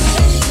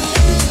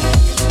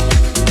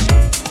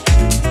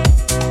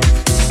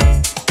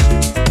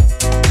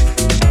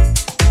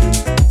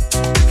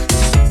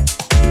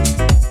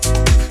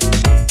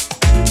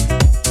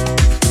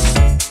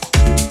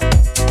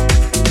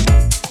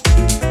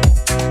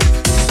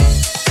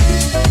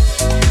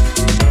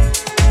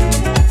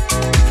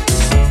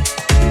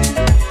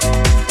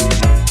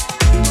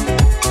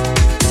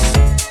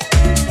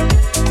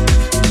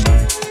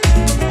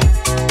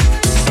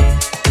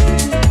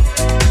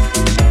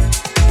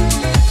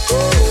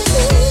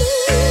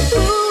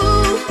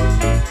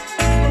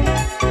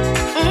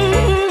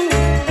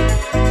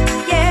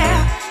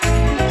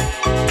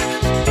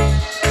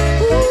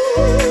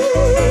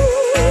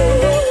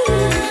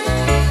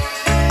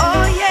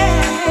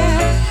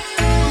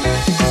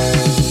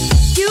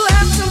 You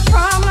have some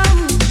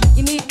problems,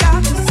 you need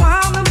God to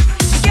solve them.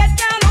 Get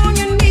down on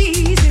your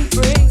knees and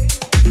pray.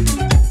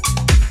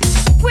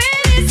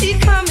 When is He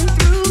coming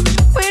through?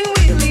 When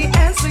will He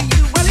answer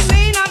you? Well, it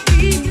may not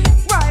be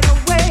right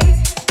away,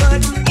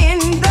 but in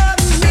the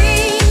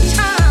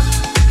meantime,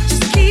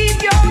 just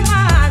keep your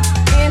mind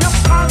in a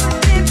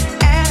positive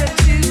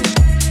attitude.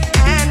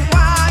 And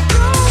while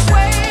you're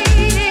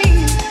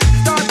waiting,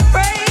 start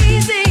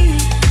praising.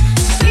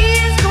 He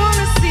is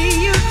gonna see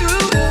you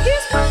through.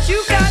 Here's what you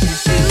got to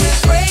do.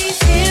 Praise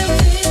Him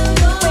till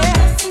your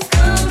blessings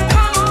come.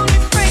 Come on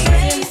and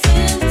praise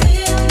Him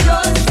till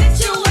your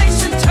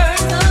situation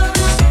turns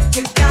around.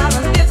 You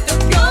gotta lift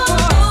up your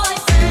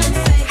voice and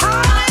say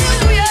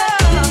hallelujah.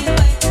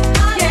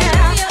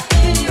 Yeah.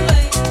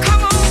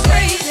 Come on,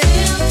 praise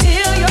Him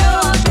till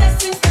your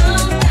blessings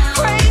come down.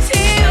 Praise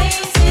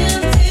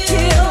Him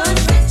till your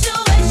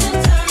situation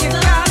turns around. You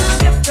gotta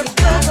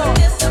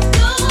lift up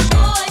your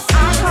voice.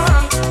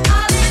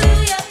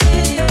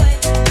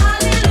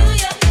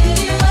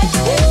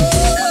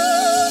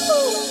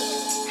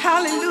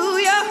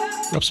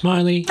 Hallelujah. Rob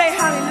Smiley, Say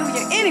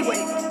hallelujah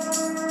anyway.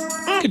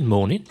 good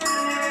morning.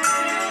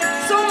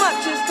 So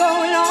much is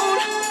going on.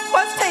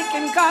 What's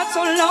taking God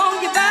so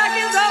long? Your back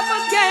is up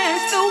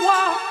against the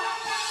wall.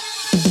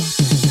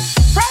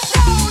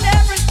 Pressure on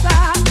every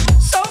side.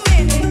 So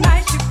many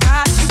nights you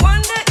cried. You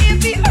wonder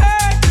if He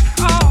heard you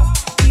call.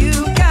 You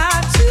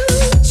got to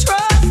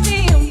trust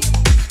Him.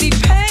 Be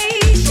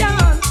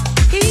patient.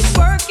 He's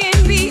working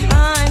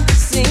behind the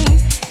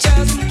scenes.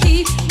 Just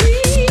keep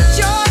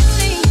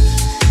rejoicing.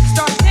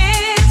 Start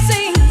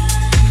dancing.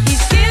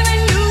 He's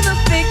giving you the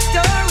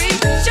victory.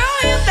 Show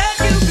Him that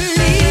you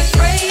believe.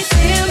 Praise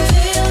Him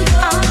till your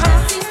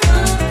blessings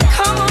come.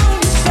 Come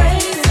on,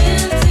 praise Him.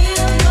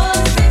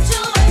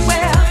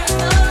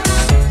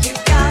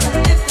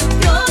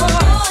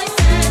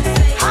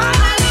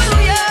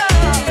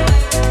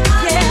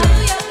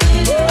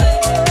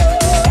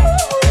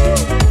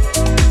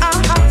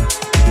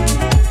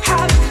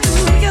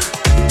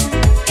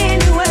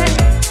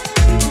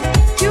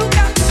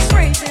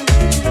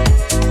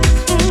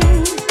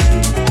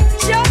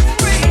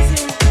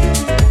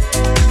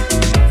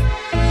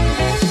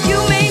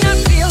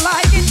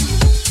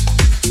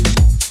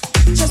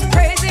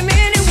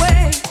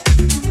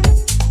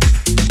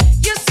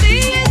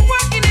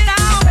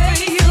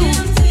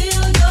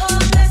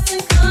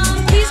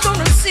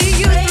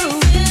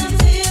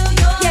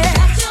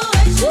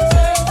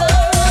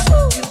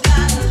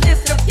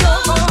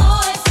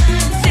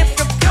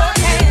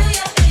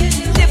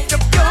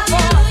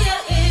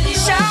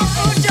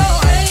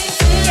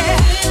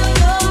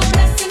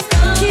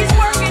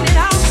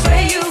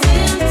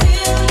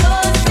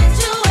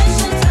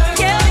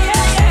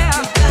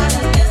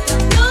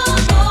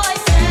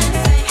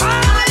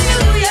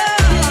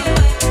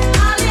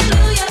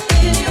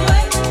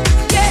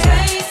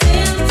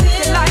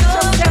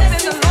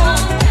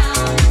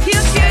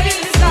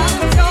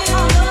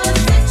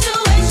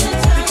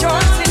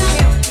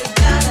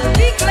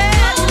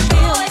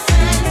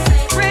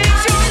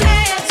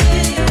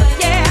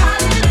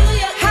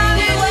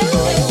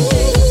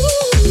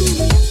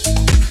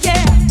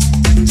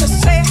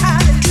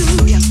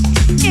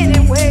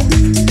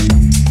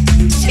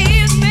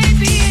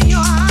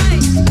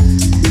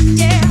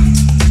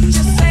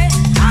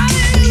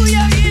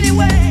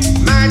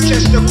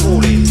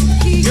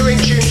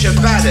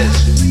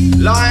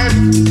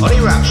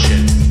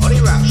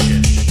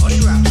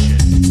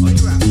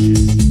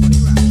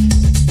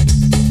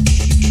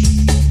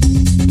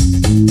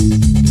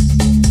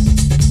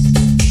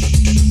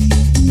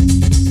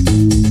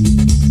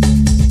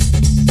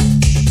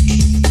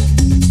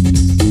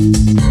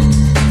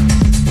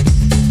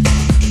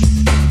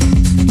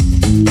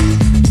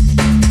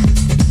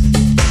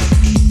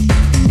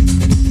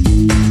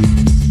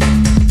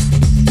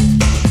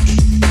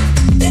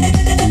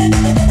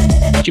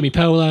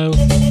 Polo,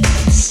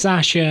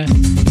 Sasha.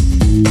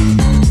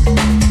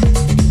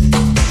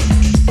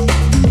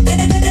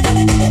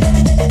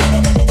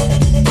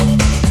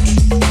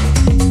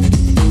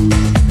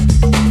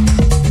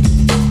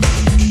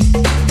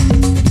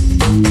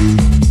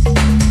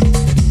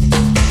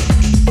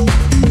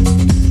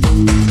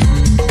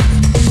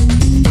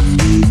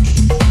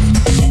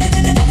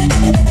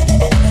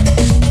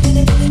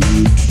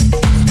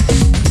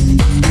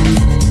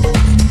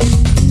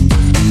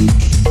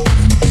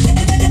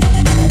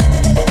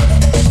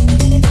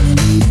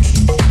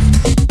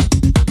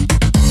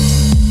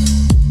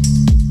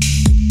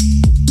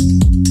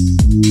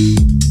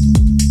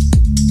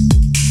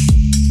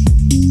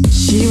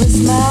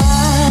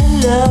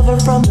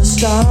 From the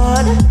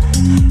start,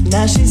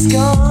 now she's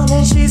gone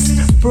and she's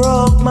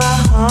broke my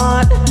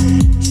heart.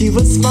 She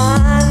was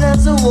fine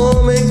as a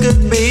woman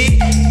could be.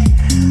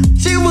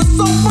 She was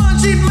so fine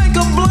she'd make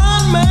a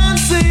blind man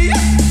see.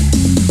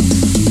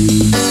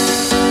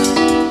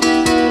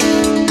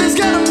 There's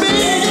gotta be,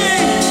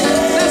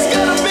 there's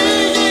gotta be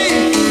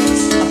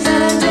a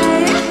better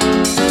day,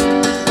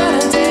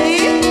 better day.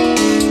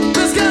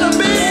 There's gotta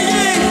be,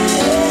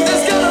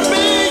 there's gotta be a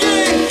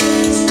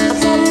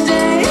better day.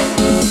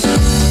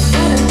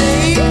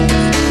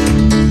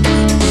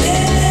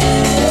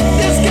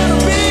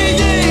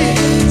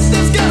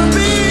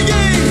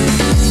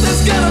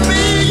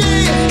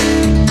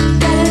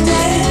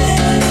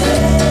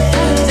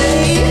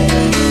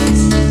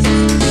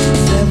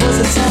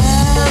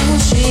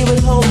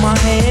 My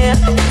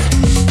hand.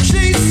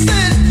 She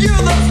said you're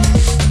the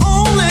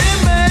only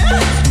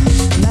man.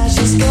 Now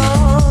she's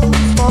gone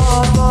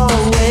far, far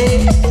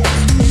away.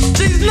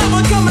 She's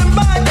never coming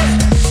back.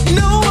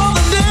 No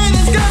other day.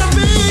 There's gotta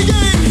be,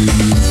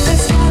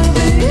 there's gotta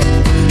be,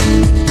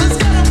 there's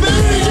gotta be,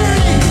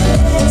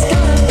 there's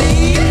gotta be.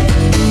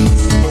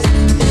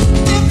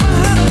 If I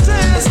had a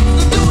chance to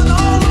do it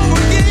all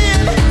over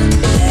again,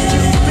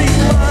 you'd be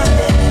my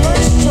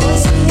first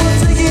choice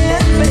once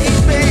again,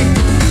 baby.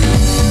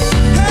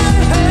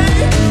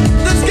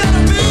 There's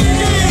gotta be a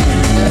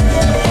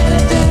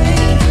day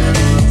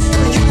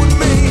for you and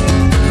me.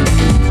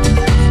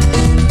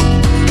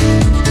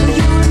 For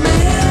you and me.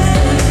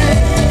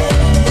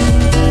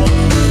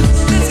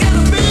 There's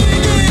gotta be a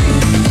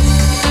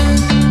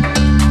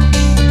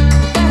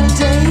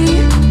day.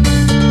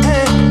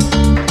 Hey.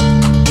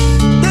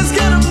 There's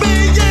gotta be a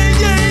day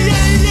for you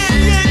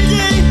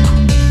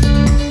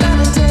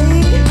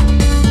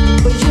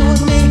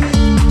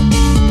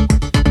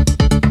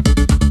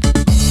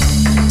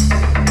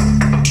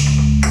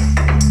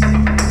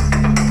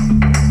and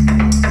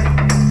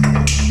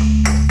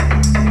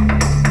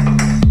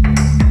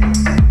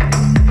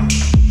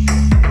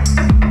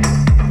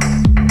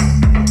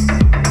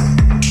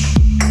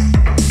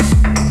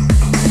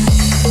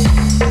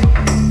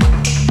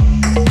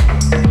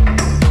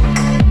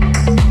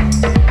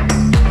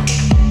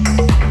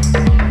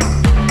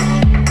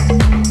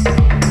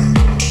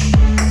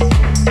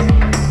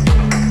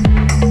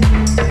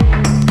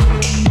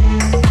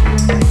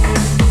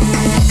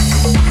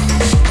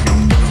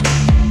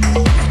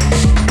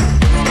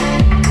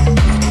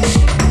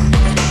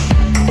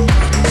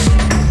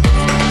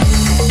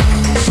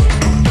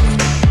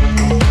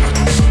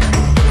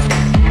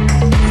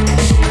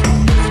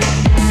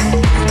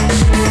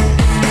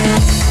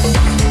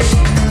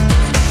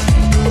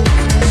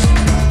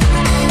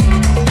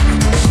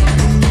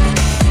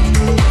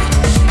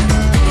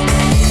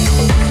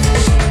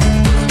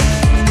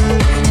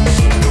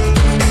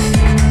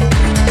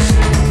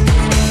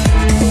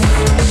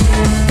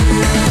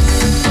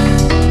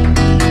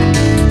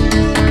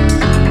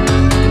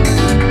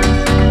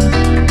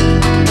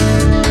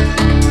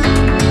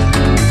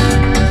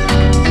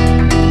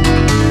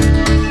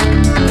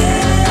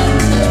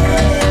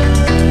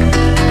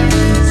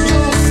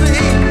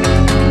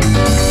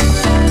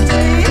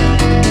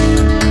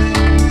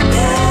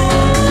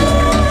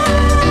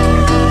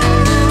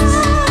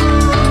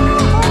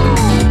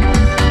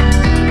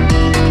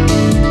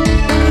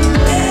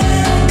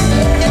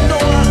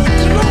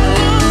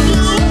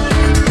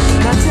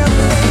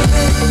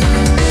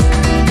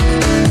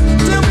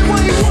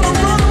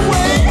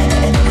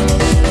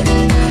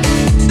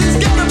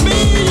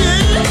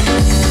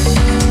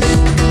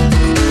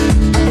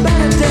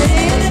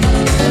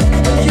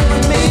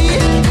me.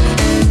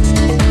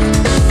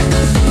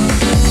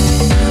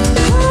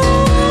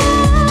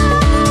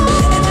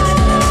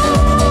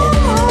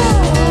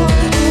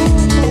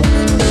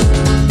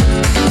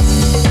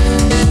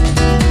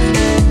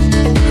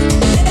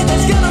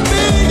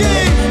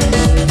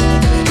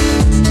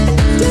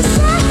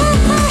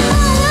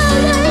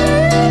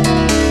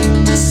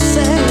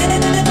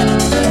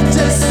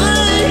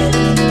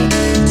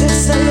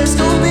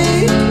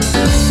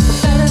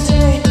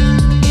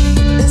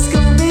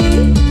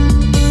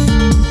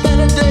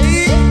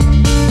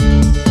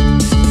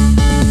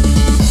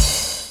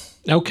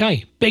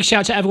 Okay, big shout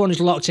out to everyone who's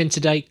locked in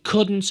today.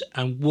 Couldn't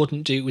and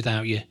wouldn't do it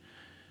without you.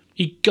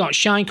 You got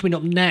Shine coming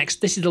up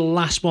next. This is the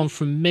last one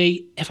from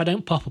me. If I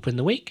don't pop up in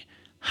the week,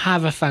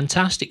 have a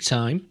fantastic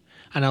time.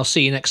 and I'll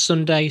see you next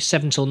Sunday,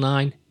 7 till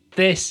 9.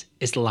 This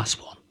is the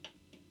last one.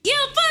 You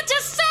put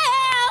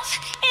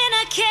yourself in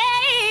a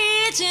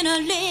cage in a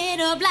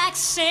little black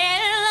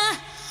cell.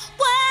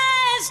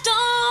 Words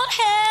don't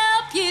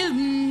help you,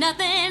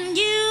 nothing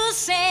you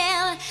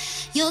sell.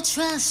 Your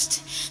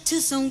trust to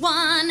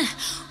someone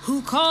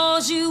who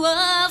calls you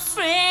a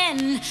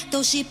friend,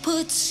 though she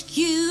puts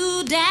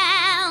you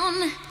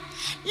down.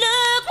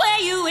 Look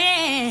where you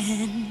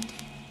end.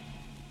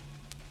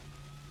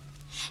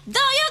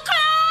 Though you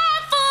cry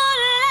for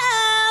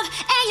love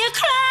and you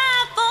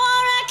cry for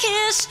a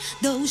kiss,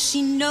 though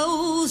she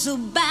knows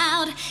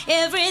about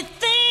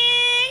everything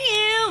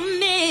you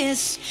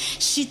miss,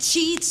 she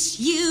cheats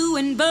you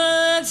and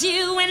bugs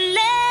you and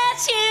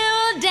lets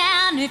you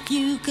down. If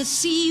you could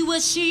see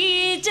what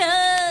she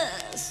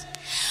does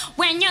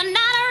when you're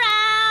not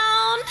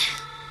around.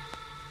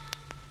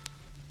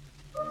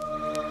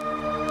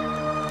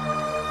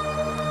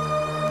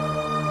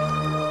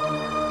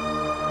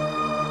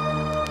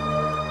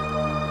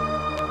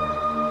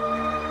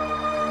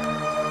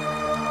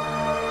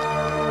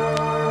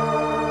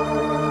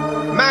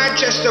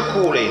 Manchester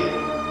calling.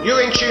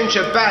 You're in tune to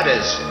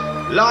Badders.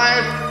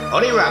 Live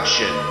on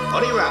Eruption.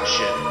 On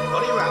Eruption.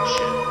 On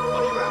Eruption.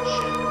 On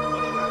Eruption.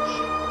 On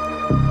Eruption.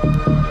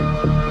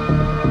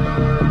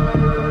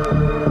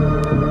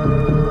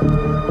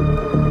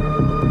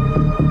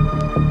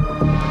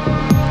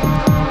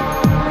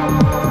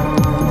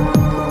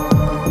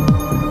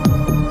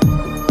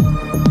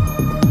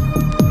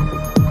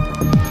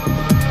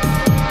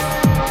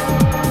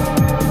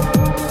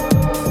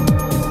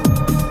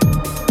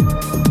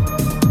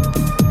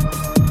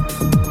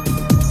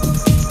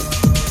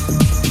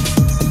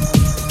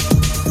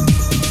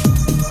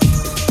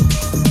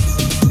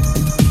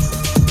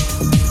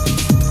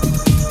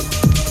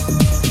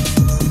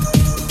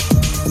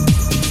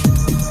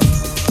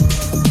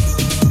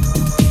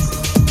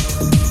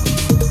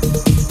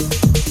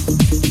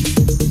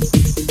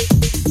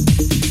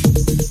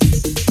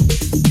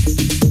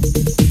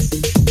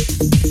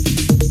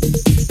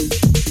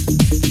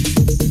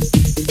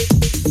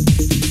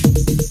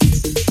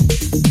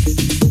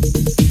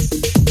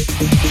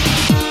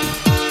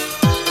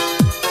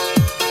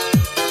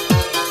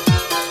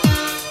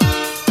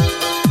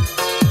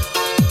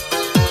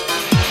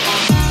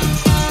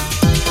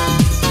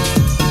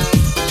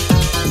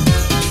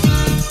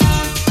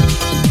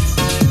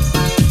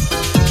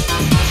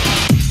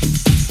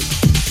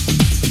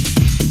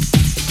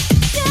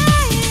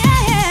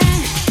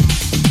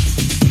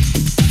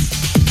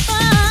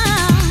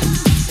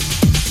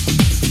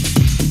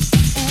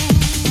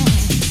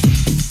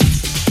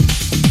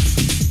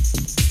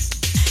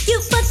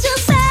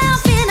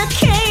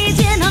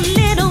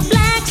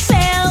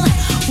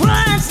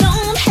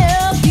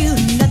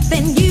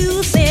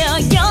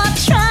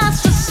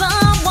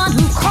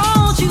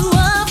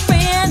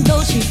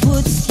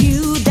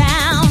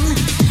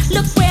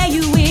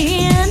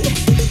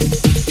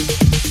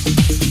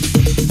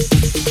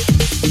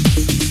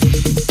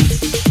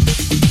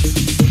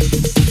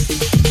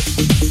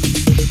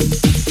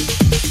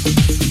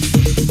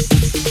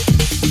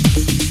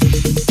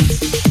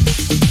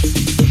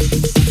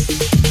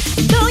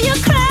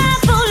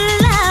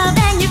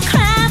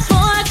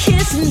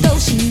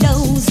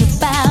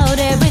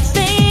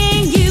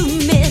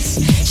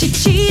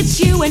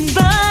 and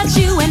bugs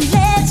you and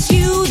lets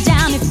you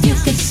down. If you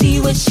could see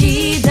what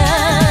she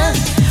does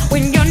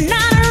when you're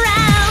not around.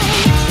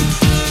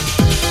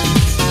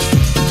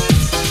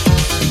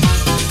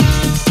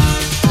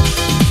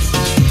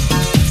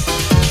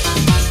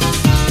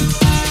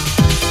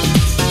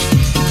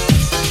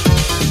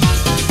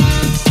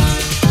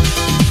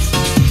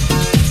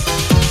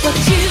 What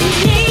you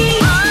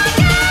need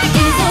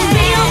is a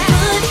real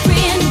good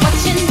friend. What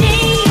you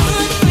need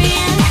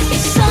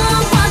is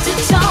someone to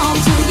talk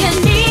to. You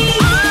need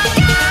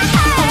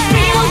a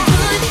real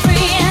good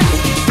friend.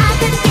 I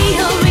could be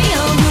a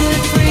real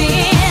good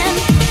friend.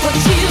 What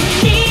you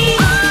need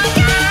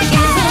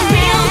is a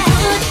real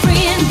good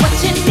friend. What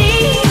you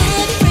need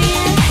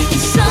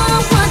is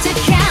someone to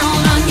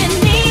count on. You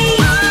need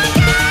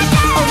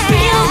a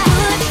real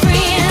good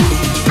friend.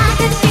 I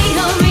could be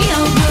a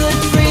real good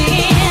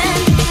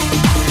friend.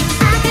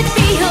 I could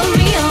be a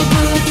real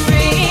good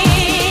friend.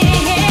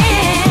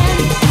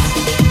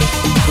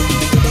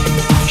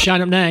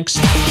 Shine up next.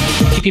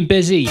 Keeping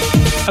busy.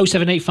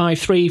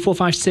 07853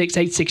 456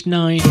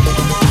 869.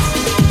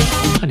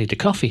 I need a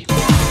coffee.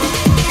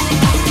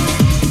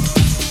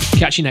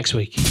 Catch you next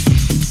week.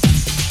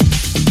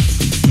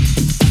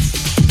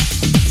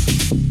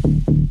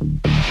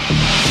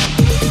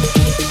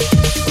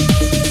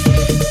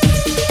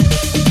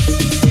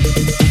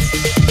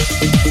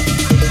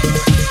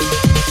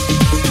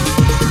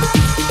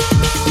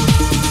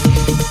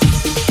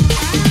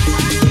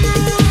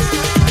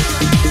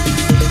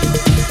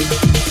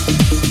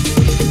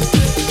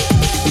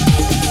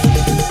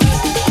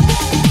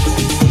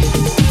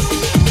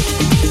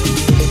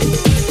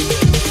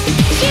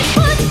 She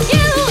put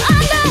you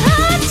under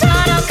her tongue.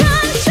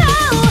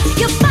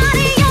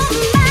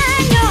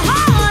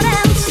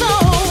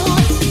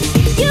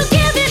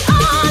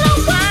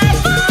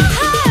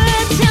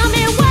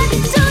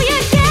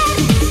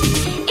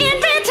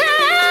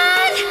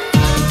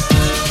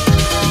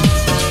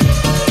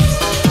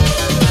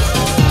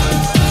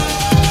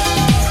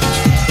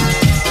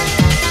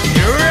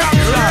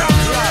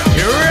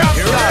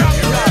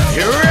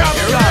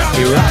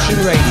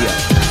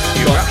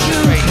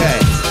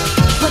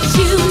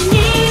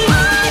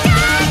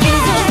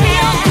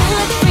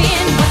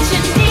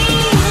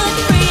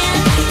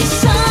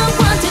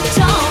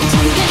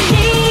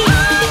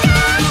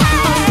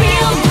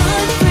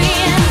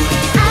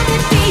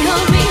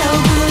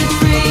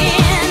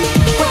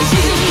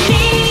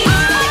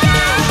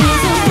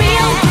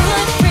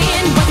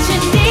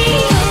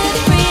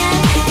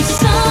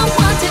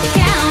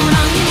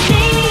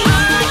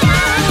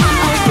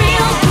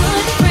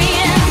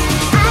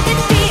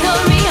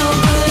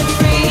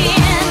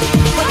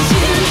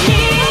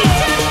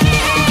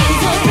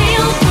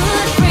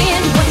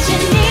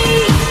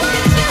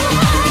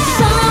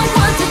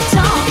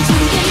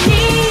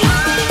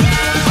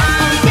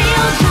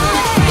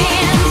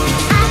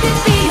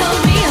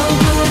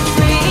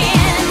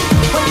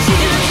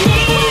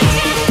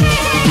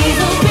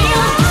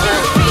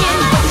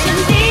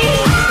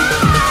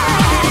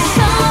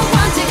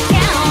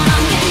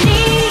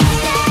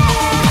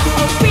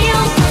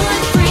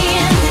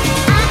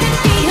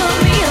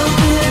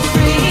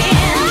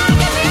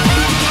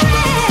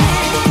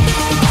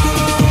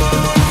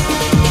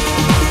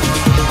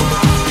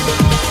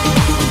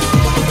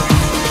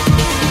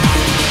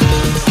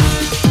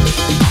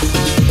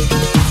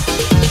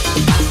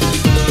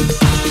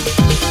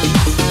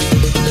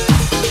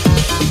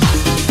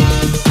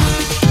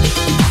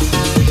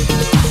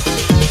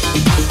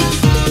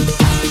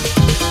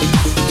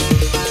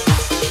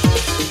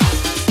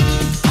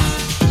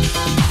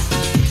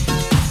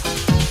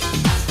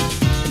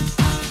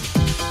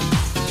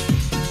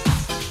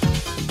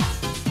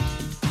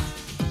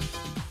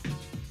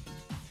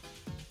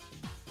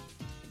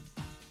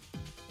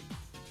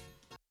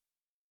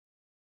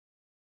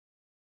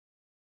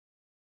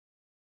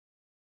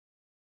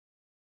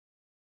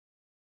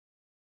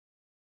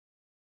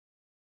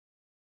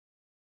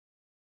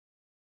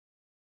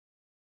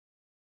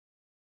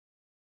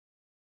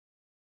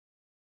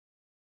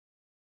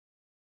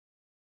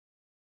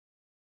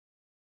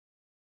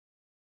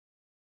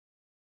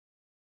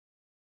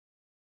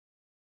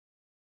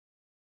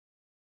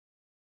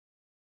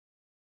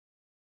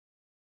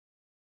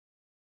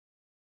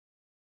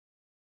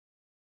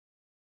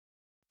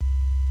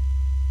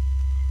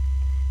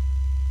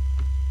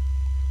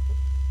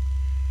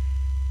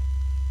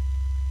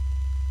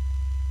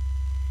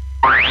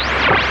 Bye.